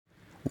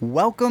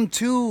Welcome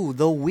to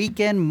the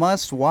Weekend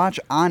Must Watch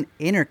on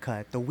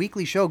Intercut, the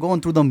weekly show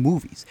going through the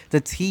movies, the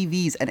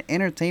TVs, and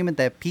entertainment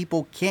that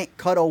people can't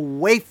cut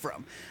away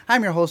from.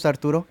 I'm your host,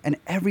 Arturo, and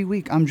every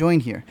week I'm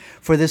joined here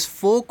for this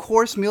full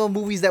course meal of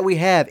movies that we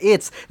have.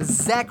 It's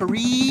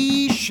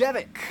Zachary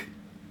Shevik.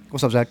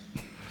 What's up, Zach?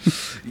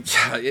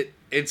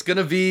 It's going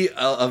to be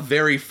a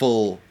very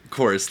full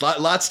course.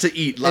 Lots to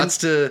eat. Lots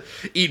to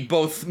eat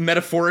both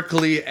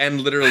metaphorically and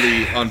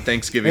literally on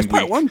Thanksgiving There's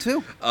part week. one,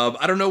 too.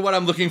 I don't know what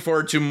I'm looking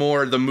forward to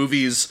more, the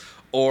movies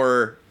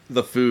or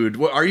the food.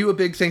 Are you a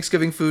big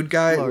Thanksgiving food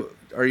guy? Look,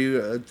 Are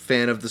you a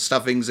fan of the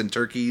stuffings and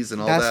turkeys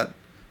and all that?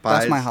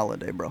 That's Pies? my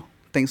holiday, bro.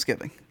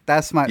 Thanksgiving.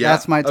 That's my Yeah?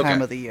 time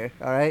Okay. of the year.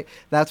 All right,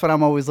 that's what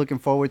I'm always looking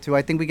forward to.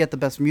 I think we get the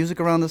best music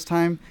around this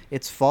time.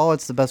 It's fall.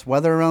 It's the best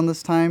weather around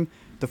this time.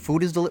 The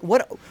food is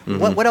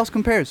what else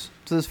compares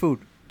to this food?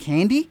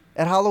 Candy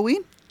at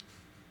Halloween?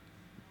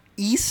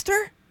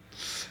 Easter?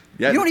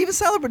 Yeah. You don't even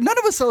celebrate. None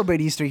of us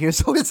celebrate Easter here,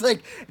 so it's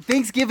like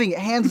Thanksgiving,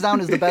 hands down,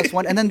 is the best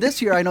one. And then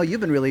this year, I know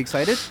you've been really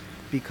excited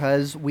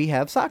because we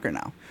have soccer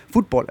now,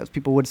 football, as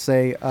people would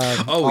say,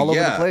 all over the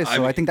yeah. place.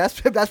 So I think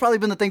that's probably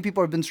been the thing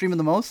people have been streaming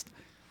the most.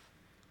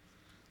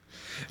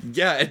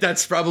 Yeah,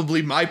 that's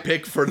probably my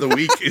pick for the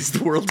week is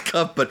the World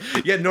Cup. But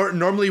yeah,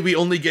 normally we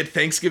only get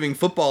Thanksgiving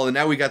football, and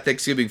now we got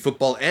Thanksgiving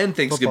football and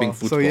Thanksgiving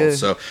Football. football.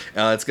 So,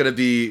 yeah. It's going to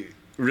be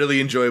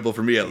really enjoyable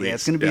for me at least. Yeah,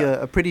 it's going to be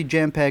a pretty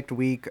jam-packed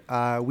week.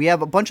 We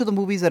have a bunch of the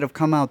movies that have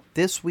come out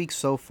this week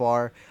so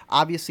far.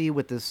 Obviously,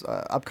 with this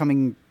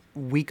upcoming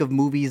week of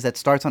movies that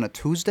starts on a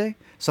Tuesday.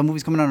 Some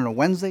movies coming out on a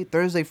Wednesday,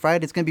 Thursday,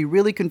 Friday. It's going to be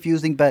really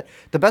confusing. But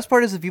the best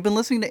part is if you've been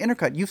listening to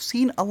Intercut, you've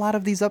seen a lot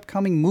of these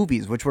upcoming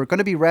movies, which we're going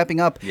to be wrapping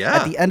up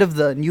at the end of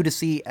the New to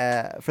See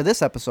for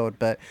this episode.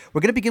 But we're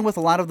going to begin with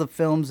a lot of the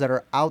films that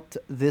are out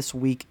this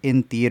week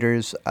in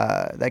theaters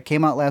that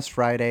came out last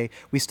Friday.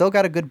 We still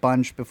got a good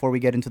bunch before we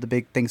get into the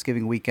big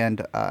Thanksgiving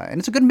weekend. And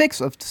it's a good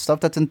mix of stuff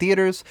that's in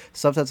theaters,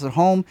 stuff that's at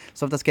home,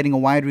 stuff that's getting a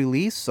wide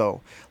release.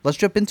 So let's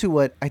jump into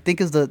what I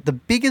think is the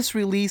biggest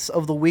release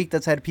of the week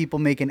that's had people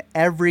making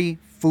every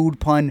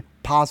food pun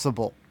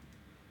possible.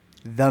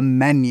 The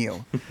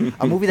Menu.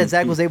 A movie that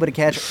Zach was able to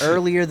catch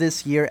earlier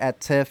this year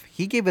at TIFF.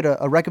 He gave it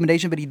a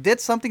recommendation, but he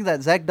did something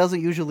that Zach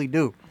doesn't usually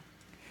do.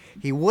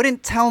 He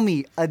wouldn't tell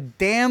me a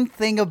damn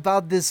thing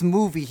about this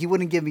movie. He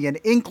wouldn't give me an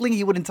inkling.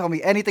 He wouldn't tell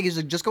me anything. He's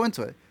like, just go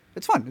into it.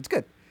 It's fun. It's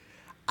good.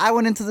 I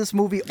went into this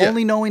movie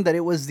only knowing that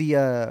it was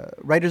the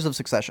writers of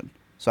Succession.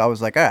 So I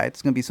was like, all right,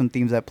 it's going to be some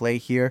themes at play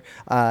here.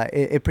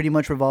 It pretty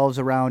much revolves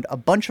around a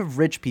bunch of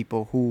rich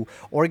people who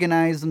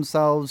organize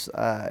themselves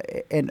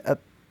and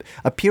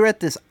appear at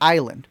this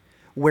island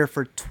where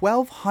for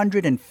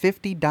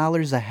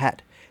 $1,250 a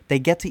head, they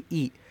get to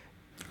eat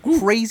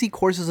crazy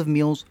courses of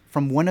meals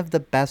from one of the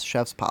best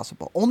chefs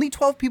possible. Only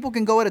 12 people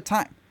can go at a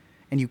time,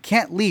 and you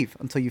can't leave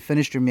until you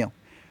finished your meal.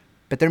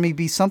 But there may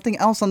be something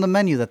else on the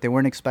menu that they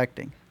weren't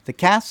expecting. The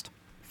cast,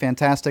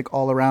 fantastic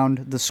all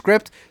around. The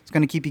script is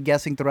going to keep you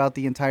guessing throughout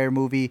the entire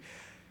movie.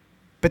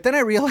 But then I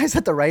realized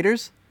that the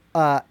writers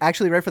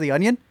actually write for The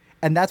Onion,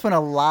 and that's when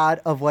a lot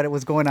of what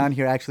was going on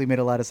here actually made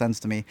a lot of sense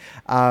to me.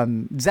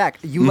 Zach,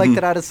 you liked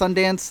it out of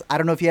Sundance. I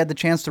don't know if you had the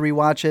chance to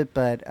rewatch it,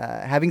 but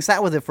having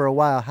sat with it for a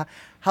while,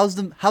 how's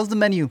the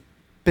menu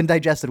been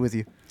digested with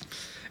you?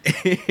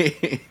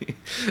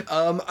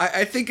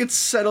 I think it's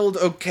settled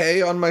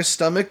okay on my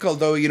stomach,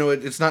 although,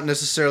 it's not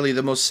necessarily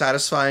the most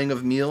satisfying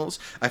of meals.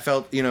 I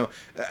felt,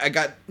 I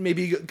got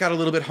a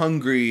little bit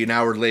hungry an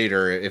hour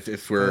later,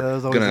 if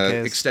we're going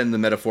to extend the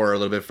metaphor a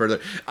little bit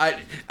further.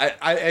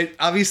 I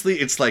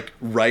obviously, it's like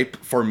ripe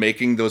for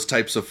making those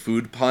types of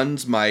food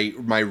puns. My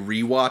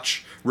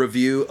rewatch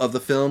review of the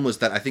film was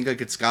that I think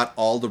it's got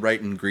all the right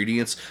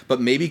ingredients,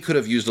 but maybe could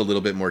have used a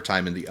little bit more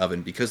time in the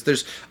oven because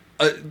there's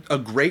a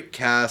great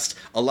cast,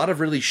 a lot of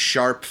really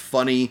sharp,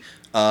 funny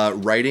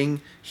writing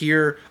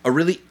here, a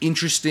really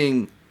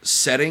interesting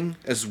setting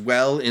as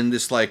well in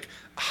this like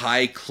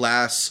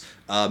high-class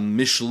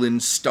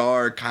Michelin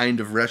star kind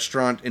of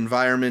restaurant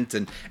environment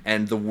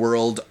and the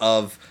world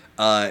of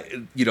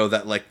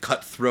that like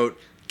cutthroat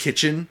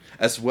kitchen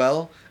as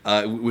well,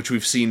 which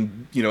we've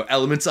seen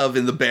elements of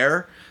in The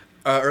Bear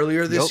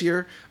earlier this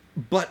year.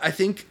 But I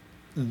think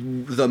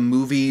the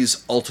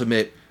movie's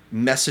ultimate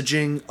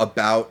messaging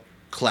about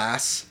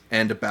class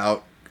and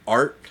about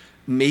art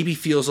maybe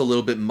feels a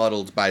little bit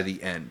muddled by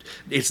the end.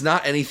 It's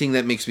not anything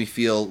that makes me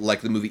feel like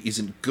the movie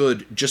isn't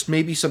good, just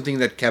maybe something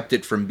that kept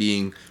it from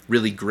being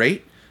really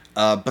great.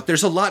 But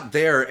there's a lot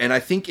there, and I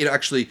think it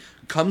actually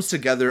comes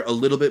together a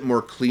little bit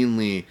more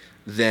cleanly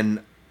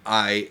than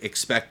I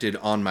expected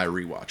on my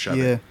rewatch of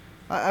it.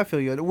 I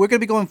feel you. We're going to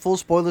be going full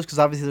spoilers because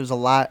obviously there's a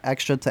lot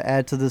extra to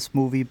add to this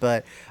movie,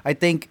 but I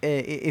think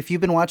if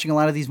you've been watching a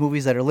lot of these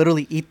movies that are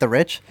literally eat the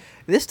rich,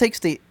 this takes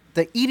the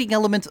eating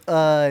element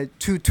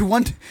to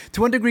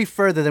one degree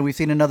further than we've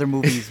seen in other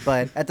movies.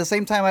 But at the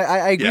same time,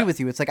 I agree with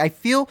you. It's like I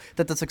feel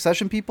that the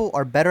Succession people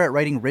are better at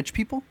writing rich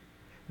people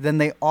than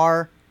they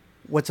are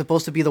what's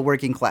supposed to be the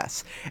working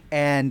class.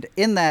 And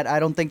in that, I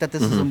don't think that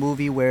this is a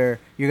movie where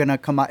you're going to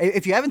come out.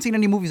 If you haven't seen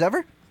any movies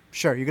ever,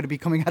 Sure, you're going to be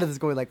coming out of this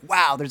going like,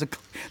 wow, there's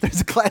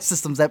a class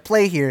systems at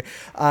play here.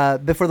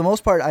 But for the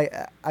most part,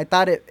 I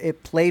thought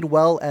it played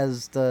well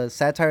as the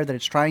satire that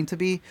it's trying to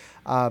be.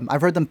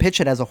 I've heard them pitch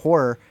it as a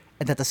horror,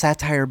 and that the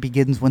satire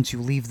begins once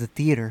you leave the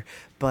theater.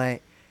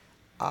 But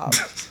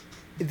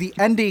the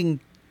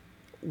ending,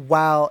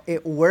 while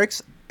it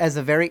works as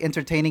a very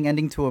entertaining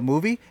ending to a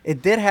movie,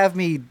 it did have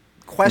me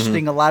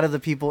questioning a lot of the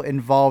people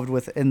involved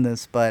within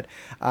this. But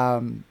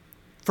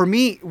for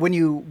me, when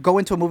you go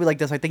into a movie like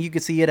this, I think you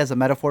could see it as a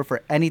metaphor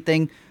for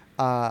anything,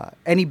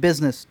 any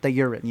business that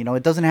you're in. You know,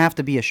 it doesn't have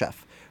to be a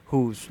chef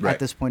who's at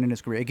this point in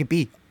his career. It could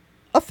be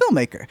a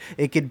filmmaker.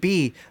 It could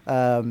be,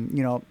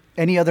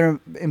 any other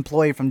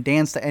employee, from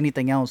dance to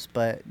anything else.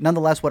 But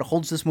nonetheless, what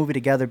holds this movie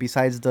together,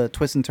 besides the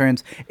twists and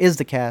turns, is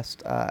the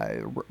cast.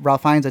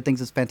 Ralph Fiennes, I think,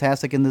 is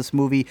fantastic in this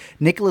movie.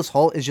 Nicholas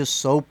Hoult is just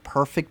so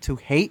perfect to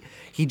hate.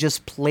 He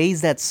just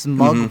plays that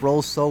smug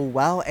role so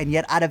well. And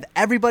yet, out of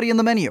everybody in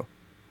the menu,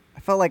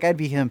 I felt like I'd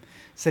be him,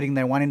 sitting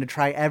there wanting to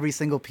try every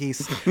single piece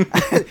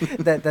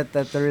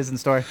that there is in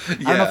store. I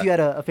don't know if you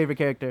had a favorite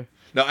character.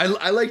 No,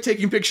 I like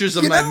taking pictures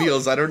of my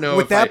meals. I don't know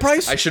if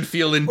I should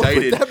feel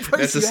indicted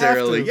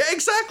necessarily. Yeah,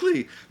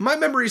 exactly. My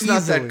memory's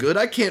not that good.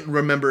 I can't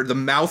remember the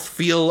mouth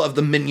feel of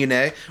the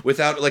mignonette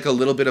without like a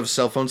little bit of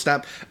cell phone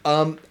snap.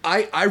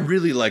 I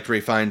really liked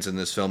Ralph Fiennes in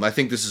this film. I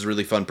think this is a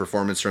really fun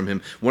performance from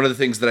him. One of the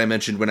things that I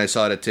mentioned when I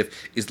saw it at TIFF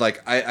is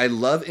like I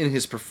love in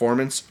his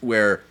performance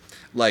where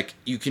like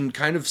you can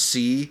kind of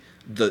see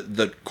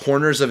the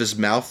corners of his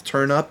mouth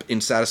turn up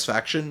in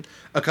satisfaction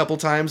a couple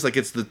times. Like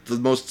it's the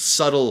most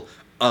subtle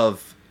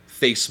of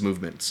face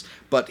movements,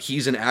 but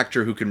he's an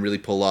actor who can really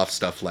pull off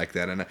stuff like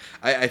that. And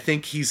I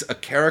think he's a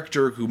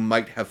character who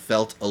might have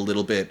felt a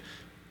little bit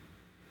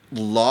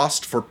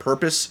lost for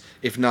purpose,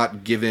 if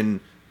not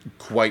given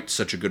quite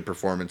such a good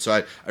performance.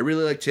 So I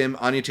really liked him.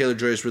 Anya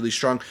Taylor-Joy is really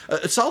strong.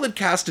 A solid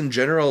cast in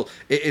general.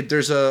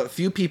 There's a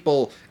few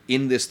people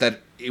in this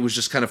that it was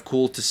just kind of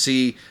cool to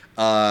see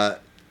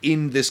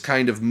in this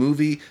kind of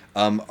movie.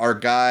 Our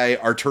guy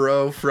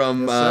Arturo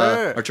from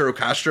Arturo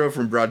Castro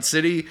from Broad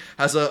City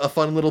has a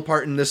fun little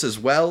part in this as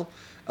well.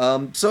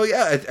 So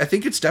yeah, I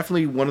think it's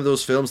definitely one of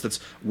those films that's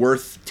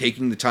worth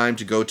taking the time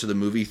to go to the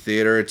movie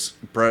theater. It's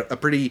a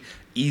pretty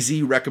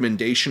easy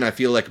recommendation. I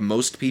feel like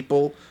most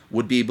people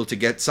would be able to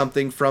get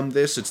something from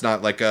this. It's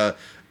not like a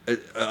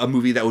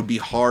movie that would be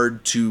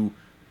hard to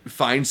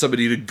find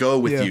somebody to go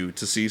with you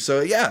to see.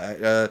 So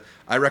yeah,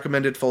 I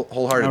recommend it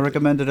wholeheartedly. I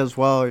recommend it as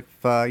well. If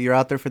you're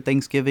out there for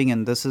Thanksgiving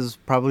and this is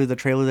probably the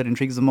trailer that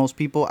intrigues the most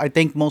people, I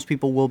think most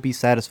people will be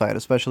satisfied,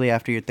 especially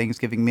after your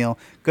Thanksgiving meal.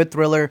 Good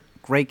thriller,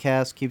 great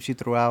cast, keeps you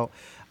throughout.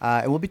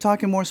 And we'll be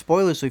talking more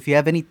spoilers, so if you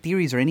have any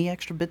theories or any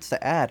extra bits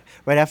to add,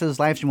 right after this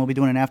live stream, we'll be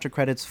doing an after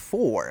credits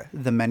for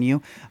the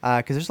menu,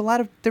 because there's a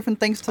lot of different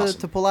things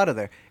to pull out of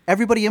there.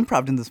 Everybody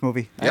improv'd in this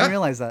movie. I didn't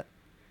realize that.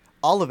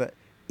 All of it.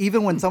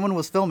 Even when someone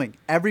was filming,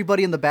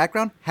 everybody in the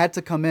background had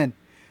to come in.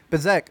 But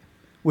Zach,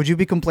 would you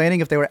be complaining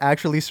if they were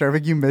actually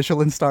serving you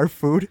Michelin star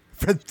food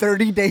for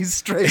 30 days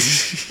straight?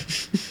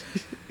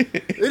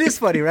 It is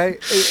funny,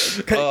 right?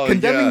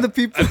 Condemning the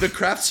people. The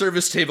craft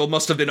service table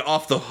must have been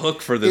off the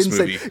hook for this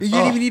movie. You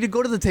didn't even need to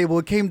go to the table.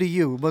 It came to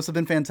you. It must have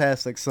been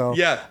fantastic. So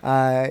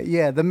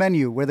the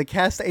menu, where the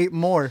cast ate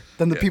more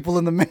than the people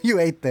in the menu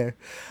ate there.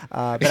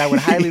 But I would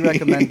highly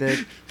recommend it.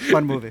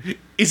 Fun movie.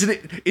 Isn't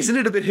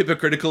it a bit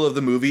hypocritical of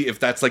the movie if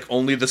that's like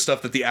only the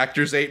stuff that the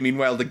actors ate?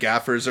 Meanwhile, the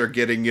gaffers are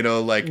getting,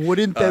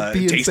 wouldn't that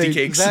be tasty insane?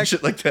 cakes and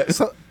shit like that.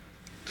 So,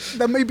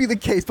 that may be the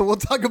case, but we'll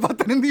talk about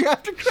that in the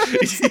after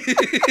credits.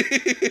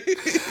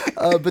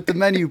 But the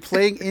menu,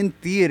 playing in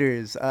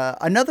theaters,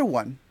 another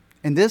one,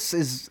 and this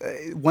is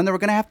one that we're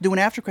gonna have to do an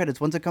after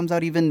credits once it comes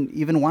out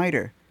even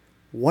wider.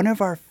 One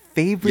of our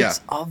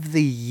favorites of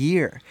the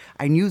year.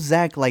 I knew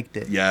Zach liked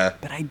it,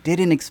 but I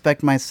didn't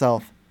expect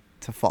myself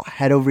to fall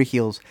head over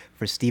heels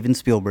for Steven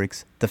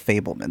Spielberg's The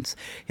Fabelmans.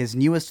 His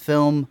newest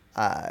film,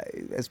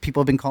 as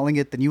people have been calling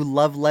it, the new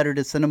love letter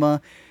to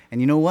cinema. And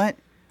you know what?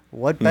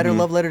 What better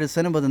love letter to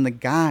cinema than the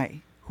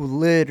guy who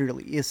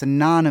literally is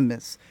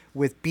synonymous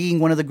with being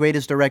one of the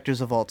greatest directors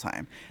of all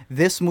time.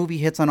 This movie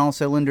hits on all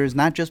cylinders,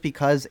 not just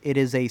because it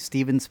is a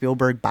Steven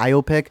Spielberg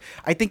biopic.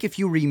 I think if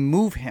you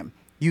remove him,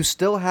 you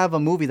still have a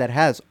movie that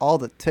has all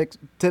the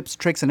tips,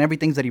 tricks, and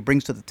everything that he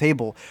brings to the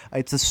table.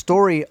 It's a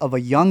story of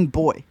a young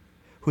boy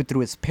who,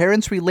 through his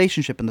parents'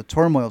 relationship and the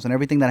turmoils and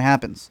everything that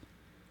happens,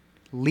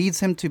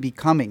 leads him to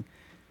becoming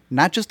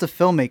not just a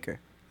filmmaker,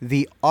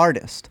 the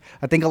artist.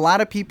 I think a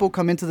lot of people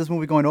come into this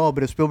movie going, oh,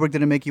 but if Spielberg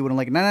didn't make you, and I'm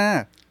like,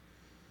 no.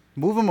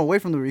 Move him away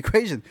from the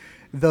equation.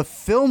 The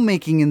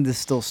filmmaking in this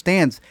still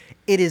stands.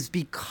 It is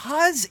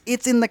because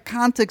it's in the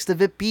context of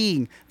it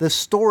being the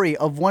story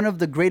of one of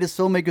the greatest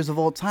filmmakers of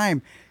all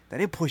time that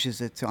it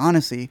pushes it to,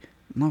 honestly,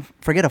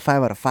 forget a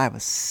 5 out of 5, a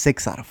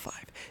 6 out of 5.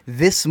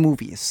 This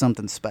movie is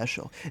something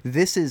special.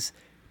 This is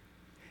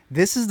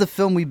the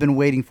film we've been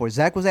waiting for.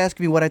 Zach was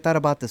asking me what I thought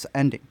about this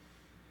ending.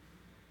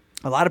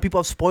 A lot of people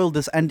have spoiled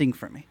this ending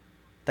for me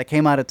that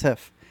came out of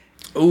TIFF.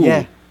 Ooh.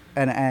 Yeah,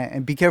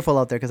 and be careful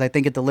out there because I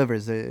think it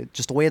delivers.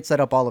 Just the way it's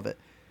set up, all of it.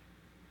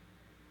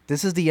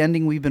 This is the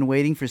ending we've been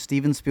waiting for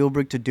Steven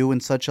Spielberg to do in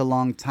such a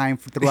long time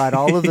throughout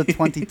all of the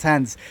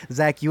 2010s.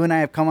 Zach, you and I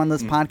have come on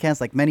this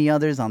podcast like many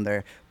others on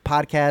their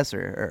podcasts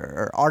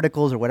or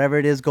articles or whatever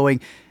it is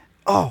going,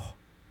 oh,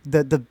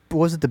 the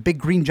was it The Big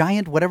Green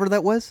Giant, whatever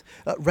that was?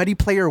 Ready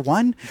Player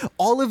One?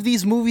 All of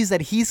these movies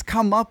that he's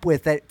come up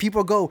with that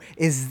people go,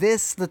 is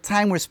this the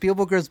time where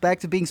Spielberg goes back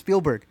to being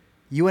Spielberg?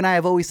 You and I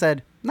have always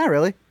said, not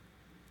really.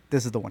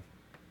 This is the one.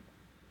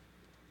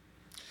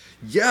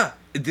 Yeah,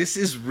 this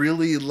is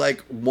really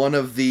like one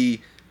of the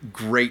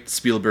great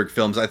Spielberg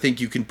films. I think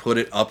you can put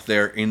it up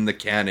there in the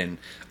canon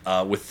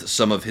with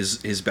some of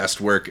his best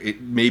work.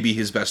 It may be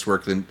his best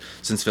work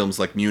since films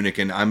like Munich,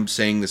 and I'm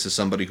saying this as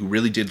somebody who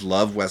really did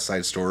love West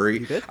Side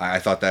Story. I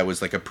thought that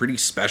was like a pretty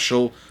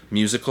special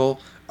musical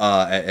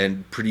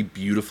and pretty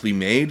beautifully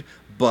made.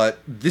 But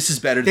this is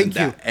better than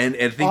that, and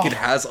I think it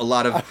has a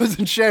lot of. I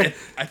wasn't sure.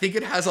 I think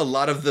it has a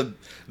lot of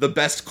the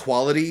best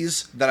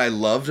qualities that I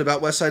loved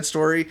about West Side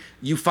Story.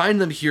 You find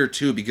them here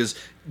too, because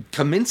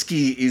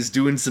Kaminsky is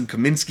doing some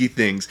Kaminsky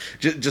things.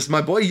 Just my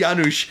boy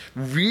Janusz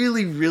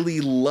really,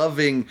 really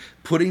loving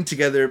putting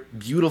together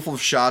beautiful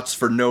shots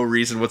for no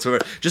reason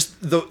whatsoever. Just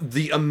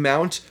the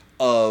amount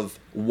of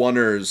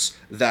oneers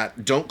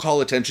that don't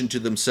call attention to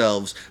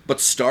themselves, but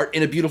start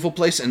in a beautiful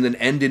place and then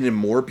end in a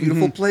more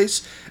beautiful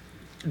place.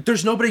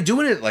 There's nobody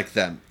doing it like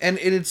them, and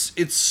it's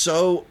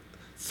so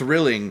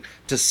thrilling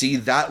to see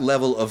that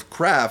level of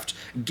craft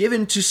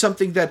given to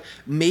something that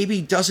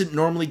maybe doesn't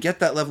normally get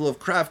that level of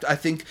craft. I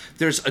think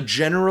there's a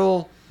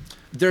general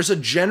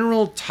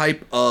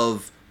type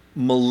of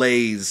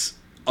malaise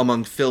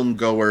among film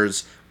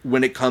goers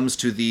when it comes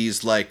to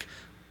these like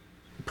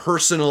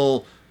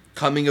personal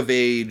coming of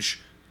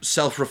age,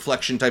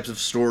 self-reflection types of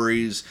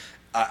stories.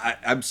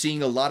 I'm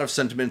seeing a lot of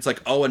sentiments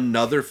like, oh,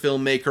 another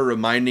filmmaker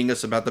reminding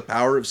us about the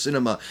power of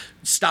cinema.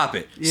 Stop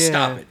it. Yeah.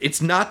 Stop it.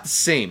 It's not the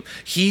same.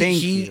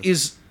 He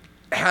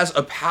has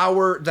a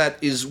power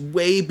that is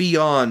way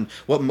beyond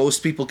what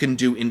most people can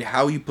do in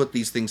how you put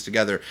these things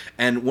together.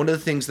 And one of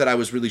the things that I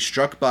was really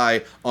struck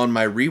by on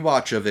my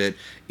rewatch of it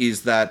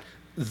is that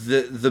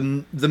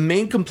the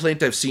main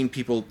complaint I've seen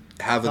people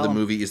have of the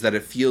movie is that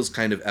it feels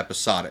kind of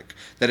episodic,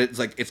 that it's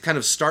like it's kind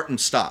of start and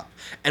stop.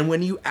 And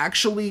when you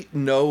actually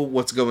know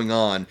what's going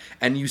on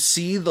and you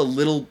see the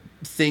little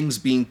things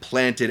being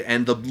planted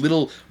and the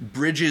little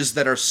bridges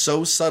that are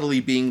so subtly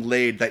being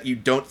laid that you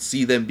don't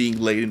see them being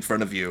laid in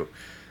front of you,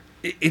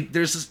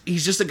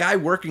 he's just a guy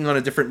working on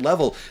a different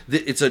level.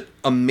 It's an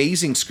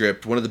amazing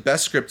script, one of the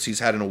best scripts he's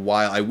had in a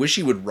while. I wish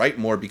he would write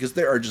more, because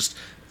there are just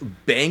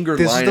banger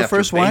line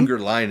after banger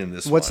line in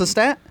this one. What's the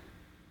stat?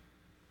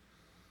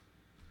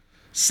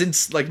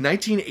 Since like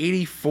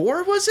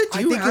 1984, was it?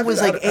 I think it was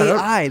like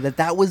AI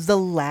that was the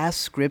last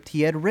script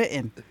he had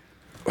written.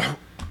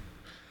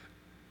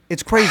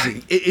 It's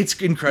crazy. It's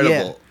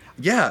incredible.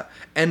 Yeah.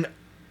 And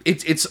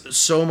it's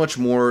so much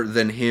more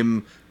than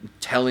him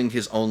telling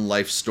his own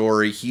life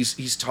story.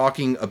 He's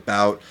talking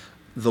about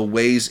the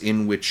ways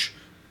in which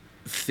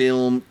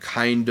film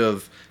kind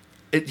of...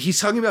 he's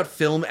talking about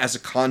film as a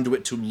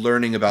conduit to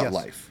learning about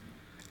life.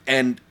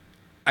 And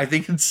I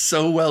think it's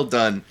so well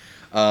done.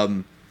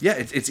 Yeah,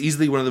 it's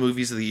easily one of the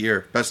movies of the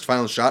year. Best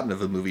final shot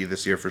of a movie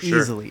this year, for sure.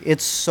 Easily.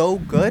 It's so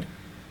good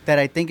that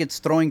I think it's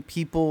throwing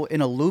people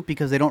in a loop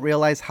because they don't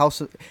realize how...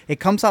 it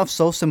comes off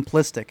so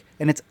simplistic.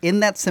 And it's in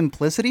that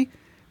simplicity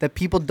that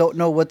people don't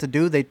know what to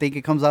do. They think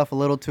it comes off a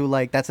little too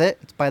like, that's it,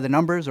 it's by the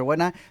numbers or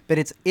whatnot. But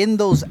it's in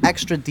those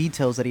extra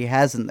details that he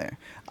has in there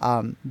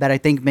that I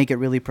think make it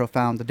really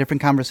profound. The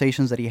different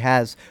conversations that he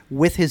has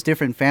with his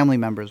different family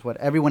members, what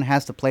everyone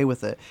has to play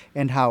with it,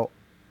 and how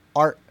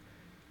art...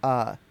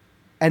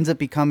 ends up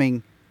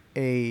becoming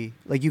a,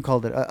 like you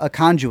called it, a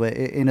conduit,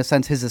 in a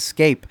sense, his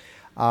escape.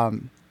 I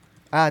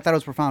thought it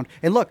was profound.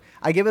 And look,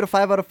 I give it a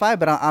 5 out of 5,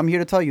 but I'm here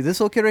to tell you, this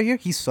little kid right here,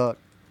 he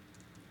sucked.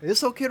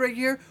 This little kid right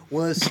here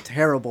was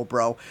terrible,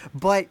 bro.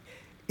 But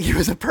he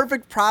was a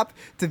perfect prop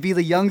to be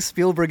the young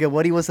Spielberg and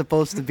what he was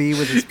supposed to be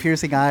with his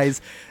piercing eyes.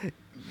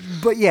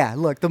 But yeah,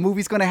 look, the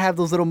movie's going to have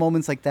those little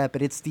moments like that,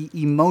 but it's the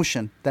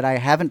emotion that I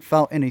haven't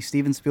felt in a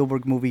Steven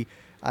Spielberg movie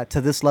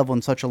to this level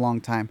in such a long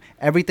time.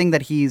 Everything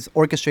that he's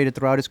orchestrated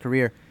throughout his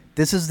career,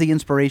 this is the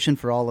inspiration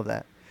for all of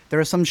that. There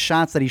are some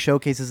shots that he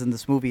showcases in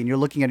this movie, and you're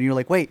looking at it and you're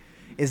like, wait,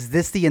 is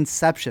this the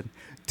inception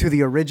to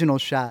the original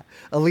shot?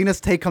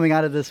 Alina's take coming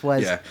out of this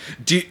was,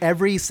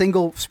 every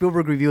single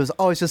Spielberg review is,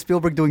 oh, it's just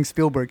Spielberg doing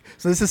Spielberg.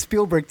 So this is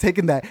Spielberg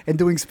taking that and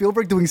doing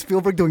Spielberg, doing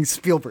Spielberg, doing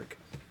Spielberg.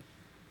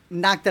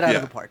 Knocked it out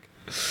of the park.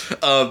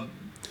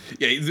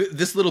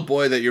 This little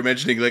boy that you're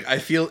mentioning, like, I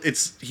feel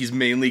he's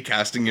mainly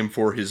casting him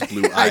for his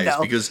blue eyes,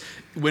 because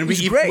when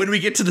we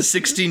get to the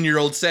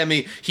 16-year-old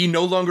Sammy, he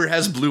no longer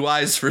has blue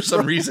eyes for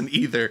some reason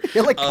either. He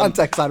had like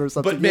contacts on or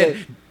something. But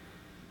man,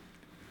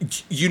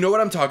 you know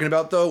what I'm talking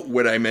about though?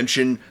 When I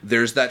mention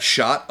there's that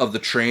shot of the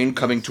train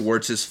coming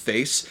towards his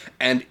face,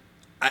 and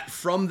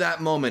from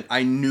that moment,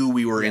 I knew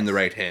we were in the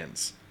right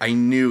hands. I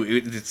knew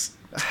it's.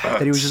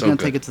 That he was just going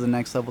to take it to the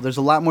next level. There's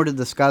a lot more to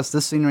discuss.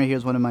 This scene right here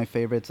is one of my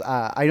favorites.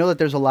 I know that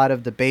there's a lot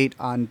of debate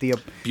on the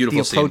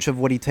approach of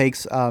what he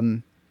takes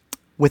when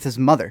with his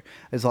mother.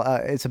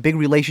 It's a big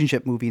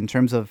relationship movie in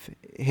terms of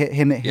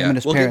him and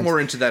his we'll parents. get more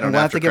into that on we'll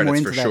have After to get more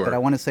Credits into for that, sure. but I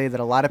want to say that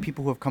a lot of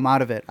people who have come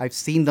out of it, I've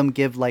seen them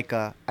give like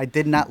I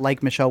did not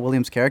like Michelle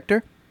Williams'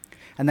 character,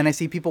 and then I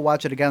see people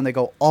watch it again and they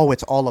go, oh,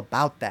 it's all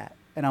about that,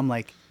 and I'm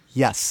like,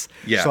 yes.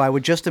 Yeah. So I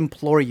would just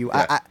implore you.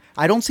 Yeah.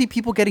 I don't see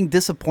people getting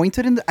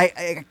disappointed in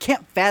I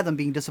can't fathom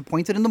being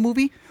disappointed in the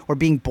movie or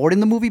being bored in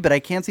the movie, but I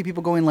can't see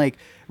people going like,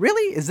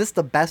 really? Is this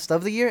the best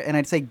of the year? And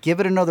I'd say give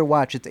it another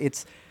watch.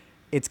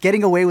 It's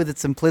getting away with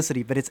its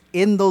simplicity, but it's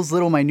in those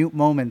little minute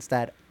moments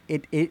that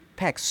it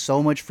packs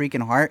so much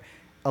freaking heart.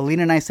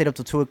 Alina and I stayed up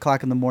till 2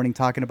 o'clock in the morning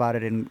talking about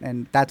it,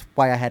 and that's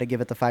why I had to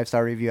give it the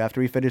 5-star review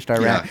after we finished our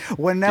rant.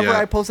 Whenever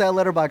I post that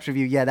Letterboxd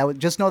review,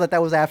 just know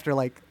that was after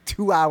like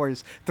 2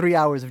 hours, 3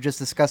 hours of just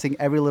discussing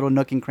every little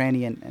nook and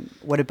cranny and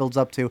what it builds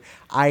up to.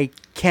 I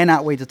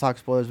cannot wait to talk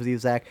spoilers with you,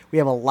 Zach. We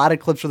have a lot of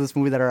clips for this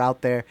movie that are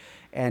out there,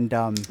 and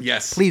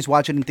yes, please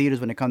watch it in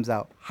theaters when it comes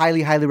out.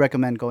 Highly, highly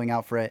recommend going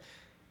out for it.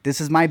 This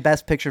is my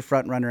best picture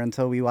front runner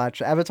until we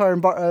watch Avatar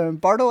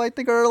and Bardo, I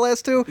think, are our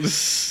last two.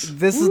 This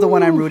is the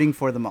one I'm rooting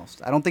for the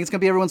most. I don't think it's going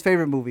to be everyone's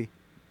favorite movie.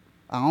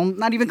 I'm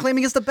not even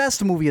claiming it's the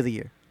best movie of the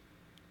year.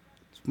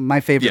 It's my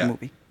favorite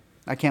movie.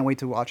 I can't wait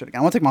to watch it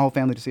again. I want to take my whole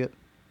family to see it.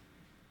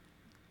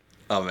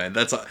 Oh man,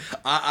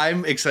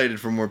 I'm excited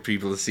for more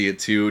people to see it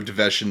too.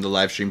 Devesh in the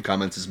live stream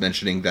comments is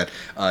mentioning that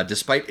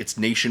despite its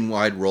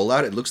nationwide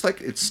rollout, it looks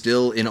like it's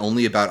still in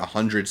only about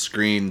 100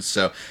 screens.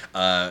 So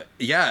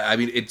yeah, I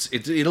mean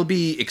it'll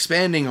be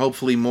expanding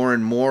hopefully more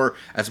and more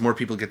as more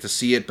people get to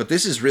see it. But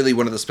this is really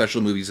one of the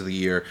special movies of the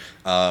year.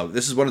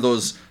 This is one of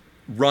those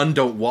run,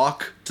 don't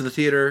walk to the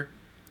theater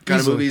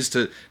kind of movies.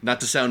 To not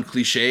to sound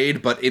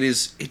cliched, but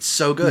it's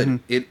so good.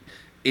 Mm-hmm.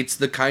 It's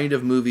the kind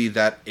of movie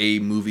that a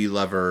movie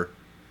lover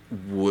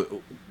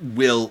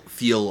will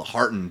feel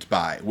heartened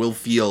by, will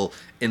feel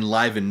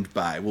enlivened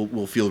by,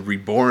 will feel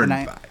reborn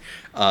by,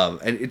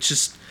 and it's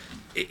just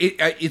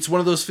it's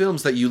one of those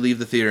films that you leave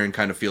the theater and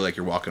kind of feel like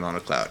you're walking on a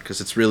cloud because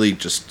it's really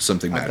just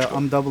something magical.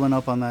 I'm doubling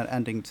up on that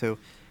ending too.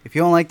 If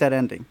you don't like that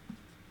ending,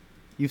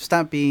 you've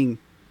stopped being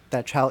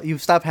that child.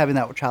 You've stopped having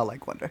that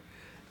childlike wonder,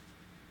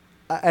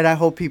 and I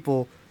hope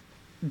people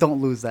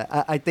don't lose that.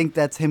 I think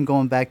that's him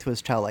going back to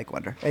his childlike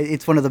wonder.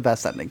 It's one of the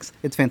best endings.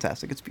 It's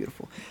fantastic. It's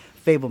beautiful.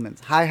 Fabelmans,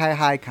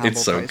 high combo.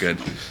 It's so price. good.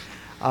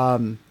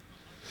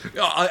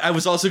 I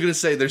was also going to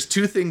say there's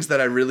two things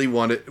that I really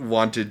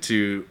wanted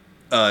to.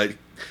 I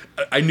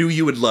knew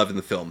you would love in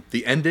the film: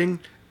 the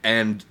ending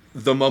and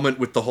the moment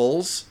with the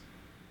holes.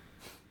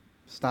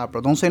 Stop,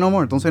 bro! Don't say no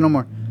more. Don't say no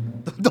more.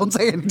 Don't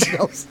say anything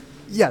else.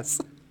 Yes.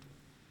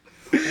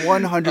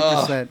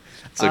 100%.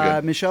 So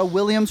good. Michelle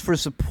Williams for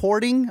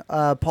supporting.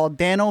 Paul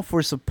Dano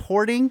for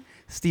supporting.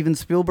 Steven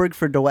Spielberg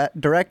for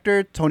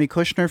director. Tony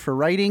Kushner for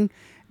writing.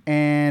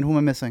 And who am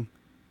I missing?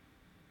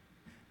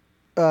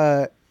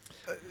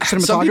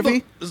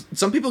 Cinematography?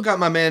 Some people got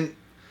my man...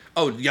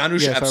 Oh,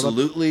 Janusz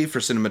absolutely for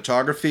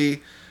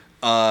cinematography.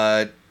 I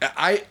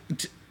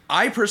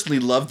personally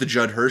love the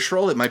Judd Hirsch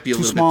role. It might be a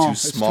little bit too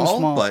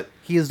small, but...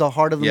 He is the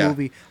heart of the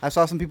movie. I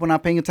saw some people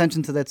not paying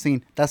attention to that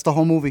scene. That's the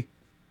whole movie.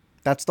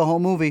 That's the whole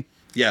movie.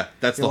 Yeah,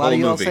 that's the whole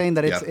movie. A lot of y'all saying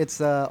that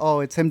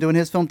it's him doing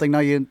his film thing. No,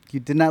 you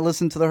did not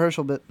listen to the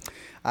Herschel bit.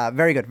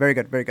 Very good, very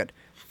good, very good.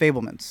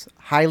 Fabelmans.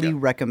 Highly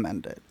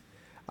recommend it.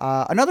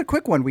 Another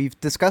quick one. We've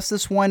discussed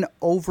this one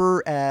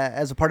over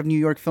as a part of New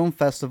York Film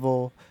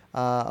Festival.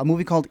 A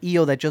movie called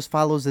EO that just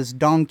follows this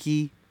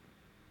donkey.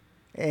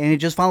 And it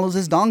just follows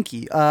this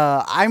donkey.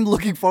 I'm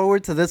looking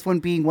forward to this one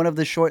being one of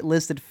the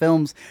shortlisted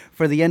films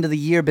for the end of the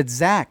year. But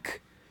Zach,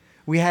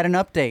 we had an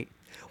update.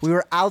 We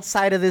were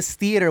outside of this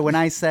theater when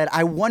I said,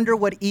 I wonder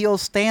what EO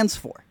stands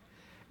for.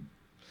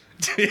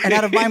 And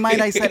out of my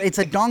mind, I said, it's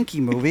a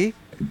donkey movie.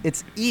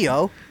 It's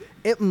EO.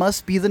 It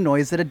must be the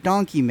noise that a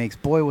donkey makes.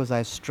 Boy, was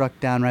I struck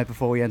down right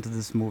before we entered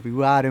this movie.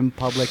 We're out in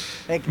public.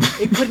 It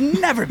could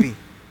never be.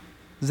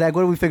 Zach,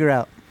 what did we figure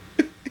out?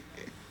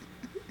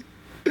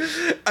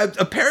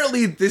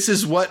 Apparently, this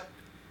is what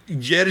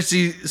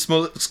Jerzy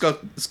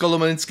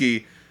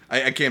Skolomansky...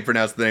 I can't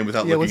pronounce the name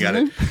without looking at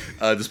it,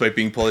 despite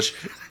being Polish.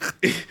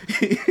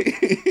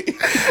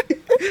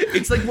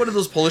 It's like one of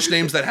those Polish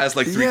names that has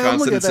like three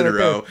consonants in a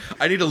row.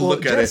 I need to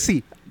look at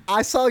it.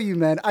 I saw you,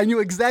 man. I knew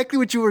exactly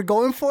what you were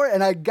going for,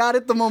 and I got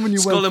it the moment you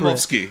went for it.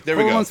 Skolomovsky. There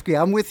we go.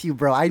 I'm with you,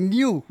 bro. I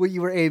knew what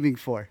you were aiming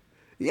for.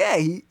 Yeah,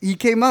 he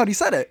came out. He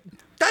said it.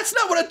 That's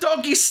not what a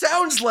donkey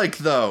sounds like,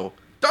 though.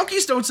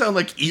 Donkeys don't sound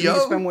like EO. You need to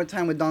spend more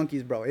time with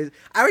donkeys, bro.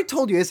 I already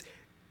told you,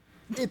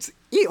 it's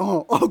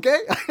EO, okay?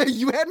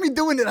 You had me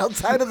doing it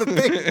outside of the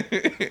thing.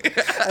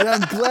 And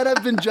I'm glad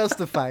I've been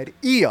justified.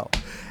 EO,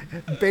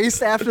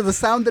 based after the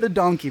sound that a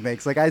donkey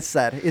makes, like I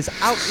said, is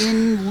out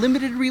in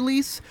limited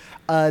release.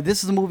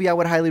 This is a movie I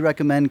would highly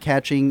recommend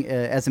catching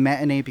as a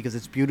matinee because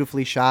it's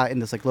beautifully shot in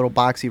this like little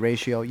boxy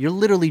ratio. You're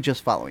literally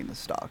just following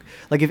this dog.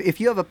 Like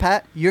if you have a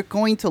pet, you're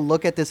going to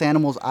look at this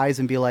animal's eyes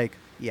and be like,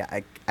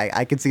 yeah,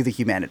 I can see the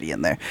humanity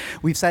in there.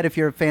 We've said if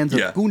you're fans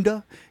of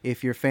Gunda,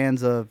 if you're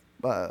fans of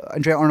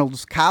Andrea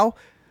Arnold's Cow,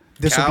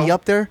 this will be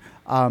up there.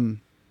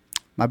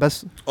 My My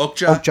best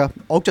Okja.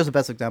 Okja's the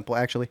best example,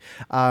 actually.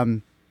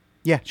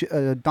 Yeah,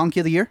 Donkey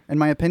of the Year, in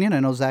my opinion. I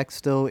know Zach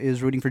still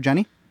is rooting for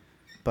Jenny,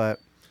 but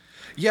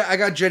Yeah, I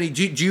got Jenny.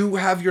 Do you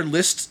have your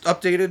list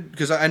updated?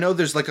 Because I know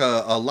there's like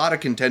a lot of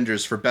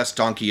contenders for best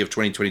donkey of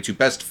 2022,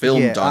 best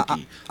film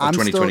donkey of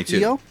 2022. I'm still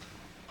EO.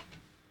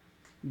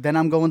 Then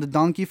I'm going to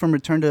Donkey from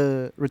Return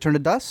to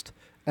Dust,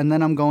 and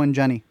then I'm going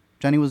Jenny.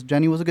 Jenny was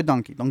a good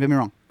donkey. Don't get me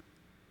wrong.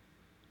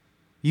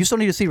 You still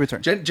need to see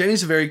Return.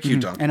 Jenny's a very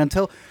cute donkey. And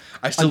until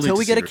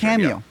we get a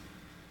cameo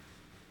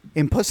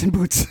in Puss in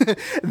Boots,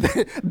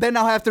 then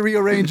I'll have to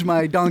rearrange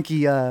my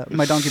donkey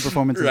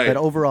performances. Right. But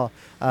overall,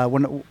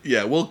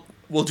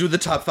 we'll do the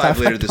top 5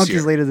 later this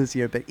year. Later this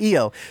year. But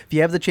EO, if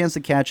you have the chance to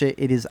catch it,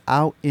 it is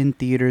out in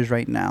theaters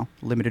right now,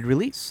 limited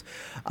release,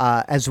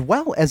 as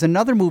well as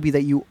another movie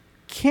that you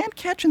can't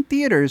catch in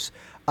theaters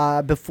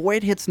before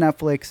it hits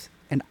Netflix,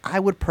 and I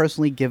would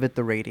personally give it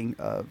the rating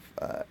of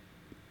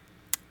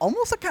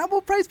almost a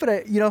combo price, but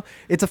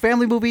it's a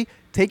family movie.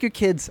 Take your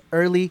kids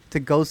early to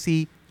go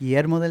see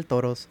Guillermo del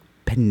Toro's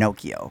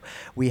Pinocchio.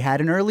 We had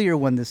an earlier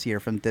one this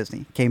year from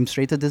Disney. Came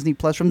straight to Disney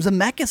Plus from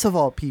Zemeckis, of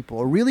all people,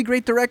 a really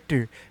great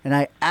director, and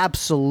I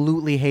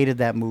absolutely hated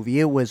that movie.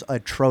 It was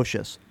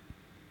atrocious.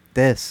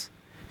 This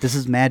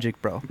is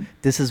magic, bro.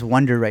 This is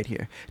wonder right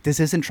here.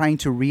 This isn't trying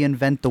to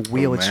reinvent the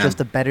wheel. It's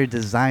just a better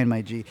design,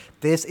 my G.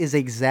 This is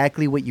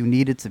exactly what you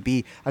need it to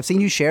be. I've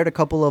seen you shared a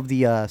couple of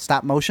the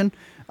stop motion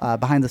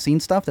behind the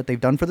scenes stuff that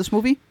they've done for this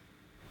movie.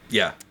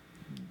 Yeah.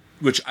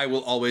 Which I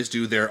will always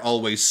do. They're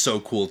always so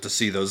cool to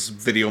see those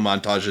video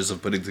montages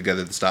of putting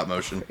together the stop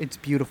motion. It's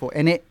beautiful.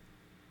 And it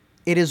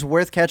is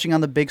worth catching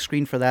on the big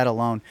screen for that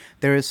alone.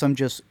 There is some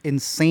just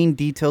insane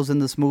details in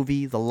this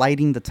movie. The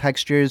lighting, the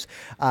textures,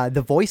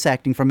 the voice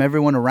acting from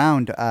everyone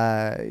around.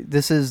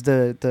 This is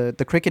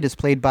the cricket is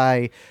played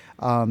by,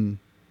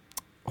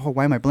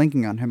 why am I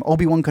blanking on him?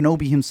 Obi-Wan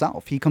Kenobi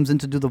himself. He comes in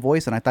to do the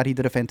voice, and I thought he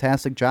did a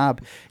fantastic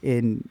job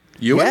in...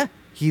 Yeah,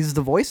 he's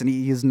the voice, and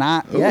he is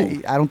not... Ooh. Yeah,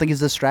 I don't think he's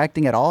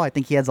distracting at all. I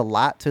think he adds a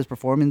lot to his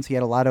performance. He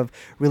had a lot of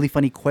really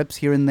funny quips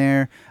here and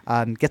there.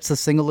 Gets to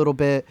sing a little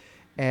bit,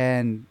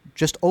 and...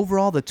 just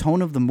overall, the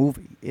tone of the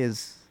movie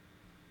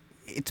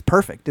it's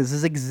perfect. This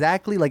is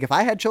exactly like if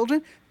I had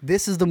children,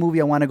 this is the movie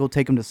I want to go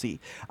take them to see.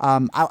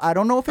 I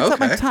don't know if it's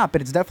at my top,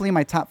 but it's definitely in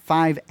my top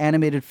 5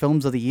 animated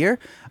films of the year.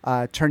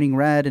 Turning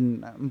Red,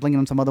 and I'm blinking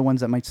on some other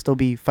ones that might still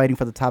be fighting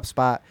for the top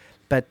spot.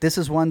 But this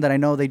is one that I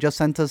know they just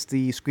sent us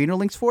the screener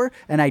links for,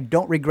 and I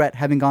don't regret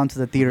having gone to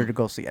the theater to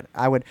go see it.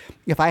 I would,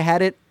 if I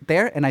had it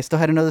there and I still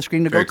had another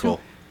screen to go to,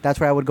 that's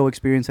where I would go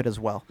experience it as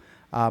well.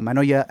 I know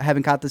you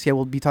haven't caught this yet.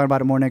 We'll be talking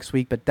about it more next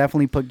week, but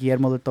definitely put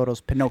Guillermo del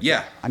Toro's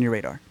Pinocchio on your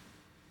radar.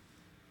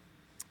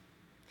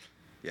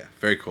 Yeah,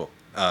 very cool.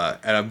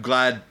 And I'm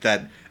glad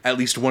that at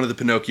least one of the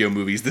Pinocchio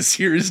movies this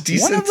year is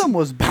decent. One of them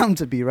was bound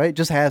to be, right?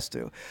 Just has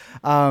to.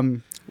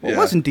 What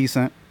wasn't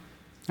decent,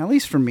 at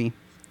least for me,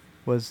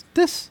 was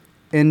this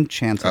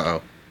Enchanted.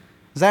 Uh-oh.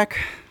 Zach,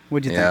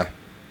 what'd you think?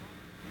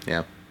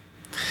 Yeah.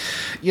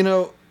 You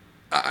know,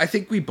 I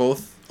think we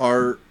both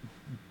are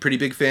pretty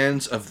big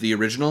fans of the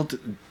original.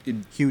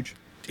 Huge.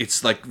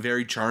 It's like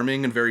very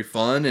charming and very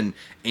fun, and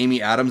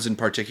Amy Adams in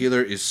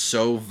particular is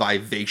so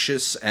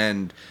vivacious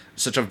and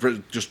such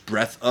a just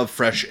breath of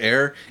fresh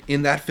air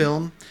in that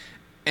film.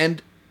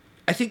 And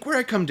I think where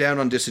I come down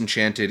on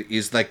Disenchanted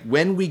is like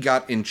when we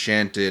got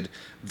Enchanted,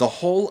 the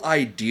whole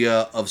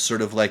idea of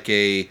sort of like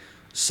a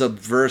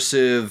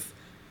subversive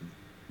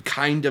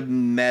kind of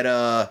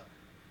meta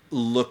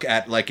look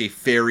at like a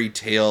fairy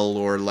tale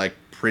or like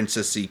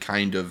princessy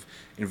kind of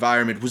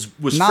environment was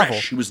novel.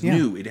 Fresh. It was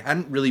new. It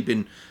hadn't really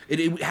been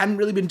it hadn't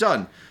really been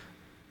done.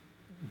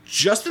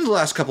 Just in the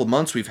last couple of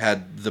months, we've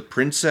had The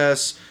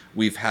Princess,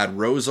 we've had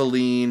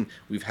Rosaline,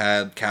 we've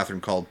had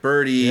Catherine Called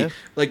Birdie. Yeah.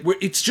 Like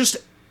it's just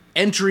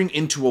entering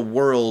into a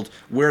world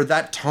where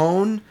that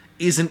tone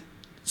isn't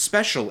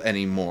special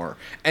anymore.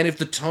 And if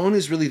the tone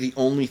is really the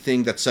only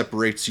thing that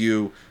separates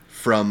you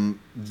from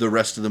the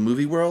rest of the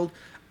movie world,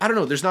 I don't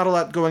know. There's not a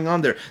lot going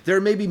on there.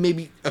 There may be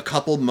maybe a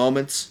couple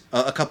moments,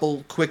 a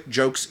couple quick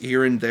jokes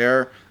here and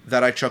there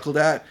that I chuckled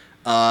at.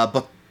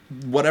 But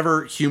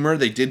whatever humor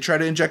they did try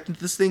to inject into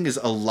this thing is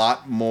a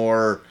lot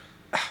more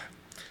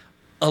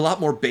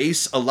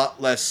base, a lot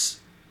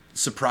less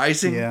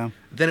surprising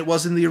than it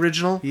was in the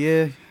original.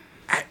 Yeah.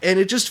 And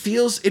it just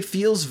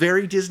feels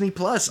very Disney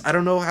Plus. I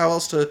don't know how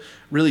else to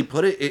really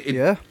put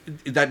it.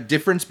 That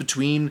difference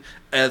between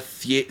a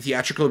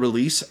theatrical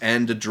release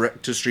and a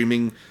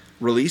direct-to-streaming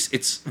release,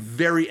 it's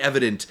very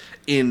evident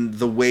in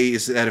the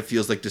ways that it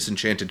feels like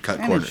Disenchanted cut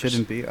corners. It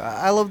shouldn't be.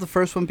 I love the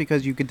first one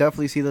because you could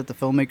definitely see that the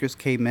filmmakers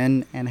came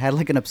in and had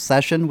like an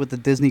obsession with the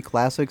Disney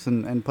classics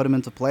and put them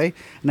into play.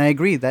 And I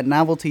agree, that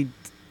novelty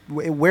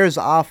it wears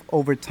off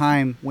over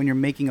time when you're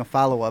making a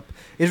follow-up.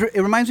 It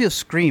reminds me of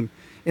Scream,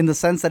 in the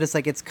sense that it's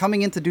like it's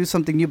coming in to do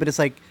something new, but it's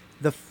like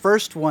the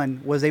first one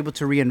was able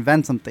to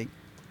reinvent something.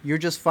 You're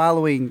just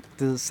following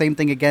the same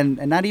thing again,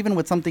 and not even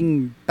with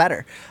something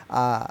better.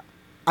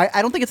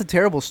 I don't think it's a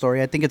terrible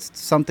story. I think it's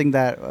something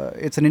that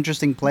it's an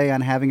interesting play on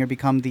having her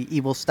become the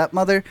evil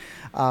stepmother.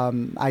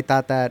 I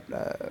thought that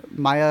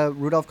Maya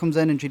Rudolph comes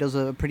in and she does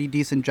a pretty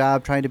decent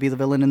job trying to be the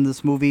villain in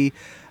this movie.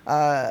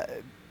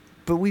 But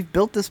we've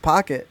built this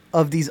pocket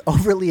of these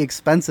overly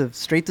expensive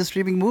straight to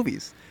streaming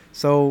movies.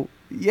 So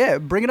yeah,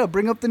 bring it up.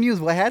 Bring up the news.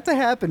 What had to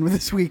happen with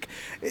this week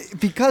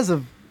because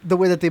of the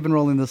way that they've been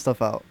rolling this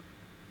stuff out.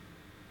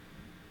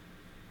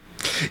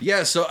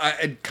 Yeah, so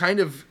I kind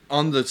of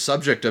on the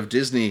subject of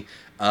Disney,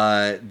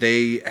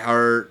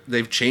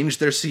 they've changed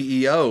their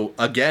CEO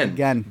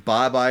again.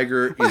 Bob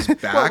Iger is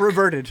back. Well,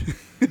 reverted.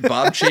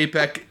 Bob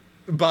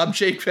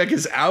Chapek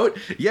is out.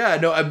 Yeah,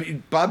 no, I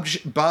mean Bob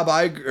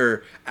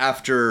Iger,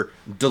 after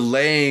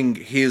delaying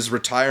his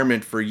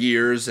retirement for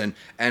years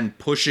and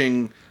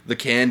pushing the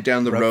can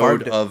down the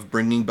road of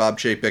bringing Bob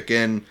Chapek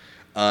in,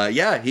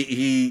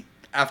 he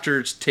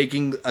after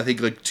taking I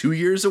think like 2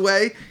 years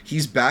away,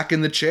 he's back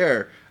in the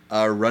chair.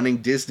 Running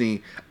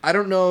Disney. I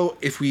don't know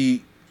if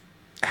we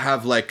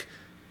have like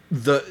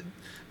the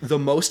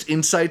most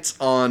insights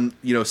on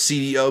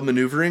CDO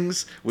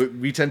maneuverings.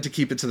 We tend to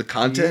keep it to the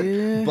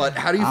content. But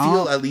how do you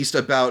feel at least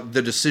about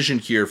the decision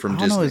here from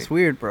Disney? I don't know. It's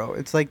weird, bro.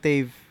 It's like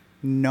they've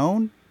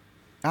known.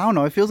 I don't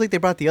know. It feels like they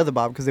brought the other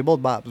Bob because they're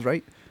both Bobs,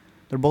 right?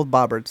 They're both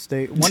Bobberts.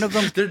 One of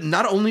them.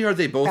 Not only are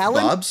they both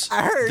Allen? Bobs,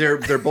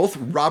 they're both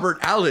Robert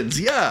Allens.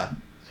 Yeah.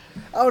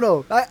 Oh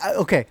no.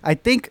 Okay. I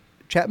think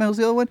Chapman was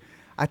the other one.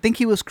 I think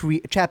he was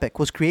Chapek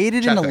was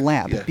created in a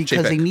lab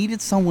because they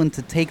needed someone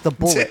to take the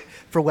bullet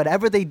for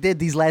whatever they did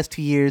these last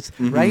 2 years,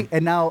 right?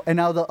 And now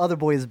the other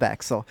boy is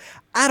back. So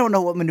I don't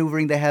know what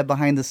maneuvering they had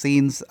behind the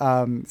scenes.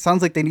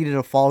 Sounds like they needed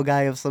a fall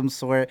guy of some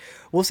sort.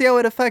 We'll see how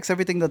it affects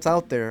everything that's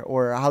out there,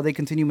 or how they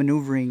continue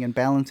maneuvering and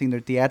balancing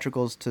their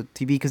theatricals to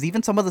TV. Because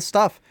even some of the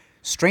stuff,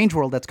 Strange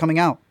World, that's coming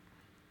out,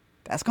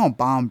 that's gonna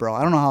bomb, bro.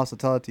 I don't know how else to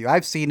tell it to you.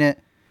 I've seen it.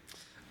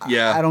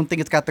 Yeah, I don't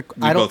think it's got the.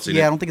 I don't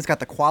think it's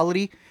got the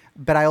quality.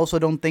 But I also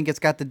don't think it's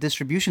got the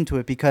distribution to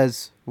it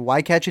because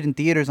why catch it in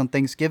theaters on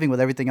Thanksgiving with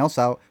everything else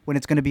out when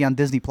it's going to be on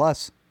Disney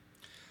Plus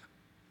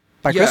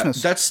by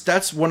Christmas?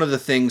 That's one of the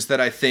things that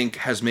I think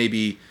has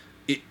maybe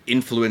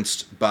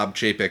influenced Bob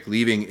Chapek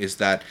leaving is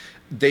that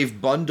they've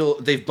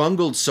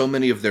bungled so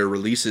many of their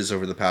releases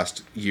over the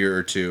past year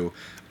or two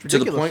to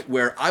the point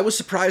where I was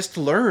surprised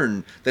to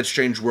learn that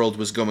Strange World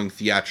was going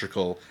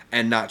theatrical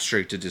and not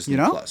straight to Disney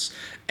Plus.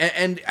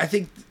 And I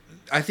think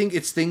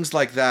it's things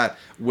like that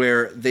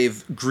where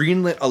they've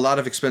greenlit a lot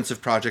of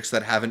expensive projects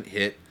that haven't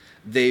hit.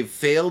 They've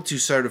failed to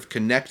sort of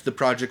connect the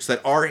projects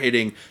that are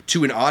hitting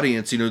to an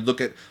audience.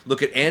 Look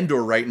at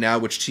Andor right now,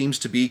 which seems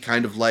to be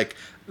kind of like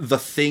the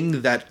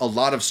thing that a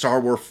lot of Star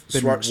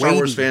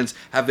Wars fans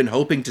have been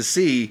hoping to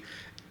see.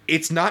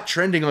 It's not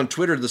trending on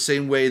Twitter the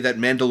same way that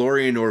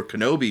Mandalorian or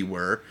Kenobi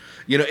were.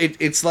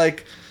 It's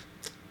like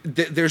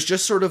there's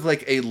just sort of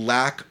like a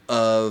lack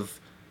of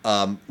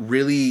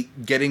really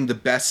getting the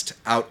best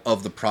out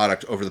of the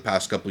product over the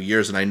past couple of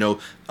years. And I know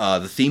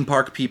the theme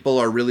park people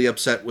are really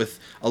upset with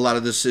a lot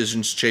of the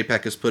decisions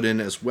Chapek has put in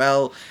as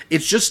well.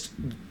 It's just,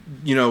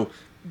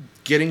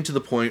 getting to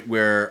the point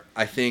where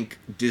I think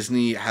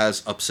Disney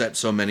has upset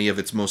so many of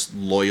its most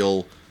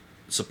loyal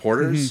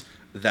supporters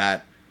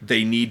that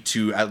they need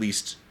to at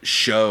least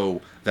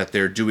show that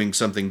they're doing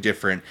something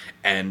different,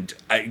 and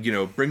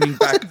bringing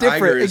back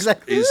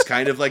Iger is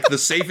kind of like the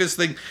safest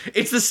thing.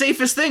 It's the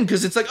safest thing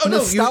because it's like, oh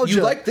nostalgia. No,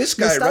 you like this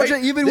guy, nostalgia,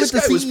 right? Even this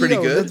with guy the CEO, was pretty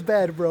good. That's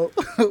bad, bro.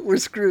 We're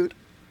screwed.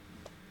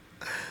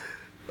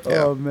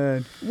 Yeah. Oh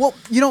man. Well,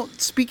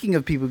 speaking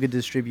of people who could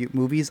distribute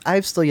movies,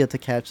 I've still yet to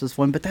catch this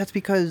one, but that's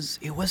because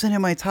it wasn't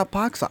in my top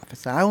box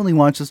office. I only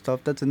watch the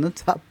stuff that's in the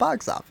top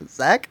box office.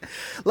 Zach,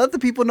 let the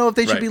people know if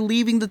they should be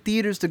leaving the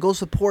theaters to go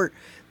support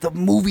the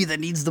movie that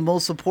needs the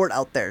most support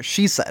out there.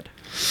 She said.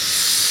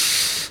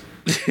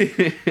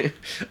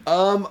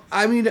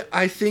 I mean,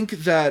 I think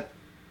that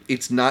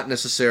it's not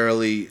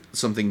necessarily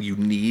something you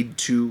need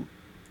to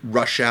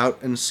rush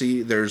out and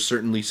see. There's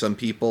certainly some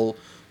people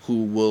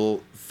who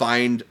will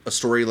find a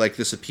story like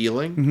this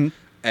appealing,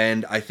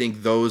 and I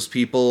think those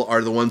people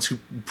are the ones who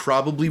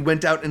probably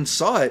went out and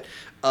saw it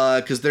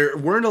because there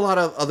weren't a lot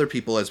of other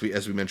people, as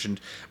we mentioned.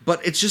 But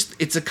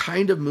it's a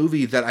kind of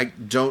movie that I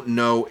don't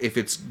know if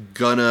it's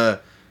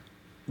gonna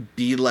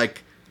be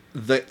like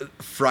the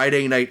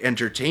Friday night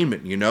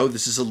entertainment.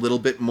 This is a little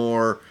bit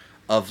more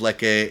of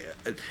like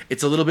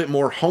it's a little bit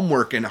more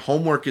homework, and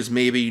homework is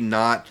maybe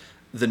not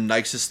the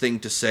nicest thing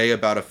to say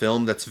about a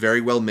film that's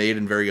very well made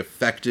and very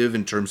effective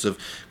in terms of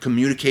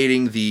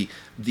communicating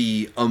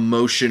the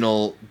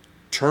emotional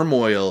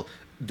turmoil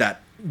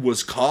that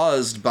was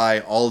caused by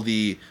all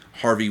the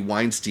Harvey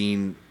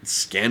Weinstein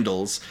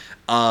scandals.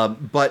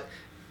 But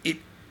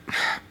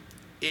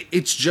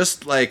it's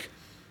just like,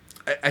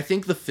 I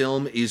think the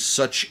film is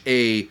such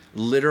a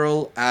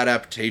literal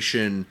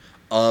adaptation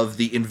of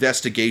the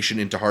investigation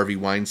into Harvey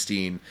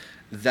Weinstein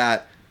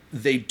that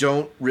they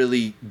don't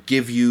really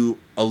give you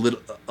a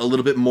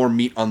little bit more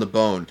meat on the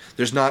bone.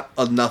 There's not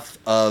enough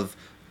of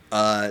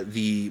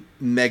the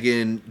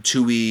Megan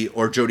Toohey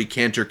or Jodie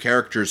Cantor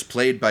characters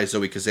played by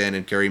Zoe Kazan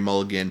and Carey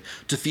Mulligan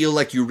to feel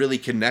like you really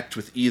connect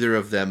with either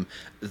of them.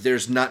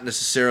 There's not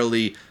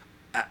necessarily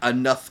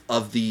enough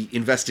of the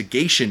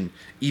investigation.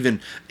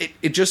 Even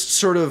it just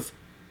sort of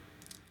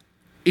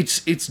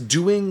it's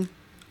doing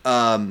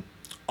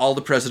All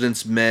the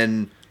President's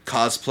Men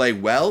cosplay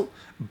well,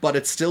 but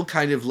it's still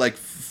kind of like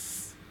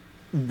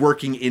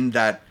working in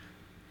that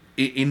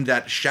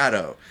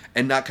shadow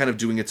and not kind of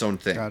doing its own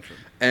thing. Gotcha.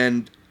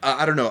 And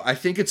I don't know. I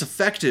think it's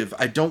effective.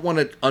 I don't want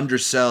to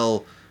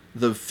undersell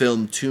the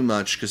film too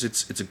much because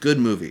it's a good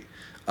movie,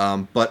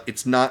 but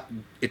it's not.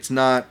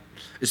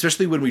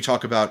 Especially when we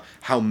talk about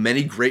how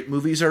many great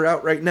movies are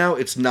out right now,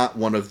 it's not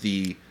one of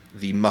the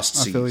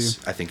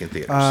must-sees, I think, in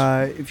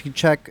theaters. If you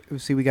check,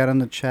 see, we got on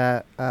the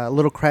chat a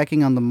little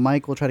cracking on the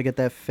mic. We'll try to get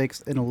that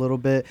fixed in a little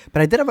bit.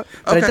 But I did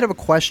have a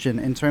question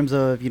in terms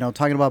of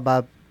talking about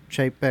Bob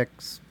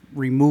Chapek's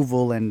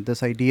removal and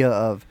this idea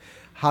of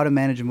how to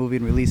manage a movie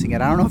and releasing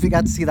it. I don't know if you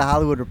got to see the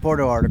Hollywood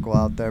Reporter article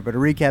out there, but to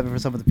recap it for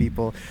some of the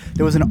people,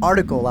 there was an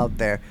article out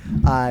there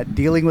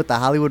dealing with the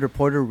Hollywood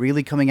Reporter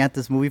really coming at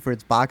this movie for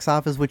its box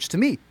office, which to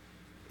me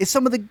is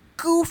some of the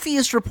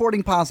goofiest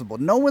reporting possible.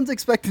 No one's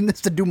expecting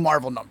this to do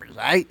Marvel numbers,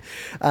 right?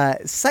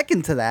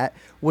 Second to that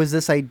was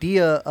this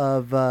idea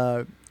of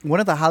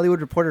one of the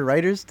Hollywood Reporter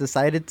writers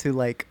decided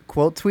to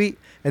quote tweet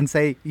and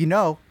say,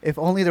 if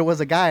only there was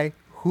a guy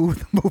who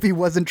the movie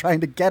wasn't trying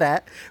to get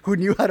at, who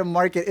knew how to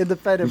market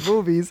independent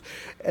movies.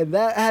 And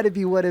that had to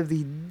be one of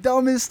the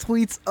dumbest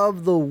tweets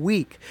of the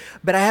week.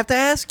 But I have to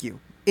ask you,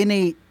 in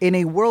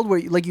a world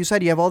where, like you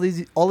said, you have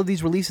all of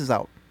these releases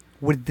out,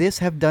 would this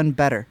have done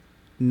better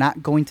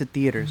not going to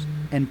theaters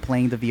and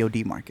playing the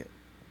VOD market?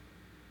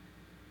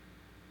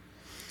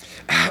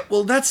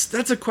 Well, that's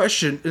a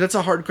question. That's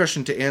a hard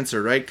question to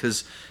answer, right?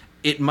 Because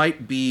it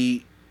might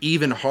be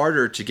even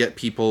harder to get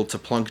people to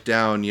plunk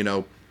down,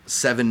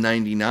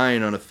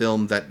 $7.99 on a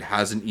film that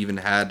hasn't even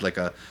had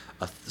a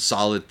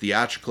solid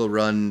theatrical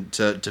run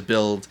to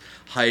build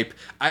hype.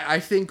 I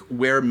think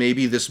where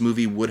maybe this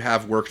movie would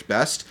have worked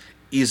best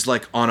is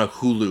on a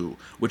Hulu,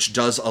 which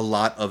does a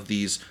lot of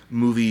these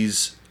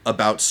movies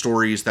about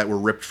stories that were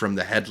ripped from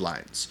the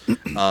headlines.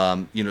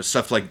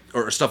 Stuff like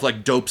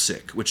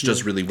Dopesick, which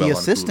does really well. The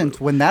Assistant, on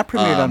Hulu. When that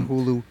premiered on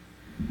Hulu,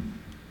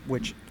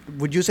 which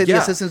would you say The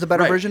Assistant is a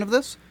better version of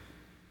this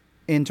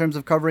in terms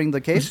of covering the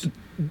case?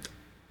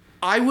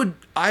 I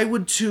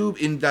would too,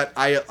 in that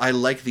I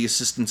like The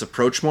Assistant's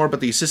approach more,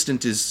 but The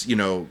Assistant is,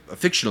 a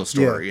fictional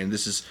story, and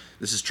this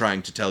is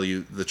trying to tell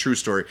you the true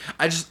story.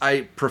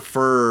 I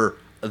prefer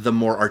the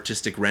more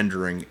artistic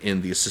rendering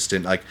in The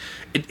Assistant.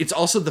 It's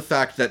also the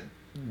fact that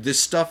this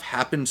stuff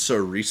happened so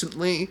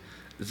recently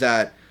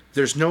that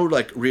there's no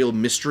real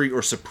mystery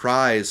or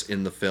surprise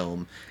in the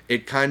film.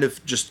 It kind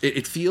of just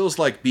it feels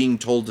like being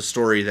told the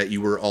story that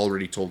you were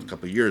already told a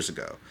couple of years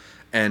ago,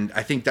 and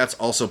I think that's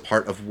also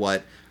part of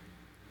what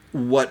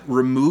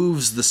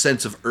removes the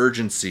sense of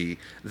urgency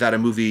that a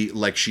movie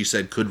like She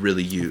Said could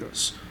really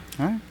use.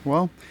 All right.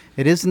 Well,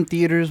 it is in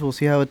theaters. We'll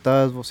see how it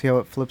does. We'll see how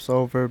it flips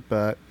over.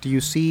 But do you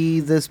see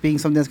this being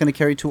something that's going to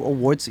carry to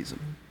award season?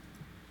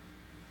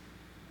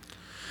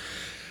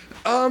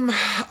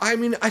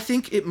 I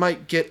think it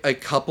might get a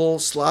couple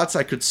slots.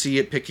 I could see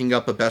it picking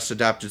up a Best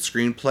Adapted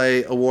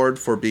Screenplay award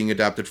for being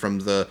adapted from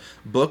the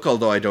book,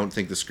 although I don't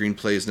think the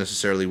screenplay is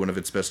necessarily one of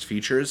its best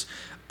features.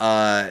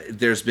 I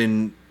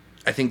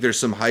think there's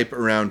some hype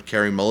around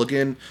Carey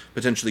Mulligan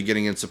potentially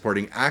getting in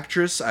supporting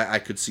actress. I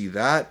could see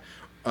that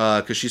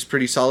because she's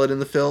pretty solid in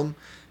the film.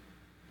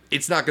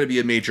 It's not going to be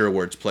a major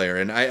awards player,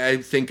 and I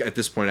think at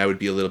this point I would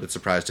be a little bit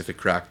surprised if it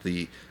cracked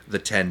the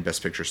 10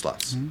 Best Picture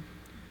slots. Mm-hmm.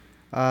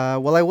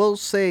 Well, I will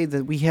say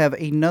that we have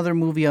another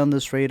movie on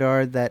this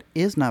radar that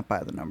is not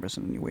by the numbers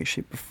in any way,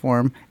 shape, or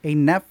form. A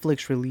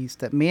Netflix release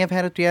that may have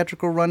had a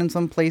theatrical run in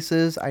some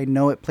places. I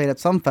know it played at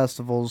some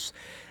festivals.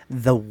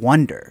 The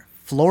Wonder.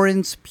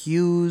 Florence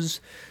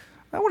Pugh's,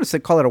 I want to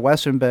call it a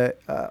Western,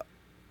 but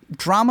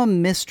drama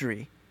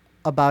mystery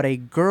about a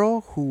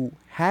girl who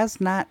has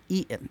not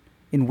eaten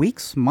in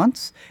weeks,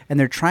 months, and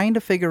they're trying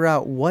to figure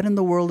out what in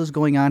the world is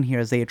going on here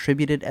as they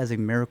attribute it as a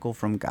miracle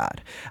from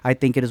God. I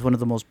think it is one of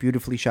the most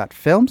beautifully shot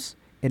films.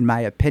 In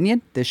my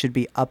opinion, this should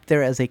be up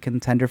there as a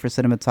contender for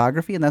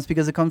cinematography, and that's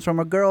because it comes from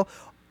a girl,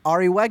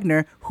 Ari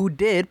Wegner, who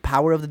did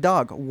Power of the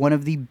Dog, one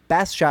of the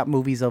best shot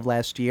movies of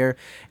last year.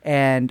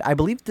 And I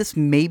believe this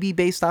may be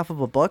based off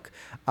of a book,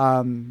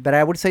 but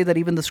I would say that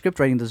even the script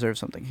writing deserves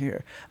something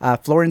here.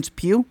 Florence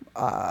Pugh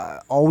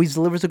always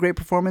delivers a great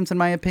performance, in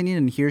my opinion,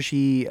 and here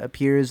she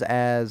appears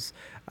as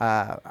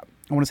I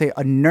want to say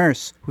a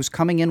nurse who's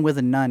coming in with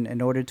a nun in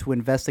order to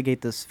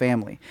investigate this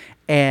family.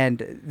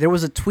 And there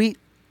was a tweet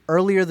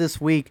earlier this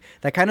week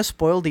that kind of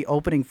spoiled the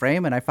opening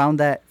frame, and I found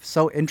that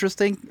so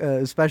interesting,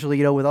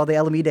 especially, with all the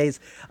LME days,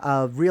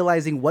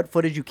 realizing what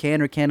footage you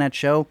can or cannot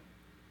show.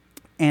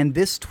 And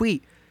this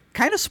tweet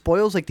kind of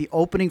spoils like the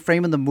opening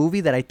frame in the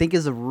movie that I think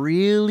is a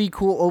really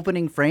cool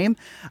opening frame.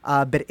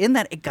 But in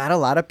that, it got a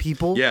lot of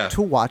people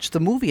to watch the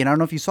movie. And I don't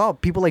know if you saw,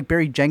 people like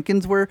Barry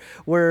Jenkins were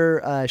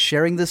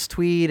sharing this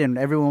tweet, and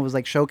everyone was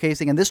like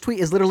showcasing. And this tweet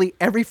is literally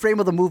every frame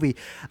of the movie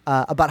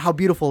about how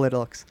beautiful it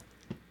looks.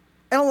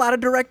 And a lot of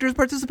directors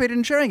participated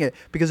in sharing it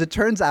because it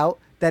turns out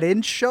that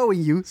in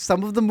showing you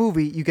some of the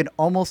movie, you can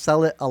almost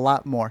sell it a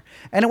lot more.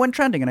 And it went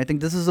trending. And I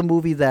think this is a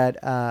movie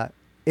that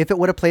if it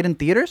would have played in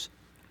theaters,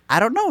 I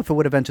don't know if it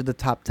would have entered the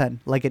top 10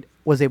 like it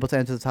was able to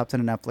enter the top 10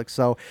 in Netflix.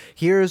 So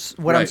here's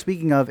what I'm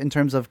speaking of in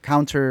terms of it's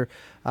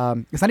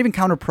not even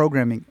counter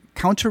programming,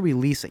 counter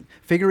releasing,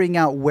 figuring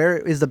out where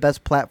is the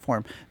best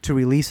platform to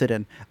release it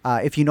in.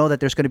 If you know that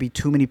there's going to be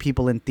too many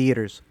people in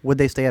theaters, would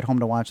they stay at home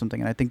to watch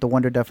something? And I think The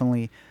Wonder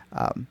definitely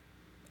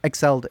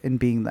excelled in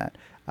being that.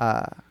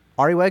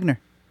 Ari Wegner,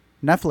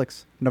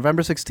 Netflix,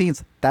 November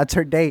 16th. That's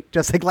her date,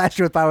 just like last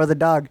year with Power of the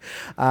Dog.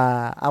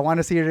 I want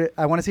to see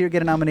her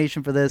get a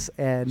nomination for this,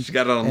 and she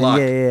got it on lock.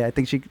 Yeah. I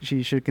think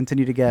she should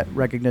continue to get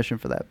recognition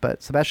for that.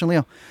 But Sebastian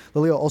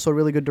Lelio, also a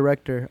really good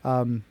director.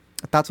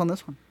 Thoughts on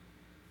this one?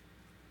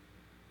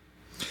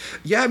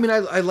 Yeah, I mean,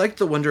 I liked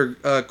The Wonder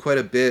quite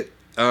a bit.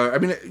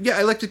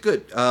 I liked it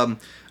good.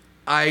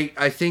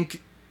 I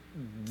think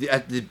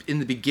in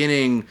the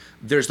beginning,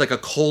 there's like a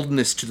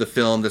coldness to the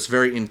film that's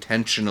very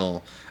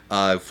intentional.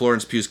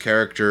 Florence Pugh's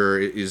character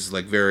is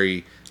like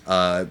very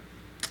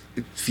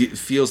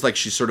feels like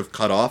she's sort of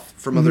cut off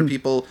from other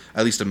people,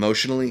 at least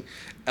emotionally.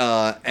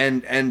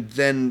 And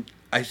then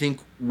I think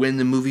when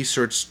the movie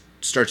starts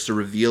to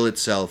reveal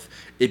itself,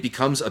 it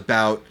becomes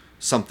about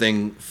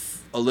something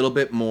a little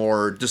bit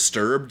more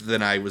disturbed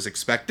than I was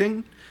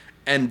expecting,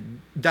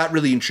 and that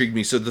really intrigued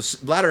me. So the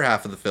latter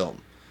half of the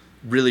film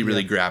really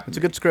grabbed me. It's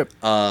a good script.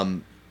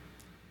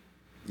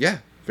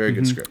 Very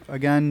good script.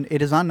 Again,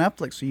 it is on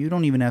Netflix, so you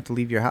don't even have to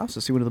leave your house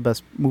to see one of the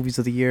best movies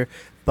of the year.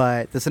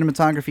 But the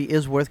cinematography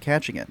is worth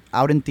catching it.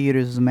 Out in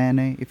theaters is a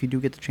matinee if you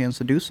do get the chance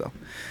to do so.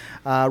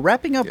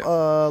 Wrapping up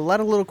a lot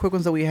of little quick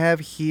ones that we have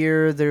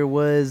here. There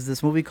was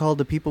this movie called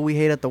The People We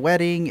Hate at the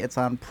Wedding. It's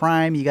on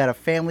Prime. You got a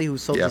family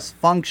who's so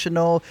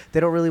dysfunctional. They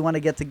don't really want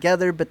to get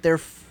together, but they're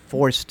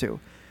forced to.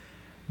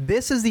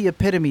 This is the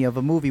epitome of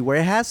a movie where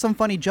it has some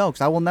funny jokes.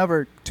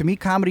 To me,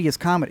 comedy is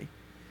comedy.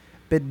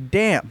 But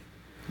damn.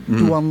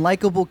 Do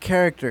unlikable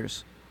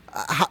characters.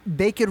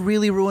 They could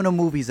really ruin a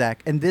movie,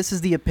 Zach, and this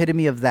is the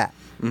epitome of that.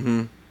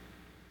 Mm-hmm.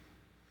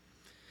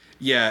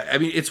 Yeah, I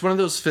mean, it's one of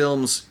those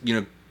films,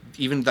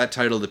 even that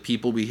title, The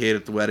People We Hate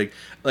at the Wedding,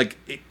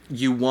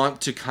 you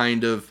want to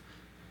kind of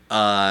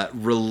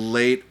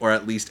relate or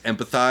at least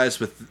empathize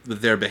with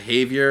their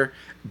behavior,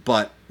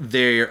 but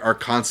they are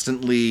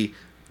constantly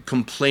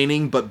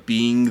complaining but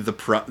being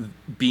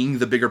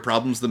the bigger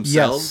problems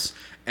themselves.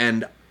 Yes.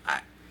 And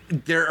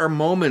there are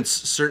moments,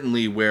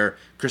 certainly, where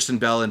Kristen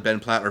Bell and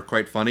Ben Platt are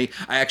quite funny.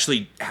 I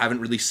actually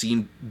haven't really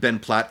seen Ben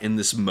Platt in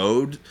this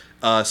mode,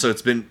 so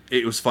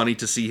it was funny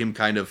to see him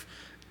kind of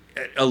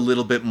a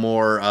little bit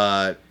more,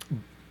 a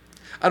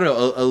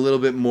little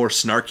bit more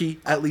snarky,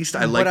 at least.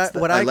 I liked that.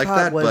 What I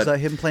caught was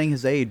him playing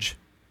his age.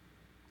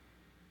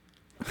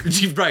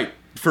 Right,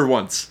 for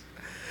once.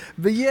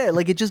 But yeah,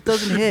 it just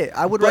doesn't hit.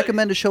 I would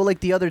recommend a show like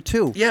The Other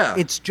Two. Yeah.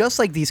 It's just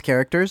like these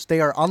characters. They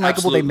are unlikable.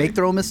 Absolutely. They make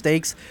their own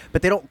mistakes,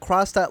 but they don't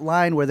cross that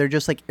line where they're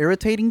just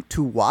irritating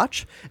to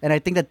watch. And I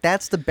think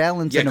that's the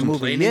balance in a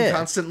movie. Yeah,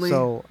 constantly.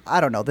 So,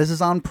 I don't know. This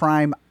is on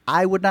Prime.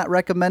 I would not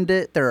recommend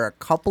it. There are a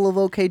couple of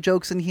okay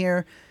jokes in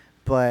here,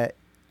 but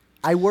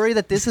I worry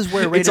that this is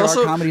where rated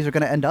R comedies are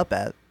going to end up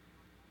at.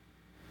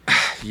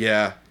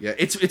 Yeah.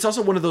 It's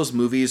also one of those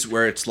movies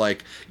where it's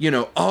like,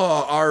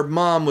 our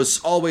mom was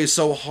always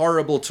so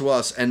horrible to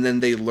us, and then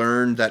they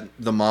learn that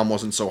the mom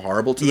wasn't so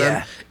horrible to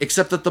them,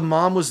 except that the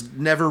mom was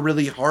never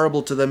really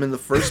horrible to them in the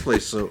first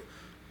place. So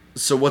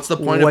what's the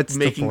point of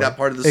making that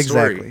part of the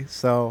story? Exactly.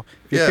 So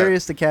if you're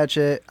curious to catch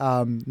it,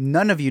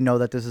 none of you know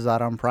that this is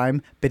out on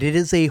Prime, but it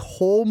is a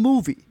whole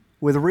movie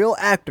with real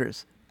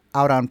actors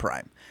out on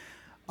Prime.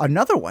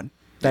 Another one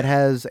that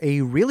has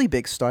a really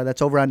big star that's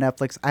over on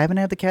Netflix. I haven't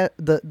had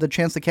the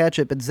chance to catch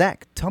it, but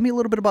Zach, tell me a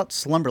little bit about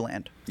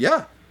Slumberland.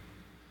 Yeah.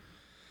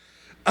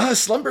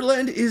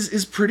 Slumberland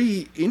is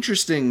pretty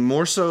interesting,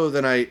 more so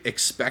than I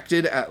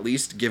expected, at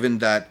least given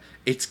that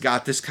it's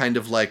got this kind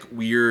of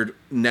weird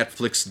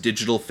Netflix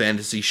digital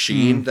fantasy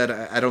sheen that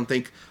I don't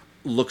think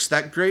looks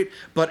that great,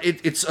 but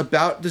it's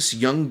about this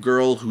young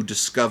girl who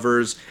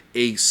discovers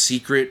a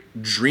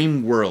secret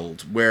dream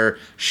world where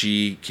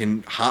she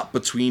can hop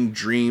between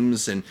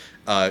dreams and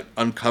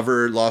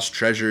uncover lost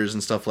treasures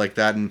and stuff like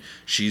that, and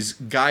she's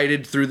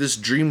guided through this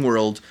dream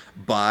world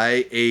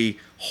by a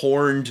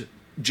horned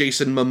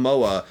Jason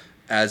Momoa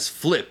as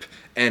Flip.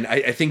 And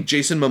I think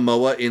Jason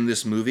Momoa in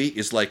this movie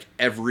is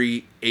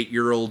every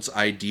 8-year-old's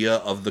idea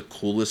of the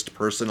coolest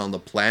person on the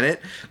planet.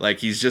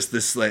 He's just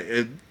this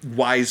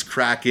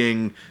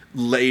wisecracking,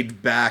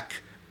 laid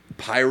back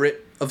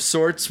pirate of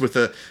sorts with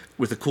a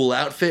cool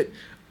outfit.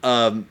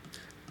 And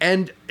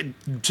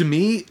to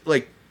me,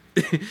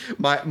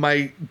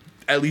 my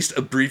at least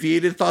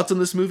abbreviated thoughts on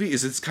this movie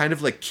is it's kind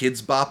of like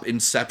Kids Bop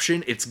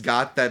Inception. It's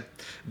got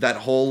that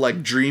whole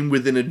like dream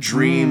within a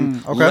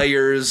dream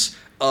layers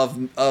of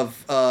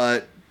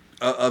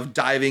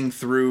diving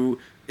through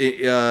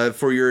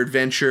for your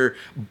adventure,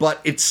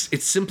 but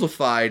it's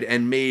simplified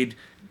and made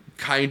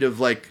kind of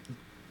like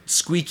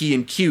squeaky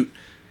and cute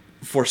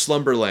for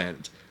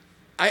Slumberland.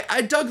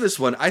 I dug this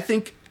one. I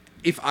think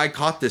if I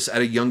caught this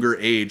at a younger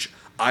age,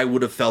 I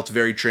would have felt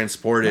very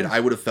transported. I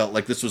would have felt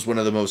like this was one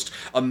of the most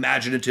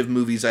imaginative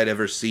movies I'd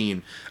ever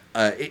seen.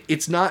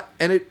 It's not,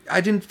 and I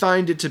didn't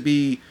find it to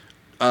be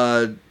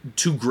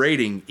too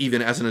grating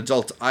even as an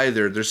adult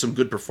either. There's some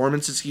good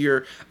performances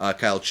here.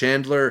 Kyle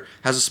Chandler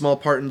has a small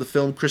part in the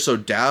film. Chris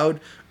O'Dowd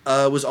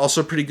was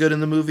also pretty good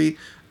in the movie.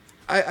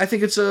 I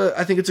think it's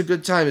a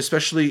good time,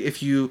 especially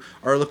if you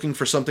are looking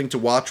for something to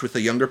watch with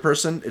a younger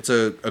person. It's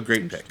a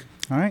great pick.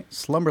 All right,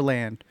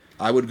 Slumberland.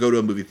 I would go to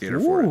a movie theater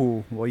for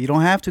it. Well, you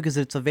don't have to because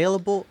it's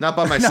available. Not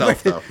by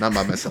myself, though. Not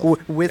by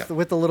myself. With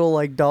the little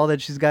like doll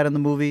that she's got in the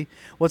movie.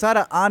 Well, it's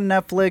on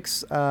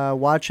Netflix.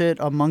 Watch it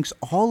amongst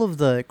all of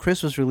the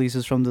Christmas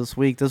releases from this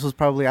week. This was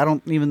probably, I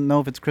don't even know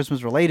if it's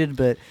Christmas related,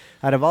 but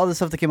out of all the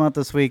stuff that came out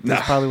this week, this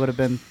probably would have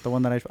been the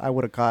one that I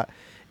would have caught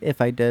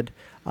if I did.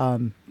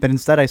 But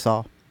instead I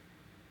saw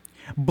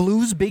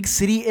Blue's Big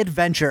City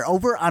Adventure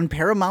over on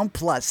Paramount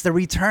Plus. The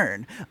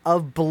return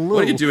of Blue.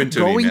 What are you doing to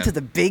going me, man? to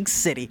the big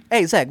city.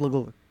 Hey, Zach,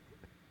 look.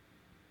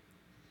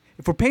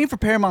 If we're paying for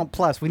Paramount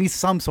Plus, we need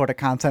some sort of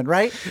content,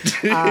 right?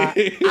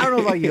 I don't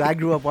know about you. I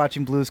grew up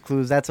watching Blue's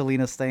Clues. That's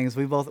Alina's things.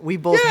 We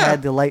both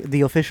had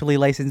the officially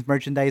licensed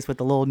merchandise with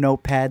the little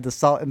notepad, the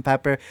salt and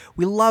pepper.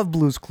 We love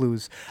Blue's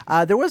Clues.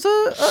 There was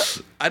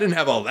I didn't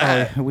have all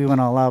that. We went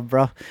all out,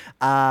 bro.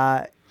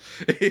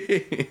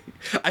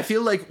 I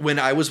feel like when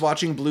I was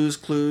watching Blue's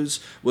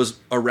Clues was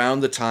around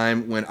the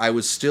time when I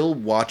was still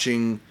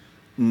watching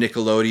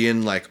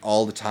Nickelodeon like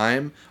all the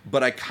time,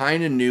 but I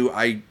kind of knew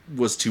I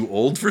was too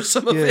old for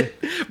some of it.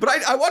 But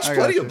I watched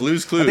plenty of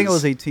Blue's Clues. I think I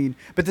was 18.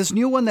 But this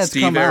new one that's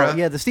come out,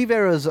 the Steve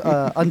era is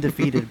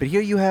undefeated. But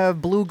here you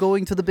have Blue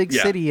going to the big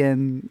city,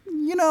 and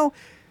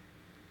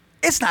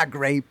it's not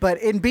great, but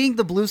in being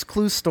the Blue's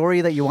Clues story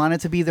that you want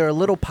it to be, there are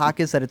little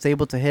pockets that it's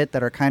able to hit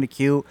that are kind of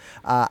cute.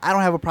 I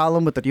don't have a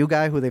problem with the new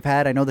guy who they've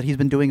had. I know that he's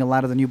been doing a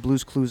lot of the new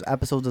Blue's Clues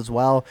episodes as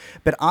well.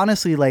 But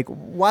honestly, like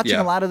watching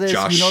a lot of this,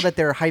 Josh. you know that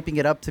they're hyping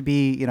it up to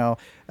be,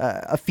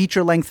 a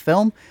feature-length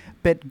film.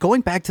 But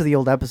going back to the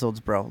old episodes,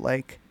 bro,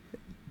 like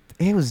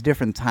it was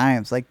different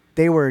times. Like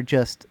they were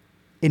just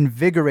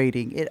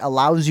invigorating. It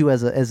allows you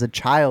as a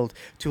child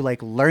to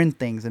like learn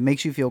things. It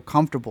makes you feel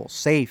comfortable,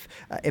 safe,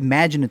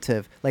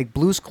 imaginative. Like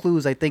Blue's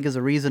Clues, I think, is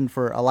a reason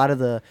for a lot of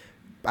the,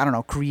 I don't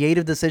know,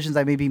 creative decisions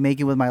I may be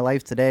making with my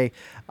life today.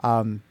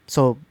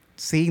 So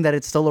seeing that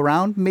it's still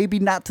around, maybe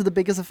not to the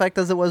biggest effect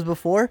as it was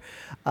before,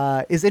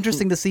 is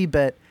interesting to see,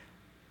 but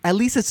at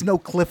least it's no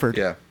Clifford.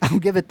 Yeah. I'll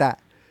give it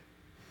that.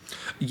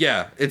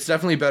 Yeah, it's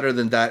definitely better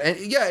than that. And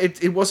yeah,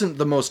 it wasn't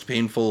the most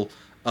painful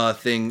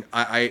thing.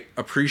 I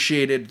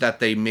appreciated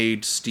that they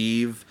made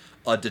Steve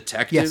a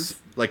detective. Yes.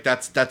 Like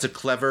that's a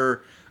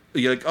clever.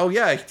 You're like, oh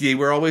yeah,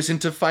 we're always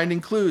into finding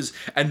clues,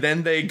 and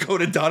then they go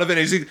to Donovan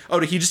and he's like, oh,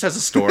 he just has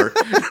a store.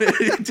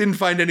 Didn't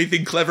find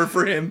anything clever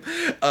for him.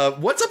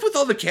 What's up with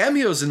all the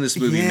cameos in this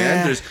movie,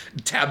 man? There's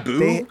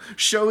Taboo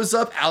shows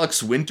up.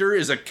 Alex Winter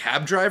is a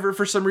cab driver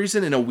for some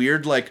reason in a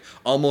weird, like,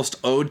 almost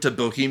ode to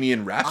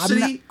Bohemian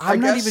Rhapsody. I'm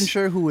not even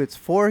sure who it's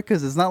for,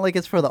 because it's not like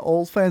it's for the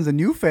old fans. The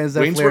new fans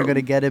definitely are going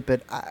to get it,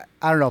 but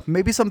I don't know.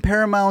 Maybe some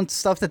Paramount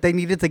stuff that they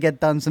needed to get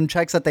done, some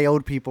checks that they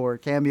owed people, or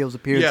cameos,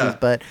 appearances. Yeah.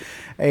 But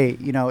hey,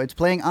 it's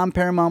playing on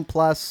Paramount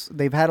Plus.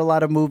 They've had a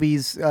lot of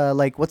movies,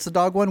 like what's the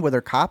dog one where they're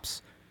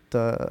cops?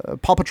 The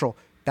Paw Patrol.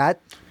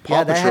 That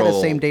had a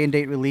same day and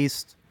date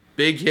released.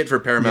 Big hit for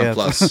Paramount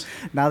Plus.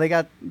 Now they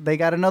got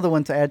another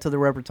one to add to the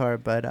repertoire,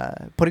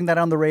 but putting that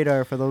on the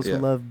radar for those who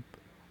love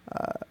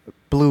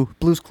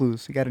Blue's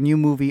Clues. You got a new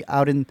movie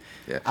out in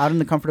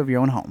the comfort of your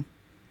own home.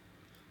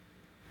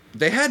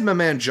 They had my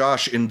man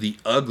Josh in the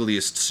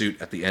ugliest suit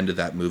at the end of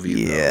that movie.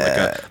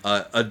 Yeah. Though.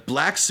 Like a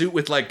black suit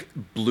with like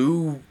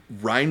blue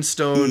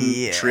rhinestone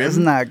trim.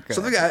 Isn't that good?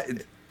 Something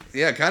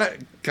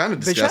kind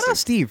of disgusting. But shout out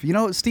Steve.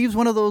 Steve's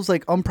one of those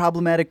like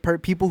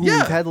unproblematic people who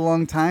we've had a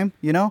long time,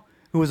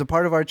 who was a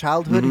part of our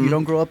childhood. And you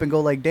don't grow up and go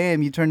like,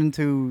 damn, you turned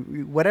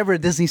into whatever a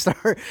Disney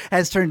star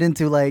has turned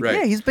into. Like,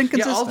 he's been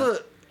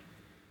consistent.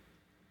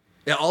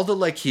 All the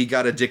like he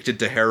got addicted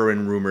to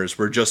heroin rumors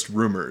were just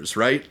rumors,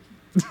 right?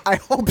 I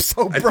hope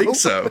so, bro. I think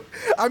so.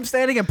 I'm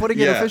standing and putting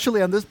it officially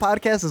on this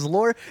podcast as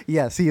lore.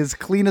 Yes, he is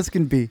clean as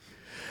can be.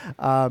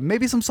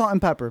 Maybe some salt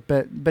and pepper,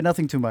 but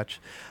nothing too much.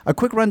 A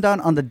quick rundown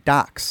on the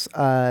docs.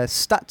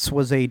 Stutz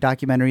was a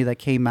documentary that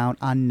came out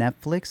on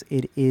Netflix.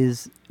 It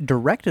is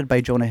directed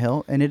by Jonah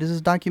Hill, and it is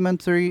a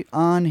documentary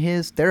on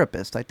his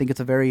therapist. I think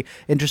it's a very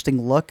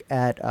interesting look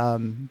at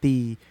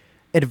the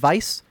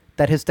advice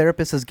that his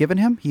therapist has given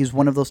him. He's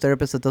one of those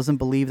therapists that doesn't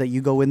believe that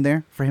you go in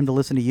there for him to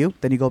listen to you.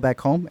 Then you go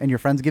back home and your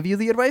friends give you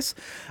the advice.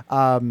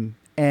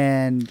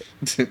 And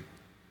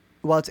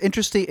while it's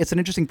interesting, it's an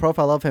interesting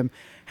profile of him.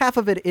 Half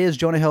of it is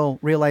Jonah Hill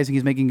realizing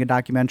he's making a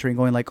documentary and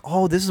going like,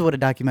 "Oh, this is what a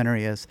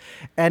documentary is,"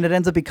 and it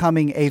ends up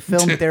becoming a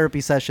film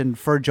therapy session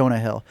for Jonah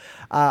Hill.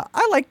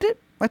 I liked it.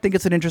 I think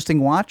it's an interesting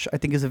watch. I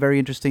think he's a very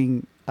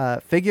interesting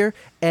figure,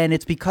 and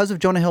it's because of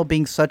Jonah Hill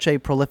being such a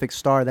prolific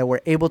star that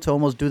we're able to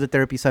almost do the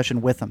therapy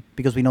session with him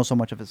because we know so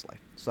much of his life.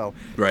 So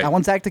I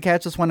want Zach to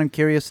catch this one. I'm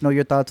curious to know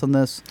your thoughts on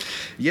this.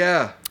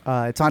 Yeah,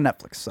 it's on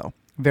Netflix, so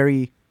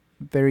very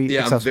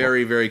accessible. I'm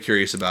very, very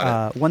curious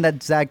about it. One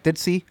that Zach did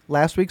see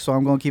last week, so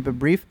I'm going to keep it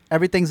brief.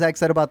 Everything Zach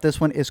said about this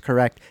one is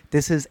correct.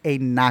 This is a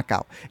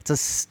knockout. It's a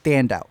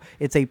standout.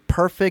 It's a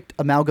perfect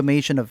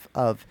amalgamation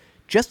of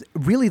just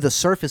really the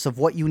surface of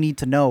what you need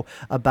to know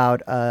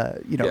about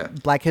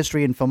Black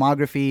history and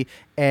filmography.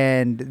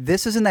 And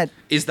this isn't that...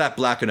 Is that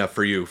black enough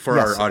for you, for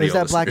our audio Is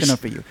that black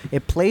enough for you?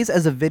 It plays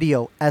as a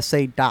video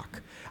essay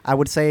doc. I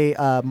would say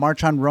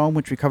March on Rome,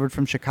 which we covered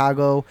from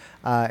Chicago,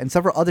 and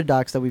several other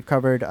docs that we've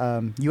covered.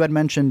 You had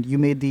mentioned, you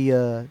made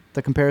the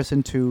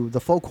comparison to the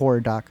folk horror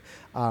doc.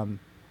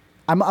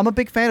 I'm a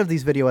big fan of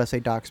these video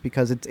essay docs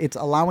because it's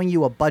allowing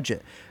you a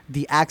budget,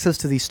 the access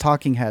to these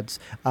talking heads,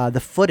 the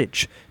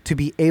footage to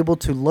be able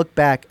to look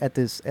back at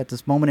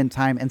this moment in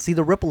time and see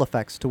the ripple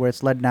effects to where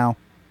it's led now.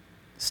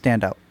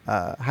 Stand out.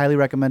 Highly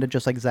recommended,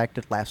 just like Zach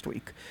did last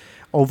week,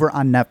 over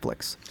on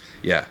Netflix.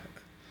 Yeah.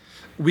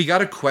 We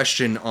got a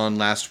question on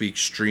last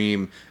week's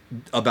stream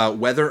about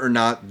whether or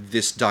not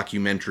this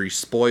documentary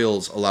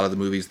spoils a lot of the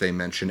movies they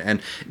mention.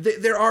 And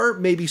there are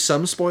maybe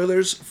some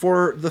spoilers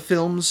for the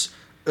films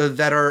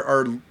that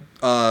are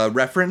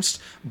referenced,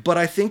 but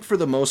I think for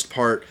the most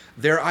part,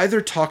 they're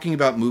either talking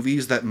about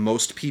movies that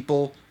most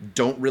people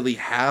don't really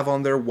have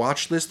on their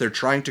watch list. They're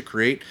trying to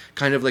create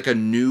kind of like a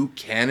new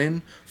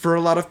canon for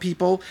a lot of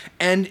people.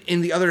 And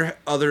in the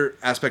other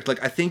aspect,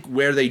 like I think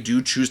where they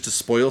do choose to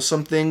spoil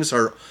some things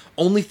are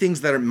only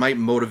things that might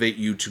motivate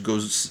you to go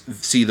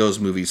see those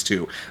movies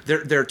too.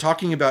 They're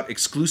talking about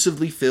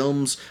exclusively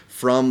films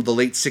from the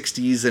late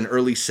 60s and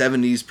early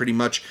 70s pretty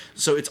much.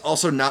 So it's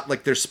also not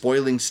like they're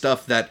spoiling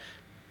stuff that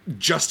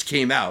just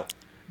came out.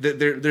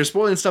 They're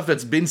spoiling stuff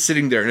that's been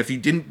sitting there, and if you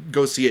didn't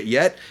go see it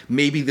yet,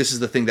 maybe this is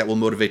the thing that will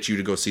motivate you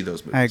to go see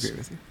those movies. I agree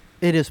with you.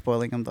 It is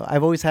spoiling them, though.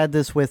 I've always had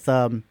this with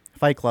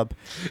Fight Club.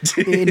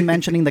 In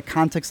mentioning the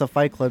context of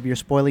Fight Club, you're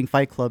spoiling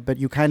Fight Club, but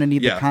you kind of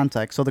need the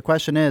context. So the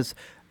question is,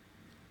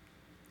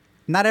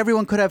 not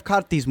everyone could have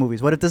caught these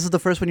movies. What if this is the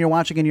first one you're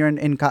watching and you're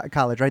in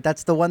college, right?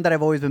 That's the one that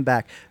I've always been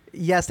back.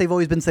 Yes, they've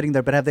always been sitting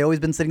there, but have they always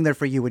been sitting there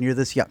for you when you're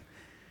this young?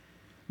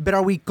 But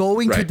are we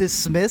going to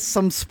dismiss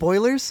some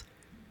spoilers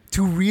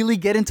to really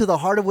get into the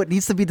heart of what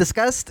needs to be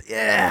discussed?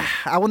 Yeah,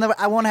 I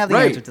won't have the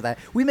answer to that.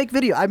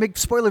 I make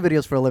spoiler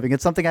videos for a living.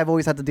 It's something I've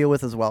always had to deal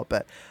with as well,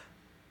 but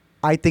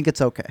I think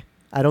it's okay.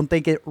 I don't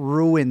think it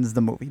ruins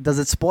the movie. Does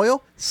it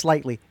spoil?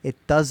 Slightly. It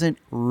doesn't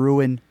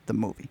ruin the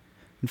movie.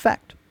 In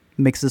fact, it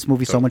makes this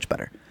movie so much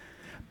better.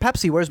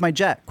 Pepsi, Where's My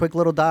Jet? Quick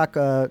little doc,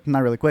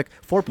 not really quick,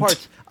 4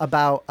 parts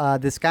about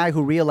this guy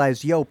who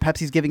realized,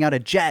 Pepsi's giving out a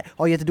jet.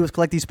 All you have to do is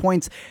collect these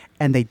points.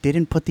 And they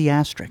didn't put the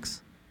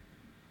asterisks.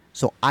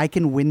 So I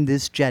can win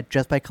this jet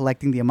just by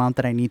collecting the amount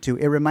that I need to.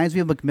 It reminds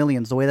me of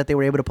McMillions, the way that they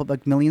were able to put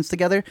McMillions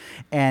together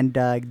and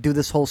do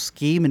this whole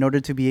scheme in order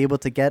to be able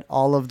to get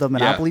all of the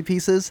Monopoly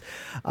pieces.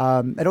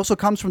 It also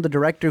comes from the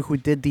director who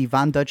did the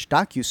Von Dutch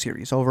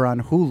docuseries over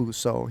on Hulu.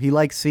 So he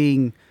likes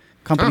seeing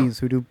companies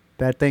who do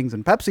bad things.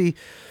 And Pepsi,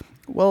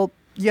 well,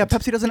 yeah,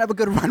 Pepsi doesn't have a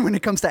good run when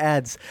it comes to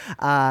ads.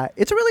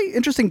 It's a really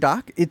interesting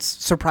doc. It's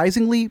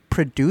surprisingly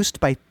produced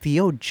by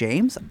Theo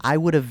James. I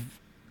would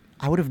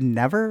have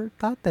never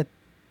thought that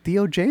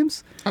Theo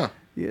James,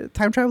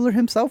 time traveler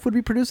himself, would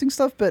be producing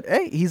stuff. But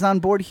hey, he's on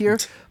board here,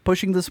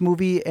 pushing this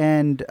movie.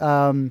 And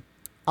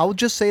I'll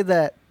just say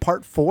that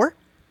Part 4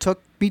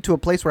 took me to a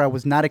place where I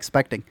was not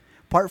expecting.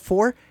 Part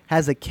 4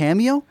 has a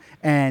cameo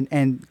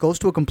and goes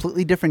to a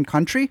completely different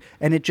country,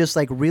 and it just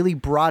like really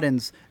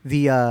broadens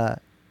the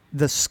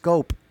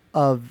scope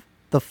of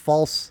the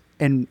false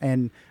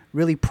and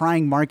really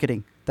prying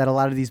marketing that a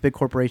lot of these big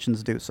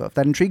corporations do. So if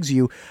that intrigues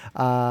you,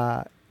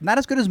 not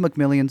as good as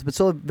McMillions, but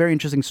still a very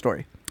interesting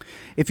story.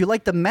 If you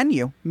like The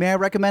Menu, may I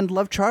recommend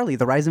Love, Charlie,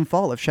 The Rise and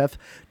Fall of Chef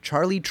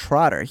Charlie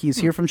Trotter. He's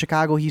here from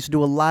Chicago. He used to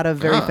do a lot of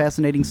very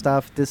fascinating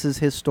stuff. This is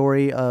his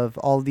story of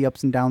all of the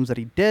ups and downs that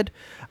he did.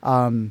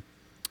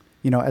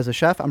 As a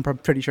chef, I'm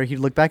pretty sure he'd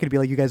look back and be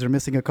like, you guys are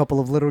missing a couple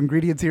of little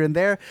ingredients here and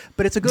there.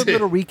 But it's a good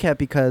little recap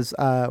because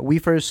we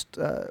first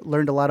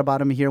learned a lot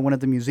about him here in one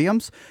of the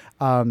museums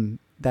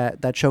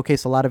that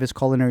showcased a lot of his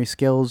culinary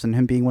skills and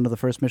him being one of the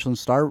first Michelin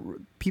star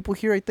people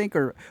here, I think.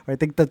 Or I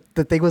think the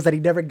thing was that he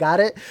never got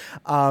it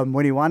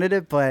when he wanted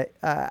it. But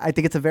I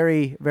think it's a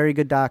very, very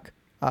good doc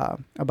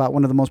about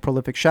one of the most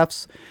prolific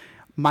chefs.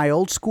 My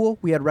Old School,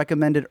 we had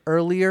recommended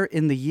earlier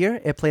in the year.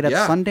 It played at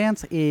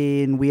Sundance,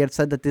 and we had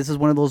said that this is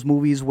one of those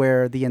movies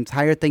where the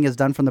entire thing is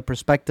done from the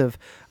perspective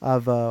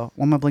of what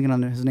am I blinking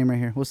on his name right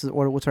here?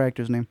 What's our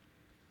actor's name?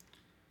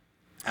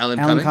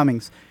 Alan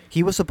Cummings.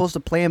 He was supposed to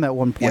play him at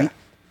one point.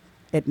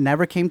 It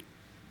never came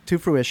to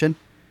fruition.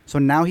 So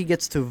now he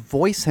gets to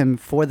voice him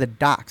for the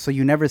doc. So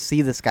you never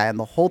see this guy. And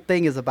the whole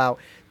thing is about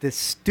this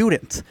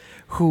student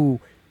who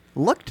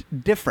looked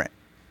different,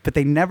 but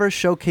they never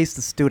showcased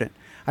the student.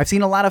 I've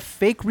seen a lot of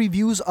fake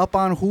reviews up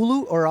on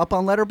Hulu or up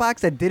on Letterboxd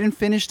that didn't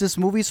finish this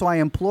movie. So I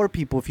implore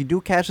people, if you do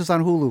catch this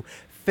on Hulu,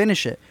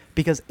 finish it.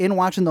 Because in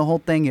watching the whole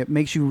thing, it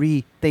makes you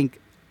rethink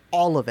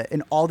all of it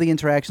and all the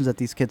interactions that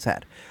these kids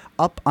had.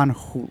 Up on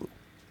Hulu.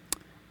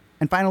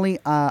 And finally,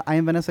 I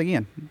Am Vanessa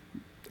Guillen.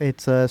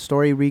 It's a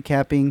story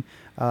recapping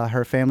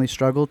her family's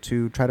struggle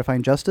to try to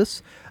find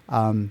justice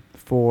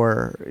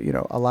for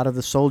a lot of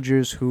the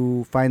soldiers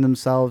who find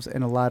themselves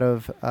in a lot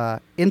of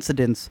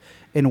incidents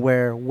in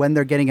where when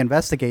they're getting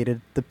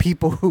investigated, the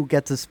people who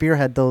get to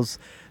spearhead those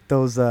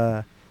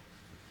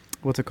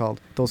what's it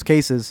called? Those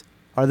cases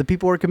are the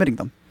people who are committing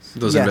them.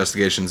 Those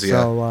investigations,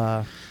 yeah.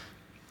 So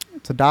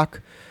it's a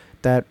doc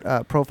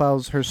that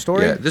profiles her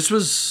story. Yeah, this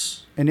was...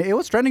 And it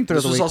was trending through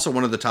the week. This was also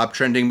one of the top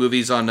trending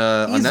movies on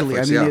Easily.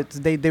 Netflix.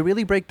 I mean, they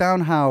really break down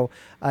how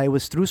it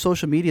was through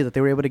social media that they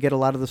were able to get a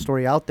lot of the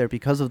story out there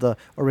because of the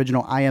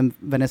original I Am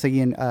Vanessa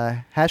Guillen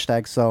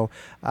hashtag. So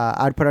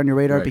I'd put it on your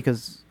radar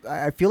because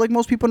I feel like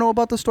most people know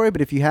about the story, but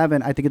if you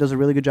haven't, I think it does a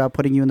really good job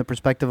putting you in the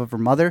perspective of her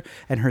mother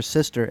and her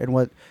sister and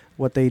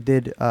what they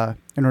did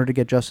in order to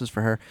get justice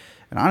for her.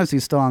 And honestly,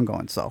 it's still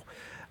ongoing. So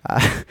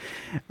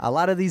a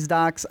lot of these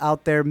docs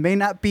out there may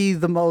not be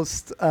the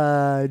most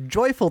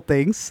joyful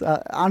things.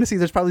 Honestly,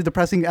 there's probably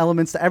depressing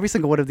elements to every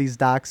single one of these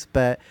docs,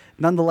 but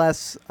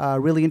nonetheless,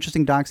 really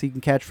interesting docs you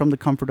can catch from the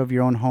comfort of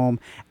your own home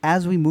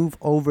as we move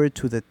over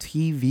to the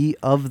TV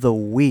of the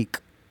week.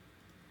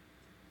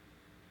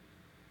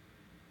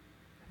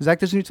 Zach,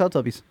 there's new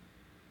Teletubbies.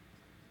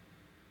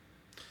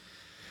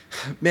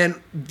 Man,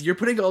 you're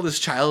putting all this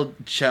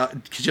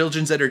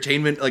children's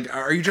entertainment. Like,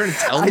 are you trying to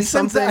tell me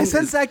something? I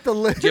sent Zach the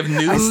list. Do you have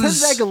news? I sent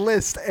Zach a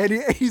list, and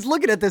he's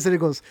looking at this, and he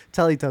goes,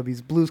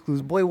 Teletubbies, Blue's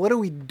Clues. Boy, what are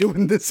we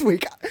doing this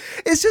week?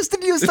 It's just the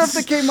new stuff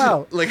that came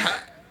out. Like,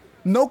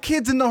 no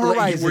kids in the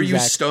horizon. Were you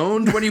Zach.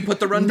 stoned when you put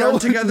the rundown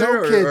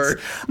together? No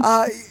kids.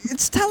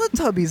 It's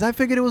Teletubbies. I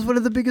figured it was one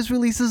of the biggest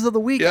releases of the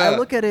week. Yeah. I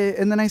look at it,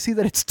 and then I see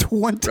that it's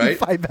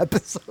 25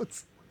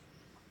 episodes.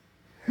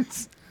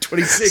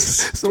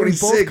 26. So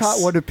 26. we both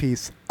caught one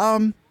apiece.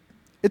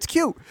 It's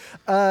cute.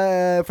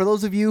 For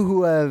those of you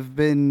who have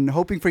been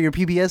hoping for your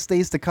PBS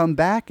days to come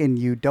back and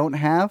you don't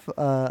have,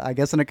 I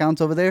guess, an account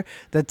over there,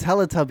 the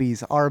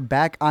Teletubbies are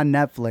back on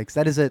Netflix.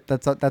 That is it.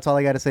 That's all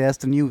I got to say. That's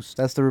the news.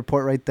 That's the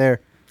report right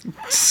there.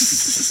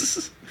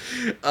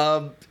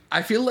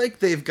 I feel like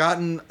they've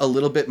gotten a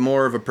little bit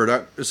more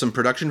of some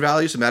production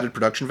value, some added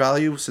production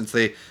value since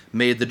they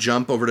made the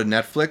jump over to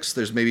Netflix.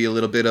 There's maybe a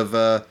little bit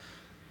of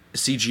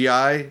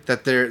CGI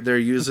that they're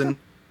using,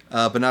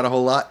 but not a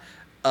whole lot.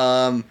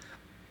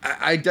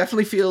 I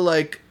definitely feel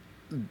like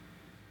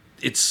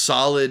it's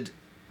solid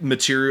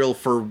material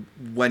for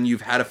when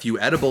you've had a few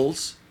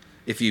edibles,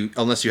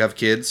 unless you have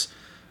kids.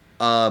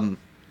 But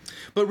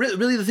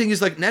really the thing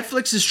is, like,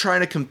 Netflix is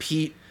trying to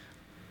compete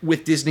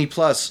with Disney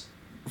Plus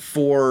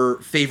for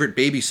favorite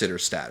babysitter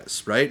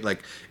status, right?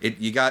 Like,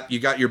 you got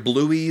your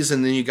Blueies,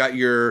 and then you got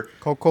your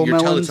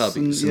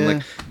Teletubbies, and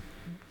like.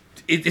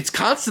 It's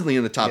constantly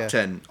in the top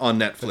 10 on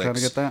Netflix. They're trying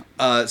to get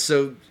that.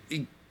 So,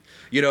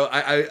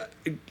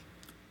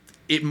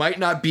 it might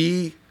not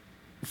be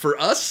for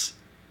us,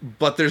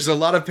 but there's a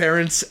lot of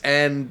parents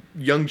and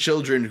young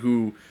children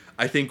who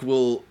I think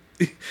will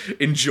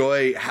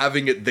enjoy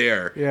having it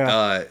there.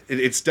 Yeah.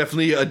 It's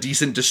definitely a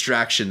decent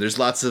distraction. There's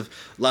lots of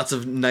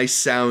nice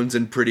sounds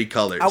and pretty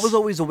colors. I was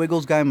always a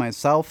Wiggles guy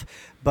myself,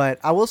 but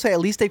I will say at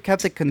least they've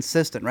kept it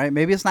consistent, right?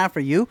 Maybe it's not for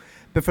you,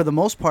 but for the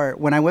most part,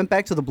 when I went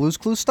back to the Blue's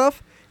Clues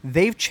stuff,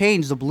 they've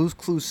changed the Blue's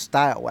Clues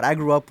style, what I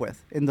grew up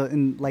with in the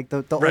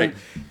right. old,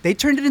 they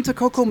turned it into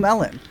Coco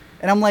Melon,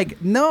 and I'm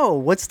like, no,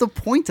 what's the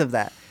point of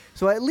that?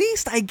 So at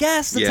least I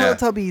guess the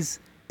Teletubbies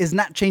is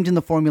not changing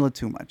the formula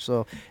too much.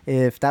 So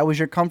if that was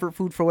your comfort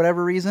food for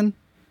whatever reason,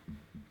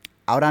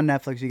 out on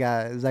Netflix, you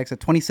got, Zach said,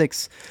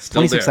 26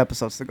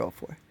 episodes to go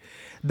for.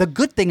 The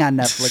good thing on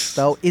Netflix,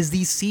 though, is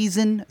the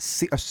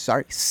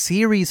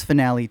series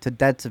finale to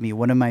Dead to Me,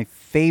 one of my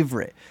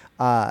favorite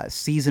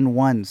season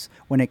ones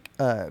when it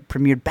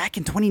premiered back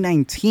in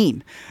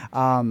 2019.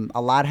 A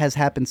lot has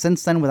happened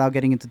since then without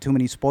getting into too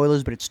many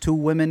spoilers, but it's two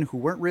women who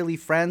weren't really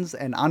friends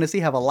and honestly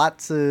have a lot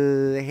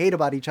to hate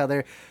about each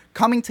other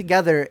coming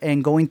together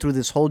and going through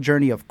this whole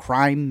journey of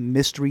crime,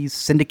 mysteries,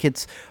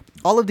 syndicates,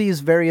 all of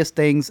these various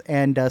things.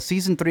 And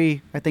season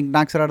 3, I think,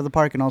 knocks it out of the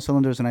park in all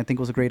cylinders, and I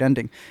think was a great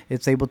ending.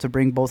 It's able to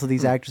bring both of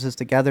these actresses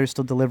together,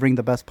 still delivering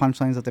the best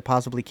punchlines that they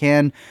possibly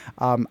can.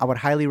 I would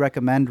highly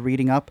recommend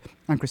reading up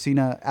on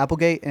Christina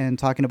Applegate and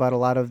talking about a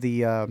lot of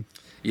the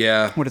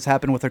what has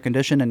happened with her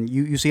condition, and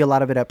you see a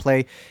lot of it at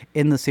play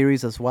in the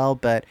series as well.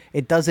 But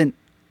it doesn't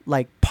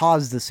like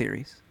pause the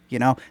series. You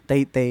know,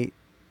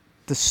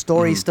 the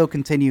story still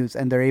continues,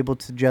 and they're able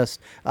to just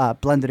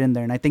blend it in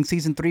there. And I think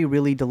season 3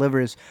 really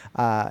delivers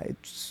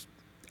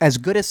as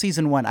good as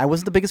season 1. I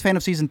wasn't the biggest fan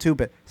of season 2,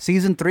 but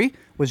season 3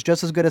 was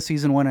just as good as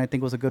season 1. And I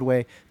think was a good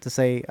way to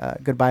say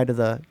goodbye to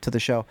the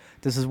show.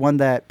 This is one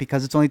that,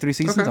 because it's only 3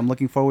 seasons, I'm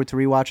looking forward to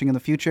rewatching in the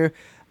future.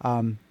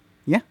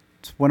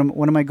 It's one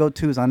of my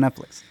go-tos on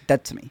Netflix.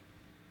 Dead to Me.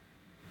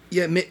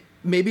 Yeah,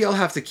 maybe I'll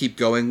have to keep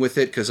going with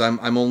it because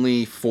I'm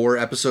only 4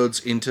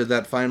 episodes into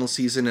that final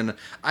season, and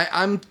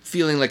I'm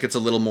feeling like it's a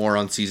little more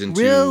on season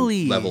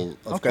 2 level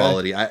of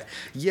quality.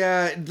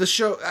 The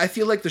show. I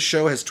feel like the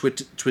show has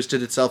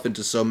twisted itself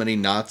into so many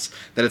knots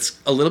that it's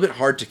a little bit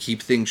hard to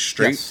keep things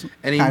straight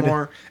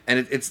anymore.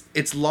 Kinda. And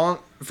it's long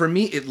for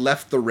me. It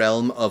left the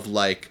realm of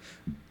like,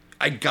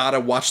 I gotta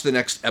watch the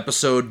next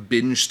episode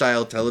binge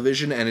style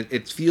television, and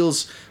it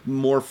feels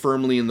more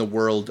firmly in the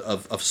world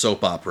of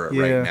soap opera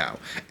right now.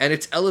 And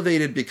it's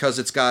elevated because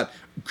it's got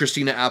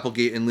Christina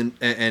Applegate and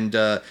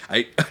Linda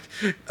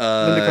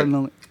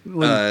Cardellini.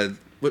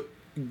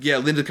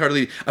 Linda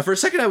Cardellini. For a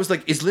second, I was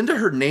like, "Is Linda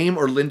her name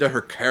or Linda her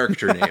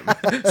character name?"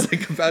 It's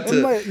like about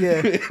to.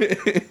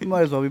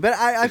 Might as well be. But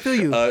I feel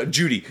you,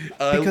 Judy,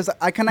 because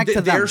I connect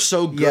to them. They're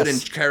so good and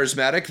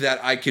charismatic that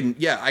I can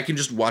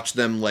just watch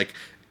them like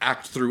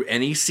act through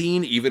any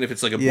scene, even if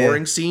it's like a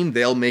boring scene.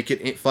 They'll make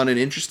it fun and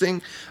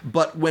interesting.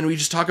 But when we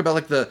just talk about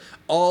like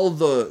all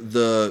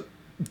the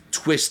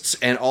twists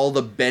and all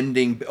the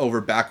bending over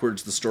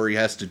backwards the story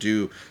has to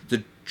do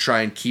to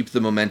try and keep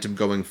the momentum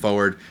going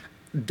forward,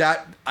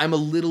 that I'm a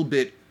little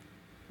bit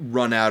I've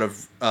run out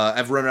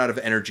of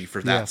energy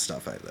for that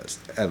stuff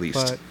at least.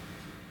 But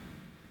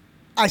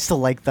I still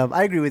like them.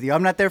 I agree with you.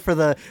 I'm not there for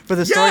the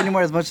story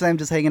anymore as much as I'm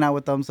just hanging out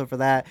with them. So for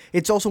that,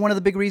 it's also one of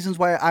the big reasons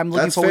why I'm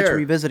looking forward to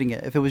revisiting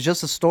it. If it was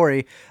just a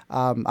story,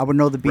 I would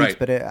know the beats,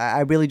 but I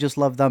really just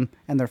love them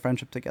and their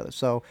friendship together.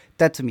 So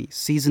that to me,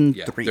 season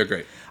 3. They're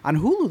great. On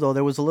Hulu, though,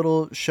 there was a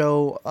little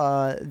show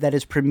that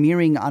is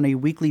premiering on a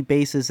weekly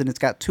basis, and it's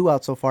got 2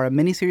 out so far, a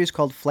miniseries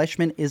called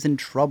Fleshman is in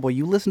Trouble.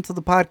 You listen to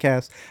the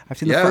podcast. I've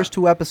seen the first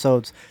 2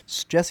 episodes.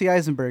 It's Jesse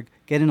Eisenberg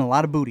getting a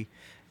lot of booty.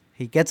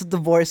 He gets a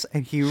divorce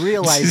and he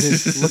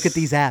realizes, look at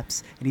these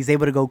apps, and he's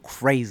able to go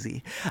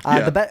crazy.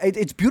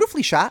 It's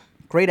beautifully shot,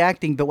 great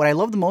acting, but what I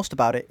love the most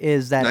about it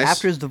is that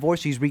after his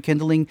divorce, he's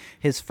rekindling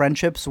his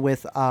friendships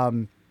with, what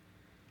am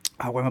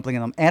I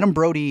blanking on? Adam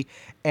Brody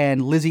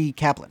and Lizzie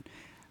Kaplan.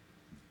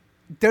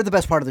 They're the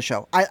best part of the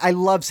show. I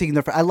love seeing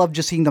I love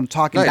just seeing them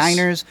talk in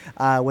diners,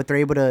 what they're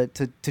able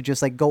to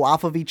just like go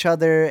off of each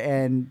other.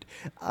 And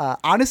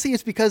honestly,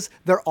 it's because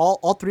they're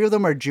all 3 of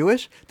them are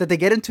Jewish that they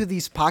get into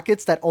these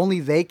pockets that only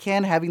they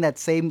can, having that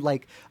same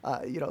like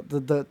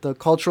the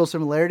cultural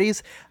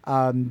similarities.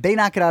 They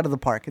knock it out of the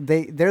park.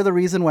 They're the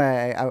reason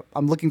why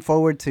I'm looking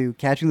forward to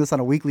catching this on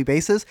a weekly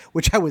basis,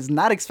 which I was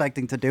not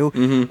expecting to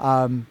do.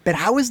 But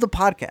how is the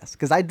podcast?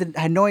 Because I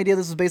had no idea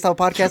this was based on a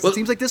podcast. Well, it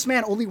seems like this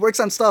man only works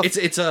on stuff.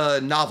 It's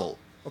a novel.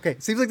 Okay,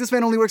 seems like this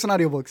man only works on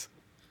audiobooks.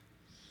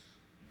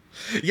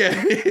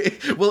 Yeah,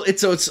 well,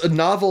 it's a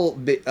novel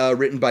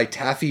written by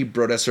Taffy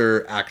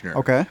Brodesser Akner.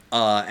 Okay,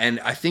 and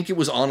I think it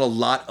was on a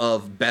lot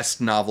of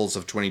best novels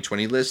of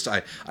 2020 lists.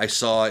 I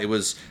saw it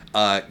was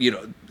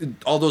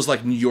all those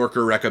like New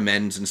Yorker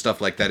recommends and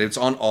stuff like that. It's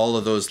on all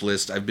of those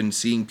lists. I've been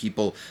seeing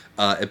people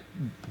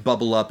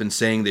bubble up and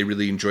saying they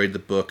really enjoyed the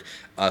book.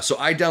 So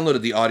I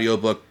downloaded the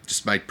audiobook,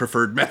 just my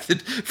preferred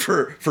method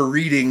for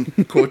reading,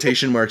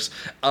 quotation marks.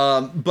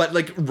 But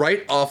like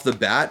right off the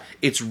bat,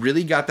 it's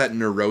really got that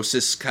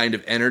Neurosis kind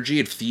of energy.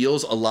 It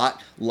feels a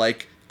lot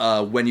like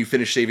When You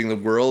Finish Saving the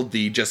World,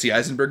 the Jesse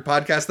Eisenberg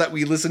podcast that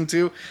we listened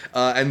to,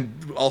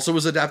 and also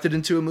was adapted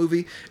into a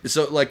movie.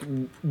 So like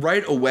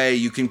right away,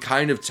 you can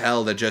kind of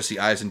tell that Jesse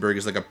Eisenberg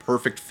is like a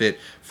perfect fit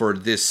for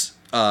this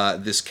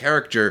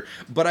character.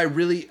 But I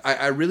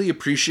really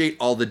appreciate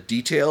all the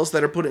details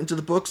that are put into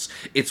the books.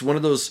 It's one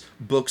of those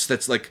books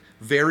that's like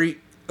very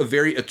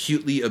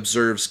acutely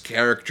observes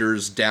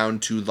characters down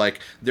to like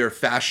their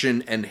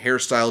fashion and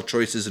hairstyle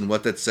choices and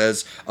what that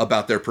says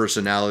about their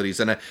personalities.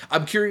 And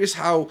I'm curious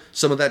how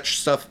some of that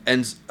stuff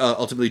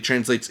ultimately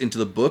translates into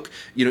the book.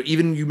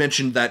 Even you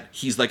mentioned that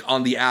he's like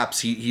on the apps,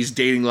 he's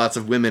dating lots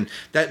of women.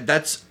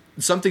 That's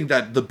something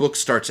that the book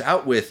starts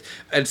out with,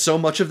 and so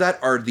much of that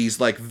are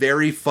these like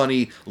very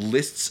funny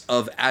lists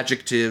of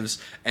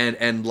adjectives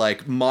and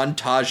like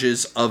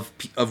montages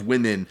of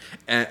women.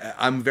 And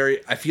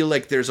I feel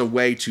like there's a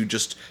way to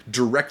just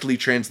directly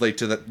translate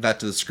that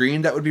to the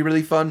screen that would be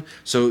really fun.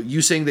 So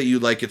you saying that you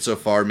like it so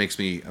far makes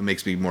me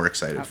more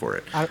excited for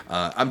it.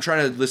 I'm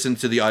trying to listen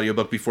to the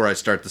audiobook before I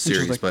start the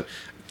series, but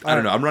I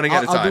don't know. I'm running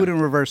out of time. I'll do it in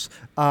reverse.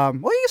 Well,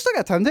 you still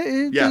got time.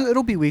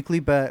 It'll be weekly,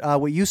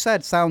 but what you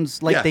said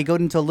sounds like they go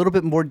into a little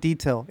bit more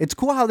detail. It's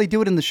cool how they do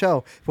it in the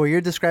show. What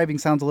you're describing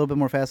sounds a little bit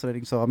more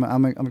fascinating, so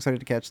I'm excited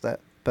to catch that.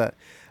 But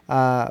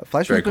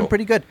Fleshman's been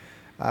pretty good.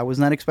 I was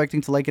not expecting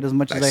to like it as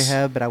much as I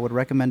have, but I would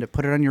recommend it.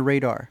 Put it on your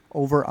radar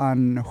over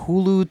on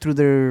Hulu through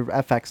their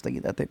FX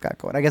thingy that they've got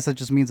going. I guess that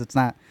just means it's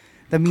not.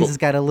 That means It's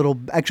got a little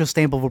extra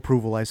stamp of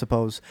approval, I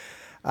suppose.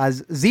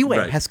 Z-Way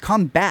Right. has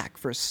come back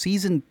for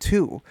season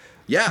 2.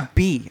 Yeah.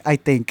 B, I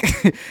think,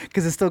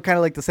 because it's still kind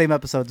of like the same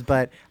episodes.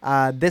 But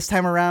this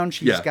time around,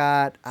 she's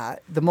got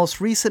the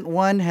most recent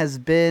one has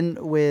been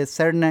with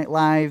Saturday Night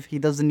Live. He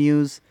does the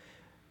news.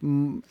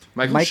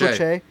 Michael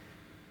Che.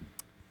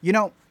 You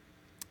know,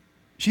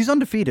 she's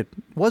undefeated.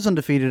 Was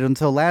undefeated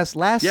until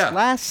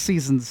last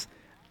season's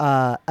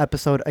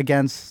episode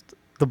against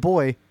the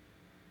boy,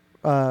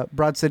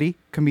 Broad City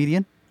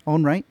comedian,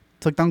 own right,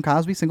 took down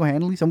Cosby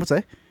single-handedly. Some would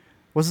say.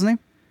 What's his name?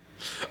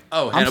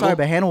 Oh, I'm Hannibal? sorry,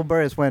 but Hannibal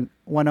Buress went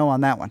 1-0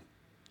 on that one.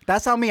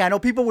 That's on me. I know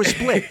people were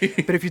split,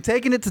 but if you're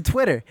taking it to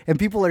Twitter and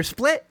people are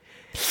split,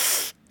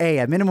 hey,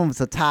 at minimum it's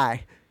a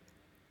tie.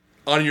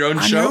 On your own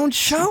On show? your own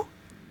show?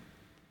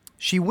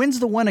 She wins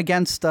the one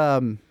against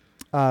Uncut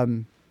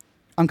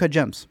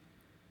Gems.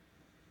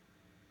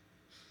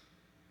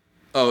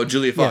 Oh,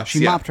 Julia Yeah, Fox. she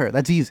mopped her.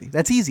 That's easy.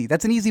 That's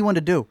an easy one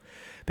to do.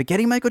 But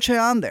getting Michael Che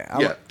on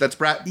there. That's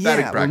batting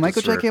practice. When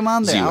Michael Che came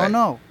on there, Z-Way. I don't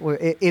know.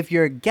 If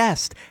your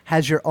guest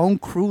has your own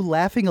crew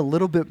laughing a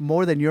little bit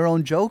more than your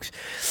own jokes,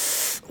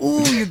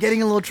 ooh, you're getting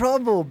in a little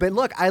trouble. But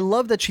look, I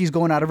love that she's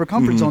going out of her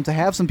comfort zone to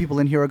have some people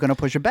in here who are going to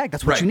push her back.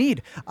 That's what you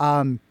need.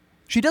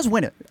 She does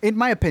win it, in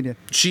my opinion.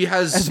 She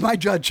has, as my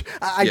judge,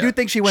 I do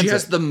think she wins. She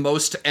has the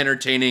most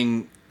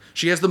entertaining.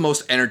 She has the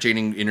most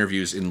entertaining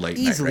interviews in late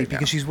night easily right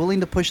because now. she's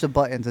willing to push the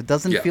buttons. It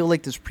doesn't feel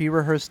like this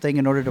pre-rehearsed thing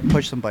in order to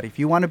push somebody. If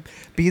you want to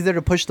be there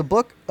to push the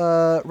book,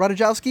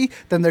 Radajowski,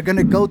 then they're going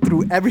to go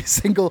through every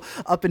single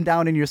up and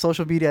down in your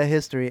social media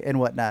history and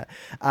whatnot.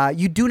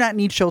 You do not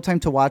need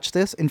Showtime to watch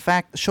this. In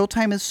fact,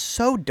 Showtime is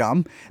so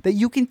dumb that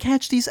you can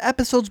catch these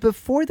episodes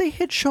before they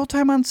hit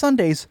Showtime on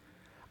Sundays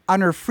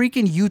on her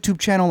freaking YouTube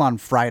channel on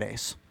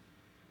Fridays.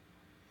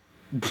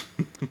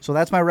 So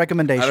that's my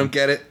recommendation. I don't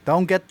get it.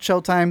 Don't get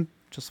Showtime.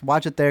 Just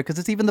watch it there because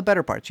it's even the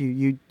better parts.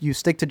 You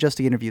stick to just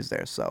the interviews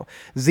there. So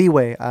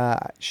Z-Way,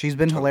 she's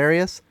been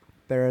hilarious.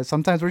 There are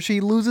sometimes where she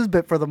loses,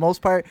 but for the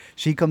most part,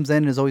 she comes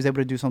in and is always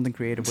able to do something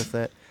creative with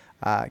it.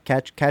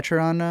 Catch her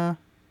on her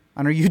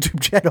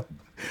YouTube channel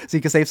so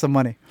you can save some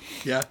money.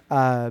 Yeah.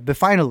 But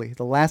finally,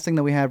 the last thing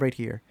that we have right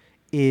here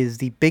is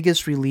the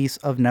biggest release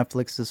of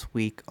Netflix this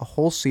week, a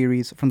whole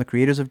series from the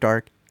creators of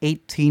Dark,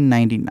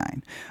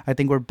 1899. I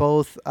think we're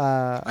both.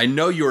 I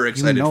know you were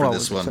excited I for was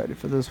this one. excited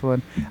for this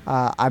one.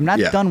 I'm not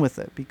done with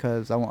it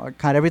because I want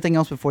cut everything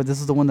else before.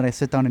 This is the one that I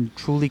sit down and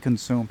truly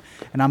consume,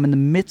 and I'm in the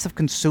midst of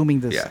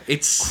consuming this.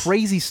 It's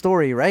crazy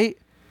story, right?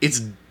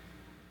 It's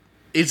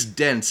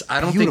dense.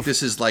 I don't think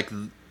this is like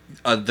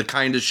the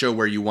kind of show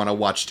where you want to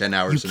watch 10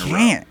 hours in a row. You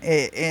can't.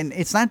 And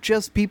it's not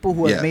just people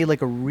who have made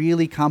like a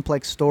really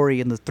complex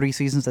story in the 3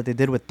 seasons that they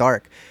did with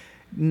Dark.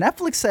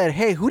 Netflix said,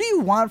 hey, who do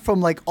you want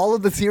from like all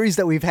of the series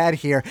that we've had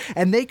here?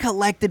 And they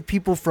collected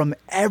people from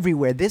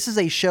everywhere. This is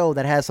a show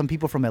that has some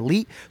people from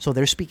Elite, so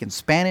they're speaking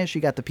Spanish.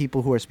 You got the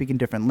people who are speaking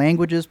different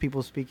languages,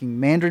 people speaking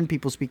Mandarin,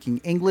 people speaking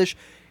English.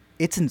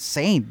 It's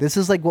insane. This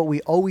is like what we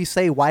always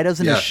say. Why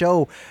doesn't a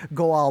show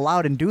go all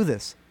out and do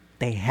this?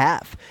 They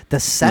have.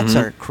 The sets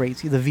are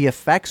crazy. The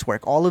VFX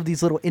work, all of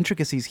these little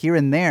intricacies here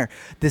and there,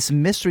 this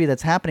mystery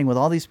that's happening with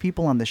all these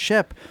people on the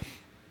ship.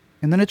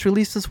 And then it's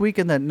released this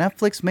weekend that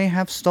Netflix may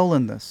have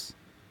stolen this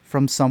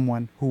from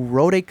someone who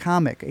wrote a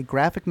comic, a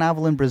graphic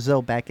novel in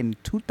Brazil back in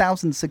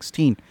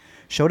 2016,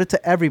 showed it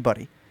to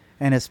everybody,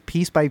 and has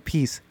piece by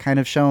piece kind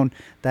of shown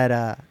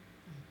that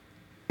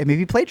it may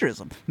be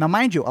plagiarism. Now,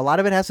 mind you, a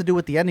lot of it has to do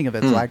with the ending of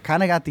it, so I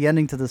kind of got the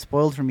ending to this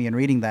spoiled for me in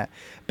reading that.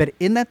 But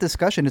in that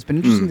discussion, it's been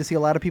interesting to see a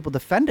lot of people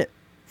defend it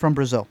from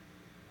Brazil.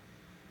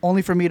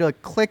 Only for me to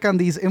click on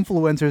these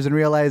influencers and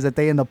realize that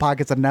they in the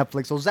pockets of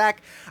Netflix. So,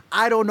 Zach,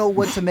 I don't know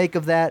what to make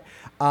of that.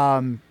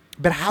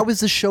 But how has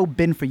the show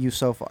been for you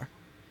so far?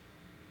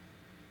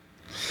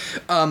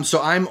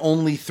 So I'm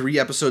only 3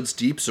 episodes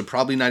deep, so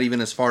probably not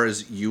even as far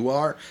as you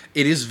are.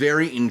 It is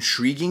very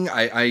intriguing.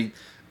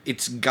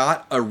 It's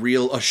got a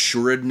real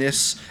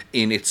assuredness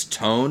in its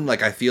tone.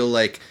 Like, I feel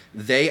like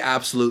they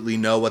absolutely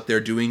know what they're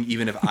doing,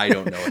 even if I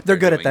don't know what they're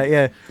good doing, at that,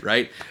 yeah.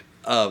 Right?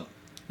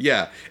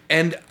 Yeah,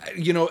 and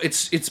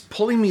it's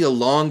pulling me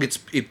along.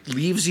 It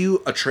leaves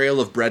you a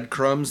trail of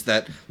breadcrumbs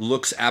that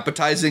looks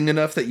appetizing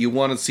enough that you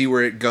want to see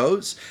where it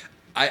goes.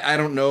 I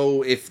don't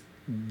know if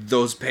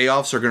those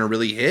payoffs are going to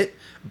really hit,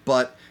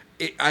 but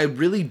I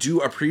really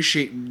do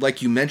appreciate,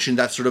 like you mentioned,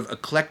 that sort of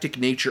eclectic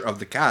nature of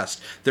the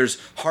cast.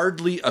 There's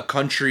hardly a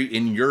country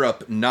in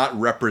Europe not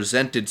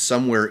represented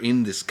somewhere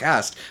in this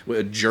cast.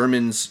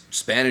 Germans,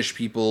 Spanish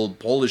people,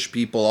 Polish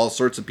people, all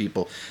sorts of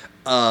people,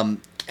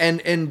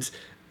 and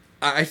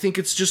I think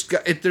it's just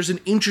there's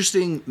an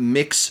interesting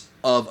mix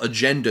of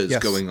agendas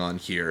going on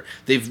here.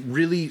 They've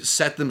really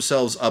set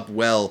themselves up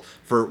well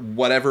for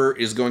whatever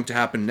is going to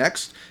happen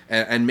next,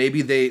 and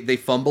maybe they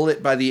fumble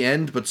it by the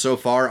end. But so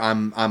far,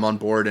 I'm on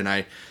board, and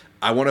I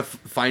want to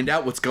find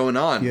out what's going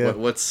on. Yeah.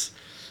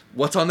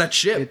 What's on that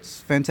ship? It's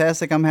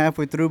fantastic. I'm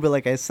halfway through, but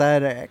like I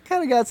said, I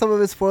kind of got some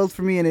of it spoiled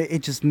for me, and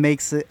it just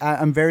makes it.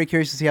 I'm very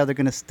curious to see how they're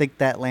going to stick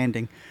that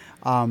landing.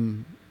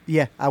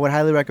 Yeah, I would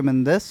highly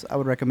recommend this. I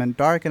would recommend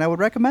Dark, and I would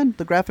recommend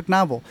the graphic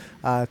novel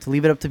to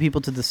leave it up to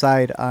people to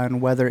decide on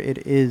whether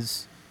it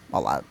is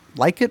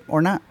like it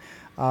or not.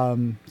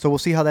 So we'll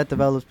see how that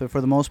develops. But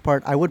for the most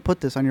part, I would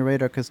put this on your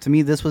radar because to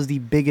me, this was the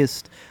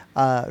biggest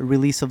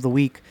release of the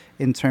week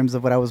in terms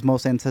of what I was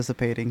most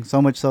anticipating.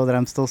 So much so that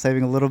I'm still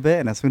saving a little bit.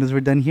 And as soon as we're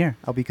done here,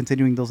 I'll be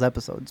continuing those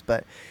episodes.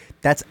 But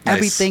that's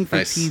everything for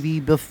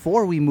TV.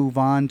 Before we move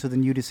on to the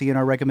new to see in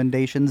our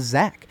recommendations,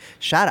 Zach,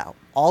 shout out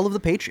all of the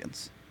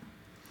Patreons.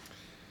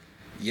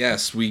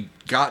 Yes, we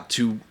got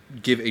to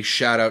give a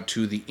shout out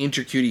to the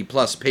InterCutie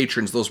Plus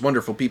patrons, those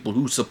wonderful people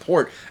who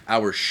support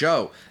our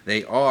show.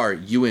 They are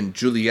Ewan,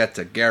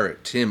 Julieta,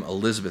 Garrett, Tim,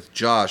 Elizabeth,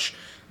 Josh,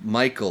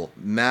 Michael,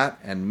 Matt,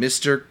 and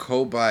Mr.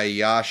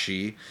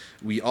 Kobayashi.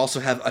 We also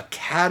have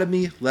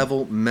Academy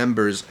level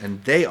members,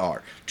 and they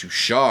are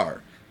Tushar,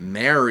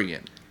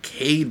 Marion,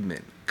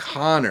 Cademan,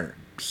 Connor,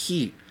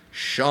 Pete,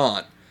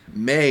 Sean,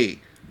 May,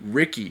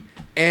 Ricky,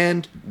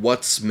 and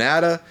What's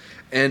Matta.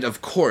 And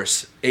of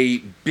course,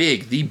 the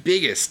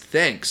biggest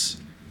thanks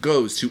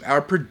goes to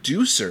our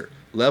producer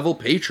level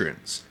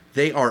patrons.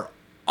 They are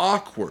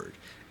Awkward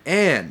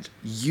and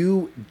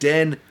You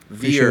Den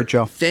Veer.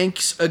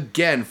 Thanks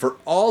again for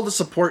all the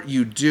support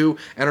you do,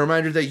 and a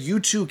reminder that you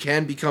too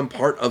can become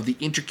part of the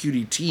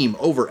InterCutie team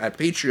over at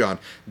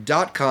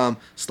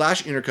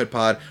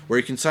patreon.com/intercutpod, where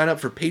you can sign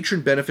up for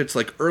patron benefits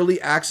like early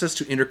access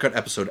to Intercut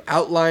episode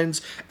outlines,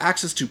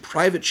 access to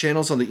private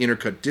channels on the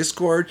Intercut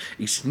Discord,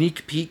 a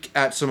sneak peek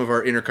at some of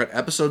our Intercut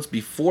episodes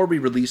before we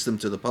release them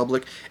to the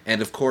public,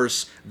 and of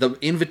course, the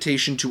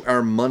invitation to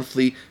our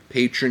monthly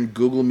patron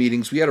Google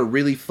meetings. We had a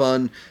really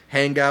fun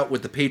hangout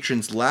with the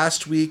patrons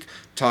last week,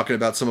 talking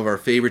about some of our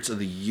favorites of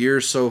the year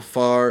so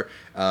far,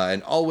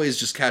 and always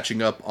just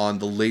catching up on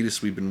the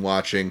latest we've been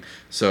watching.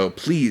 So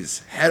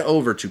please head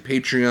over to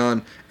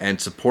Patreon and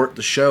support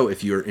the show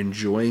if you're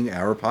enjoying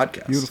our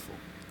podcast. Beautiful.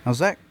 Now,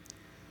 Zach,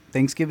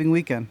 Thanksgiving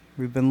weekend.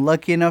 We've been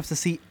lucky enough to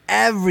see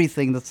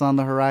everything that's on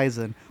the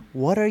horizon.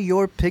 What are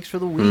your picks for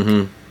the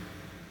week?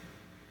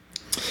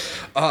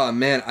 Oh,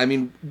 man. I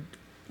mean,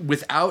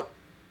 without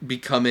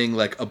becoming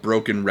like a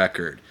broken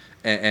record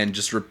and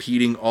just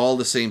repeating all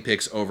the same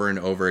picks over and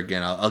over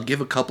again, I'll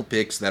give a couple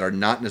picks that are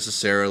not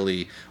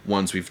necessarily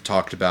ones we've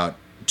talked about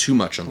too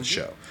much on the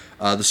show.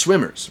 The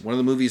Swimmers, one of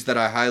the movies that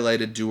I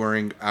highlighted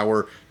during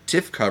our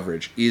TIFF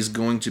coverage, is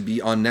going to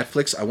be on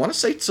Netflix, I want to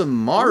say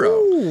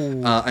tomorrow.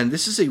 And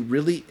this is a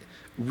really,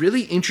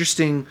 really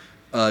interesting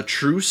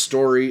true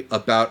story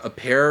about a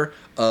pair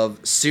of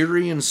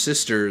Syrian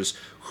sisters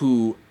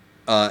who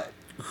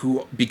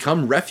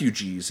become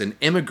refugees and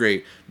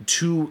immigrate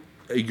to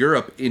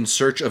Europe in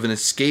search of an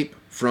escape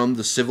from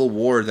the civil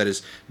war that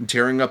is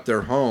tearing up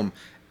their home.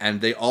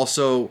 And they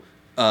also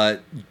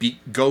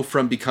go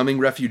from becoming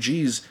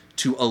refugees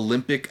to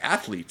Olympic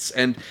athletes.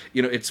 And,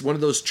 you know, it's one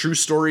of those true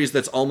stories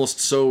that's almost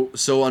so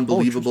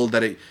unbelievable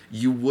that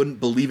you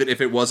wouldn't believe it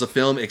if it was a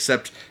film,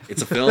 except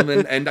it's a film,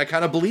 and I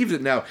kind of believed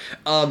it now.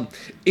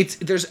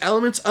 There's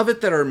elements of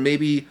it that are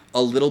maybe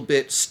a little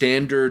bit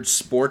standard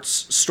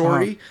sports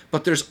story,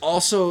 but there's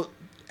also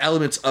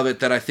elements of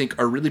it that I think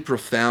are really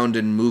profound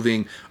and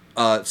moving.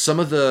 Some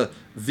of the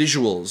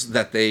visuals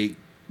that they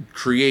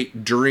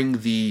create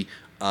during the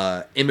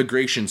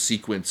immigration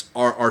sequence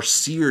are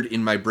seared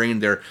in my brain.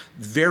 They're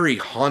very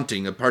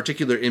haunting. A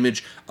particular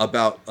image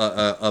about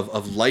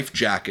of life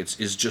jackets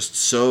is just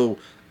so.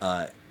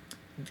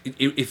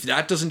 If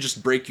that doesn't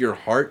just break your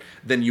heart,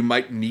 then you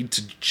might need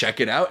to check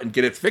it out and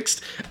get it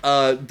fixed.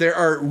 There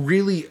are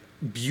really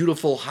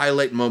beautiful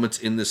highlight moments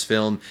in this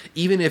film,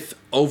 even if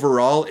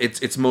overall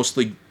it's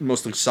mostly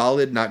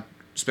solid, not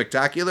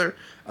spectacular.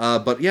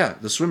 But yeah,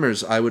 The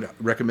Swimmers, I would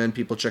recommend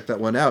people check that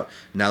one out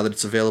now that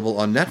it's available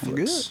on Netflix.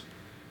 Good.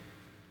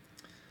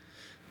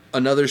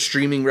 Another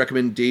streaming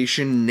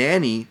recommendation,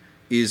 Nanny,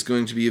 is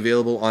going to be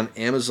available on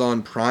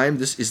Amazon Prime.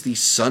 This is the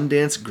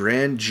Sundance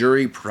Grand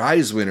Jury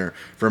Prize winner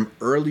from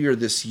earlier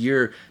this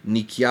year.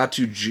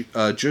 Nikyatu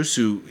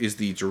Josu is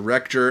the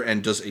director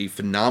and does a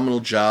phenomenal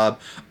job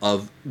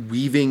of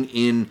weaving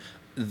in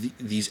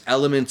these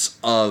elements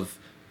of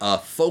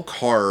folk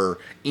horror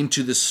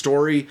into the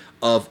story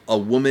of a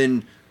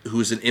woman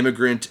who's an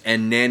immigrant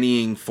and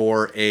nannying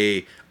for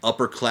a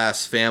upper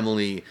class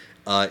family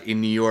in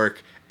New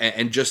York.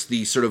 And just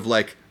the sort of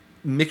like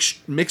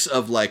mix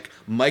of like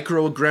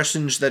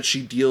microaggressions that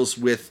she deals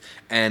with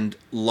and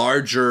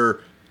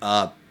larger,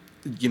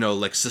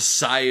 like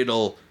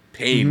societal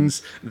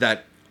pains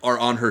that are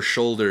on her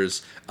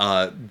shoulders,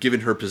 given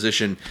her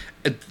position.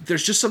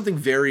 There's just something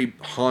very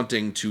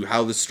haunting to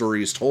how this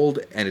story is told,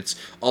 and it's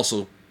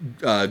also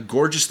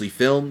gorgeously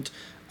filmed.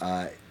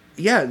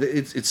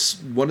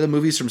 It's one of the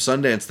movies from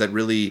Sundance that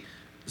really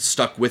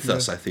stuck with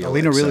us, I feel.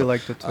 Alina really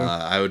liked it too.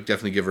 I would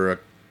definitely give her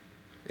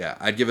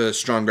I'd give a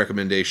strong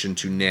recommendation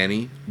to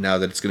Nanny now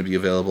that it's going to be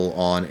available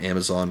on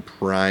Amazon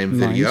Prime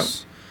Video.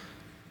 Nice.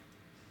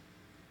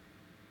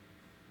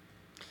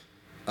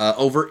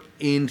 Over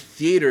in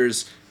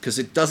theaters, because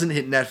it doesn't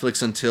hit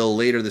Netflix until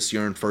later this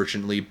year,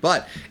 unfortunately.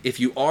 But if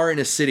you are in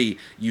a city,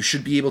 you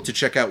should be able to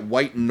check out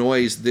White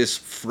Noise this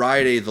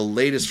Friday, the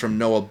latest from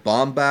Noah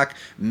Baumbach.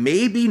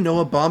 Maybe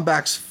Noah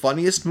Baumbach's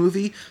funniest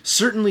movie,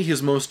 certainly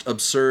his most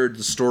absurd,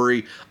 the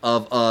story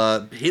of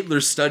a Hitler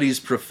studies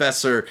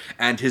professor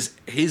and his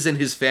and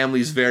his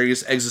family's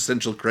various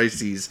existential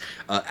crises.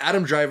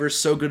 Adam Driver,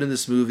 so good in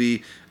this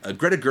movie.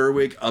 Greta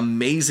Gerwig,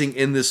 amazing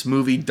in this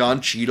movie.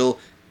 Don Cheadle,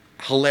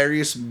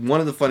 hilarious.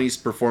 One of the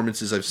funniest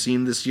performances I've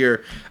seen this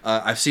year.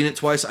 I've seen it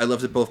twice. I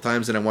loved it both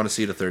times, and I want to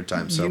see it a third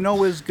time. So you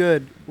know it's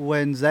good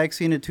when Zach's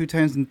seen it 2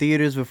 times in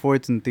theaters before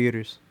it's in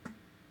theaters.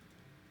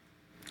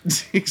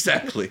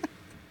 Exactly.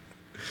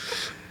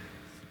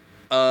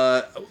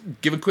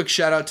 Give a quick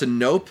shout out to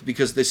Nope,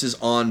 because this is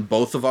on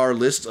both of our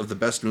lists of the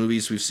best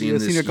movies we've seen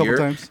this seen it a couple year,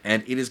 times.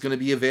 and it is going to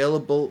be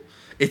available.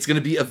 It's going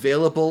to be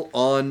available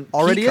on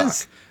Already Peacock.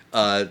 is.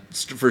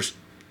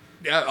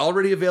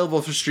 Already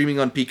available for streaming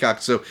on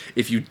Peacock. So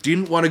if you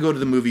didn't want to go to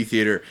the movie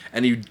theater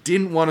and you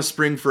didn't want to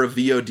spring for a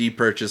VOD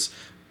purchase,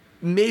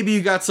 maybe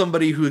you got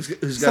somebody who's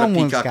got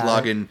Someone's a Peacock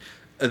got login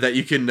that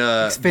you can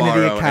Xfinity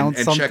borrow account,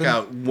 and check something.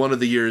 out one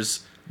of the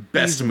year's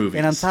best movies.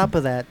 And on top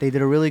of that, they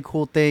did a really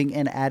cool thing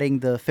in adding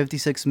the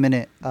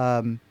 56-minute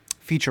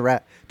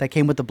featurette that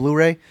came with the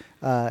Blu-ray,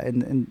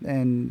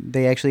 and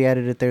they actually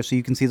added it there so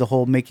you can see the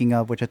whole making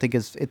of, which I think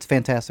it's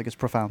fantastic. It's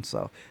profound.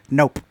 So,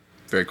 Nope.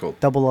 Very cool.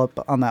 Double up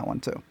on that one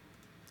too.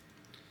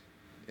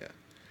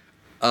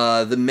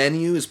 Yeah. The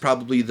Menu is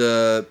probably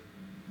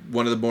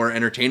one of the more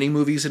entertaining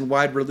movies in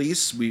wide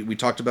release. We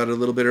talked about it a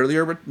little bit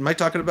earlier, but might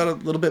talk about it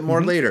a little bit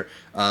more later.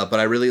 But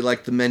I really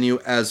like The Menu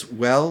as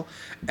well.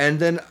 And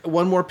then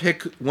one more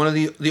pick, one of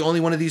the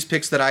only one of these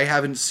picks that I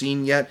haven't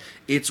seen yet.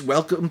 It's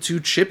Welcome to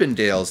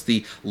Chippendales,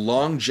 the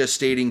long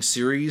gestating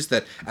series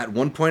that at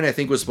one point I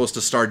think was supposed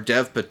to star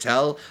Dev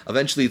Patel.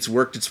 Eventually, it's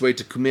worked its way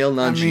to Kumail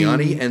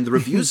Nanjiani, and the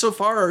reviews so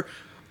far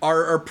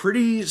are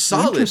pretty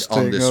solid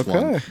on this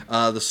one.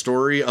 The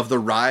story of the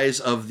rise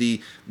of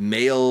the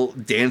male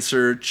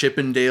dancer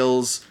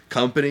Chippendales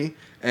company.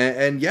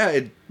 And yeah,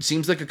 it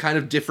seems like a kind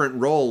of different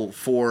role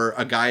for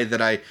a guy that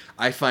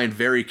I find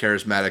very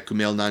charismatic,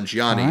 Kumail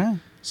Nanjiani. Right.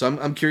 So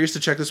I'm curious to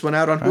check this one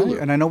out on Hulu.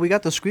 Right. And I know we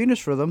got the screeners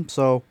for them,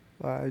 so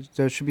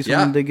there should be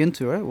something to dig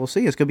into. Right? We'll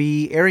see. It's going to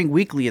be airing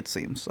weekly, it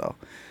seems. So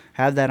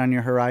have that on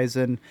your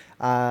horizon.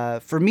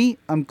 For me,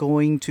 I'm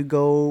going to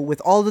go with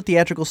all the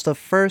theatrical stuff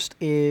first.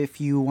 If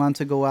you want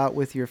to go out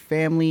with your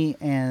family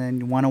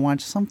and want to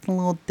watch something a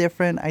little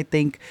different, I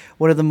think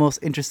one of the most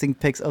interesting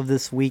picks of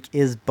this week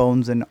is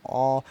Bones and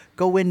All.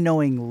 Go in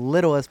knowing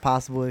little as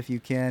possible if you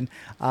can,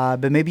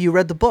 but maybe you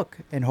read the book,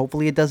 and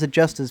hopefully it does it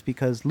justice,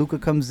 because Luca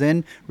comes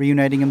in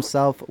reuniting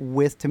himself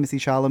with Timothée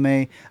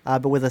Chalamet,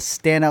 but with a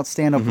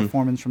standout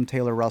performance from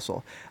Taylor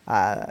Russell,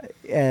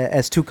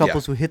 as two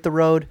couples who hit the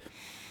road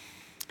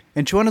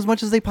and chew on as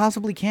much as they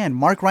possibly can.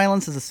 Mark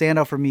Rylance is a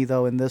standout for me,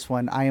 though, in this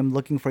one. I am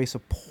looking for a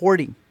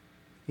supporting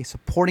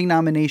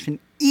nomination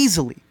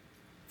easily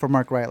for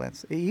Mark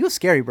Rylance. He was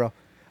scary, bro.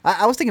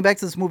 I was thinking back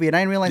to this movie, and I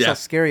didn't realize how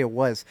scary it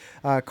was.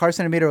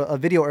 Carson had made a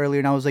video earlier,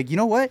 and I was like, you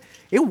know what?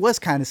 It was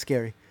kind of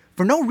scary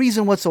for no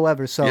reason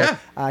whatsoever. So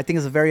I think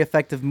it's a very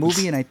effective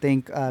movie, and I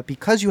think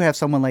because you have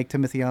someone like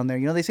Timothy on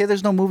there, they say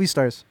there's no movie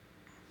stars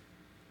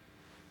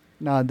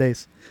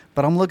nowadays.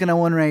 But I'm looking at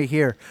one right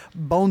here,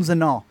 Bones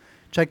and All.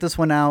 Check this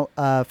one out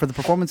for the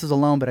performances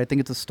alone, but I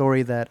think it's a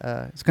story that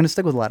is going to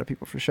stick with a lot of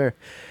people for sure.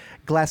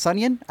 Glass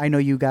Onion, I know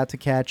you got to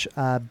catch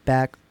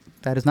back.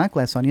 That is not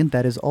Glass Onion.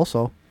 That is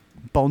also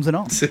Bones and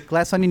All.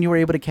 Glass Onion, you were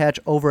able to catch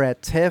over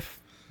at TIFF.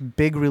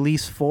 Big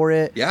release for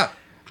it. Yeah.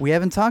 We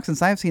haven't talked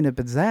since I've seen it,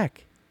 but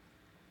Zach,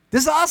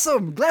 this is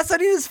awesome. Glass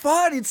Onion is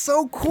fun. It's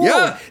so cool.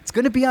 Yeah. It's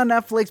going to be on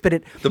Netflix, but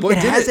it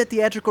has that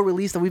theatrical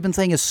release that we've been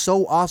saying is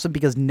so awesome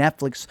because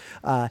Netflix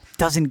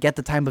doesn't get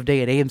the time of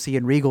day at AMC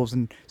and Regals,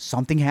 and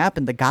something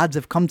happened. The gods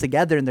have come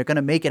together, and they're going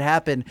to make it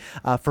happen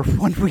for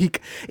 1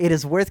 week. It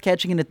is worth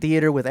catching in a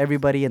theater with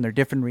everybody and their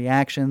different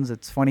reactions.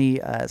 It's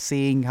funny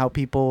seeing how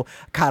people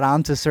caught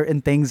on to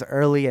certain things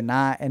early and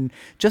not, and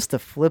just the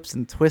flips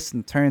and twists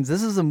and turns.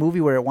 This is a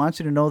movie where it wants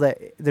you to know that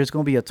there's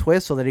going to be a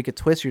twist so that it could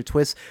twist your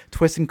twist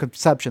and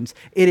conception.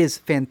 It is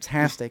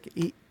fantastic.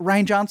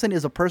 Rian Johnson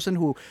is a person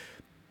who,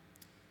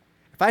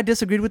 if I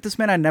disagreed with this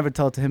man, I'd never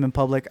tell it to him in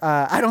public.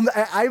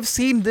 I've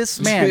seen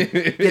this man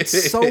get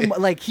so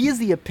like he is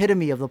the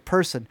epitome of the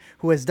person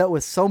who has dealt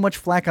with so much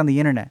flack on the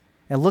internet.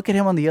 And look at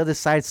him on the other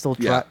side, still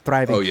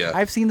thriving. Oh, yeah.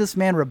 I've seen this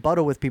man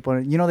rebuttal with people.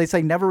 They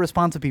say never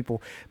respond to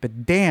people.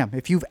 But damn,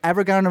 if you've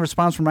ever gotten a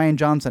response from Rian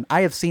Johnson,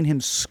 I have seen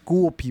him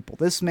school people.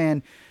 This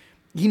man,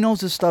 he knows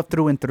his stuff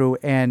through and through.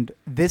 And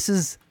this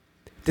is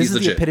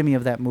the epitome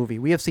of that movie.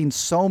 We have seen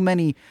so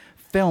many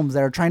films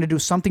that are trying to do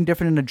something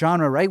different in the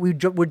genre, right?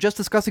 We're just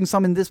discussing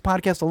some in this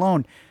podcast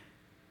alone.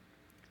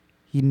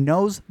 He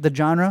knows the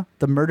genre,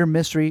 the murder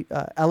mystery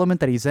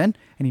element that he's in,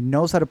 and he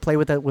knows how to play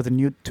with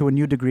that to a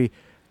new degree.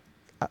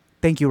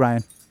 Thank you,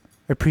 Ryan.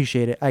 I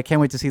appreciate it. I can't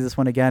wait to see this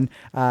one again.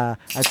 I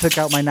took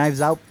out my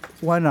Knives Out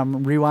one.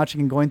 I'm rewatching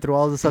and going through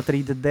all the stuff that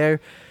he did there.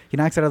 He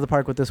knocks it out of the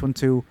park with this one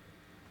too.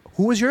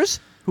 Who was yours?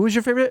 Who was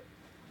your favorite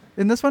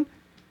in this one?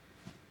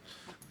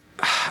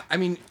 I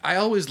mean, I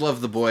always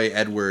love the boy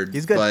Edward.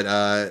 He's good.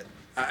 But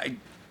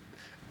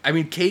I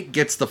mean, Kate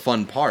gets the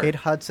fun part. Kate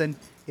Hudson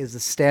is the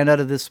standout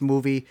of this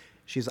movie.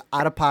 She's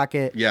out of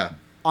pocket. Yeah.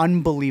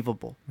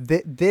 Unbelievable.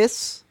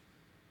 This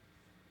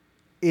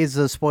is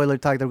a spoiler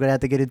talk that we're going to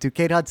have to get into.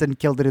 Kate Hudson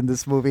killed it in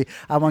this movie.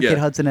 I want Kate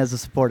Hudson as a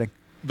supporting.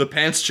 The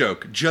pants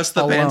joke. Just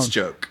the Alone. pants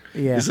joke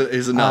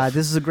is enough.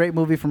 This is a great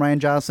movie from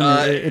Ryan Johnson.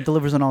 It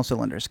delivers on all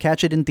cylinders.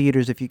 Catch it in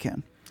theaters if you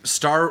can.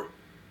 Star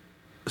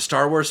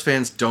Wars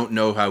fans don't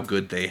know how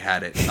good they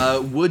had it.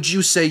 Would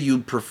you say you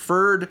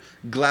preferred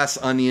Glass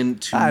Onion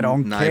to I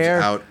don't Knives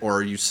care. Out, or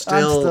are you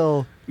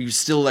still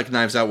like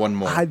Knives Out one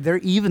more? They're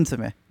even to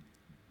me.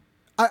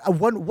 I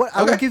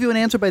will give you an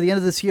answer by the end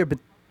of this year,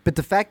 but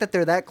the fact that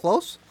they're that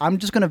close, I'm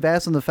just going to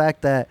bask on the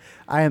fact that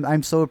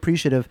I'm so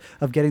appreciative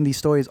of getting these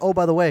stories. Oh,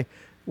 by the way,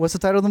 what's the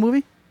title of the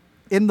movie?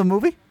 In the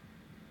movie?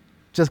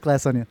 Just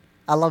Glass Onion.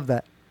 I love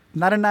that.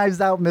 Not a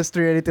Knives Out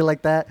mystery or anything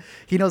like that.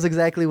 He knows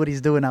exactly what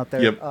he's doing out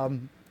there. Yep.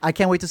 I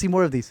can't wait to see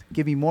more of these.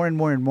 Give me more and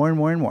more and more and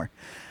more and more.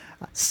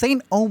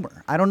 Saint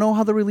Omer. I don't know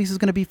how the release is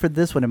going to be for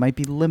this one. It might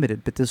be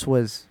limited, but this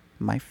was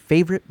my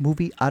favorite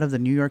movie out of the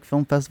New York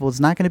Film Festival. It's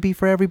not going to be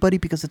for everybody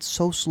because it's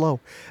so slow,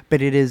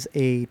 but it is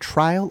a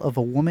trial of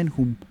a woman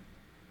who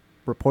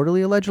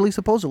reportedly, allegedly,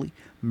 supposedly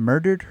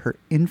murdered her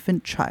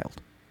infant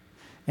child.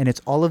 And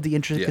it's all of the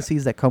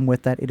intricacies that come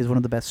with that. It is one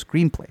of the best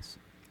screenplays.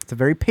 It's a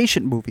very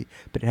patient movie,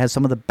 but it has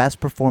some of the best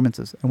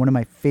performances and one of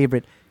my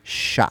favorite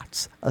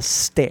shots, a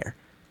stare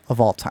of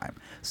all time.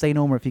 Saint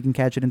Omer, if you can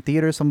catch it in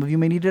theaters. Some of you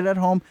may need it at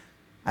home.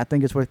 I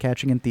think it's worth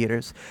catching in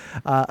theaters.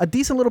 A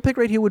decent little pick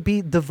right here would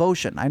be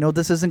Devotion. I know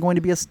this isn't going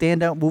to be a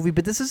standout movie,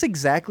 but this is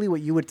exactly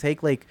what you would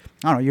take, like,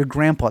 I don't know, your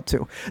grandpa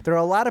to. There are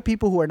a lot of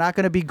people who are not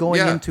going to be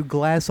going into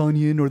Glass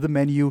Onion or The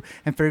Menu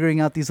and figuring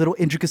out these little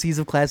intricacies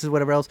of classes,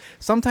 whatever else.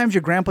 Sometimes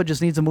your grandpa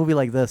just needs a movie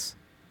like this.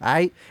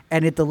 Right?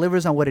 And it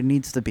delivers on what it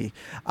needs to be.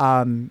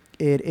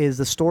 It is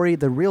the story,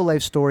 the real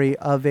life story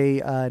of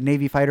a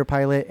Navy fighter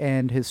pilot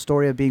and his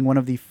story of being one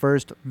of the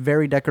first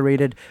very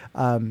decorated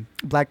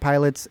black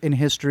pilots in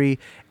history.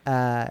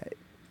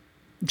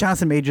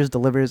 Jonathan Majors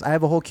delivers. I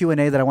have a whole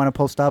Q&A that I want to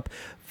post up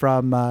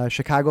from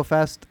Chicago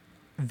Fest.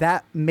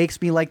 That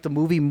makes me like the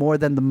movie more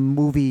than the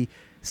movie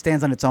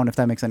stands on its own, if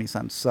that makes any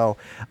sense. So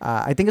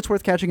I think it's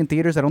worth catching in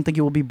theaters. I don't think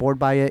you will be bored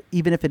by it,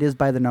 even if it is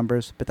by the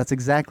numbers. But that's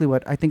exactly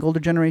what I think older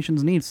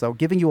generations need. So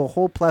giving you a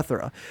whole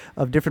plethora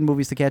of different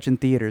movies to catch in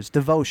theaters.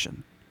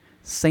 Devotion.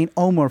 Saint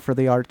Omer for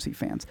the artsy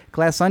fans.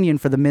 Glass Onion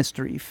for the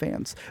mystery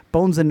fans.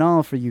 Bones and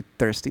All for you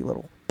thirsty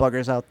little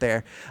buggers out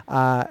there.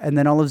 And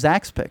then all of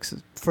Zach's picks.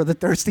 For the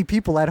thirsty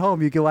people at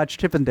home, you can watch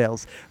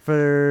Chippendales.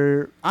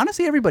 For,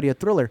 honestly, everybody, a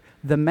thriller.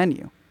 The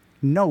Menu.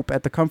 Nope,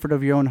 at the comfort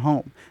of your own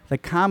home. The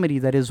comedy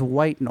that is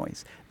White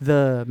Noise.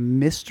 The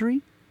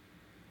mystery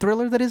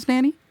thriller that is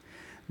Nanny.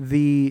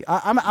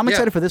 I'm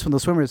excited for this one, The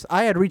Swimmers.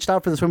 I had reached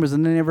out for The Swimmers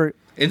and they never...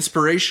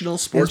 Inspirational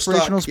sports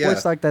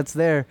talk that's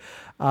there.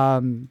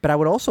 But I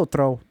would also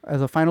throw,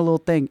 as a final little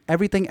thing,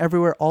 Everything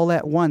Everywhere All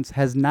at Once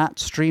has not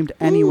streamed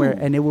anywhere,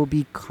 and it will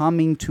be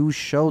coming to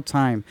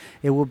Showtime.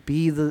 It will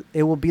be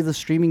the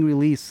streaming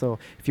release. So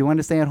if you want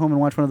to stay at home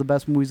and watch one of the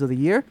best movies of the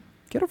year,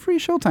 get a free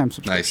Showtime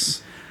subscription.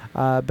 Nice.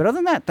 But other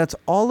than that, that's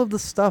all of the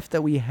stuff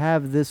that we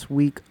have this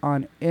week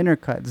on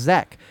Intercut.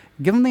 Zach,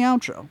 give them the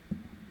outro.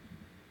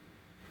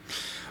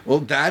 Well,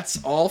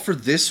 that's all for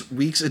this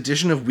week's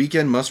edition of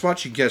Weekend Must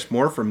Watch. You can catch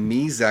more from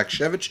me, Zach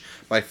Shevich,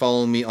 by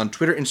following me on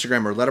Twitter,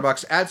 Instagram, or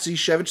Letterboxd at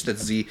ZShevich.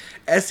 That's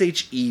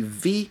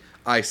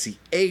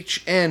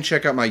ZShevich. And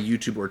check out my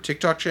YouTube or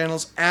TikTok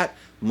channels at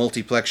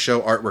Multiplex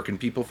Show. Artwork and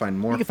People. Find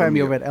more. You can find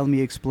me over at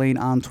Elmi Explain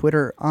on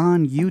Twitter,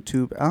 on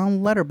YouTube, on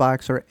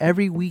Letterboxd, or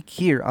every week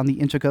here on the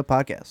Intercut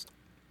Podcast.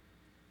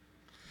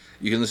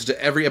 You can listen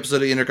to every episode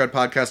of the Intercut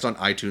Podcast on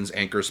iTunes,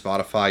 Anchor,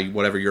 Spotify,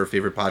 whatever your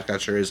favorite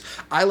podcaster is.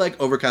 I like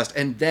Overcast.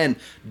 And then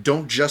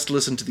don't just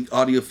listen to the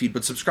audio feed,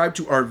 but subscribe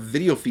to our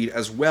video feed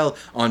as well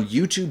on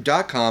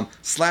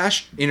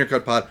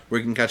youtube.com/IntercutPod, where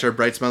you can catch our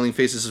bright smiling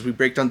faces as we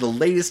break down the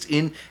latest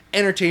in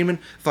entertainment.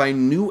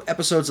 Find new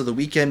episodes of The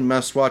Weekend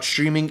Must Watch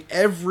streaming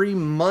every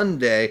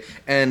Monday.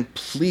 And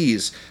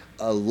please...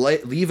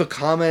 leave a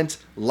comment,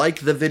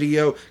 like the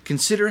video,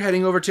 consider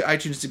heading over to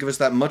iTunes to give us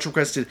that much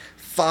requested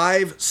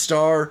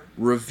 5-star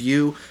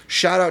review.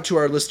 Shout out to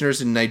our listeners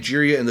in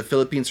Nigeria and the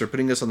Philippines for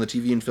putting us on the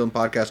TV and film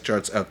podcast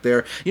charts out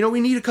there. You know, we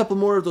need a couple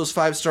more of those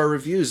 5-star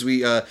reviews.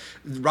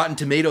 Rotten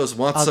Tomatoes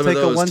wants some of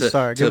those. I'll take a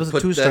 1-star. Give us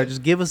a 2-star.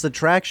 Just give us the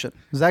traction.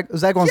 Zach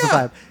wants the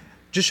 5.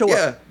 Just show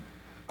up.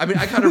 I mean,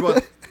 I kind of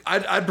want...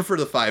 I'd prefer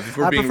the 5 if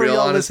we're being real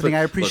honest. Listening.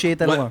 I appreciate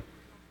that alone.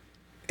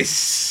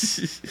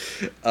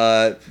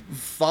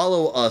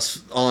 Follow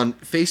us on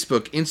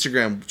Facebook,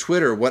 Instagram,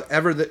 Twitter,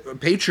 whatever,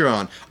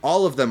 Patreon.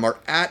 All of them are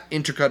at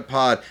Intercut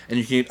Pod, and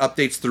you can get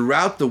updates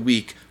throughout the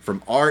week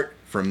from Art,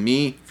 from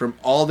me, from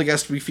all the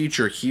guests we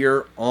feature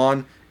here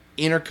on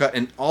Intercut.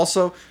 And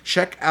also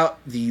check out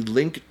the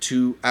link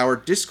to our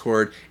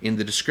Discord in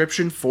the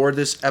description for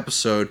this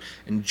episode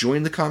and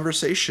join the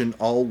conversation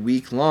all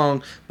week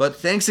long. But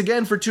thanks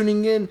again for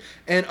tuning in,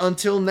 and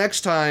until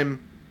next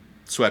time,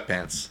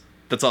 sweatpants.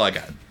 That's all I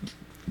got.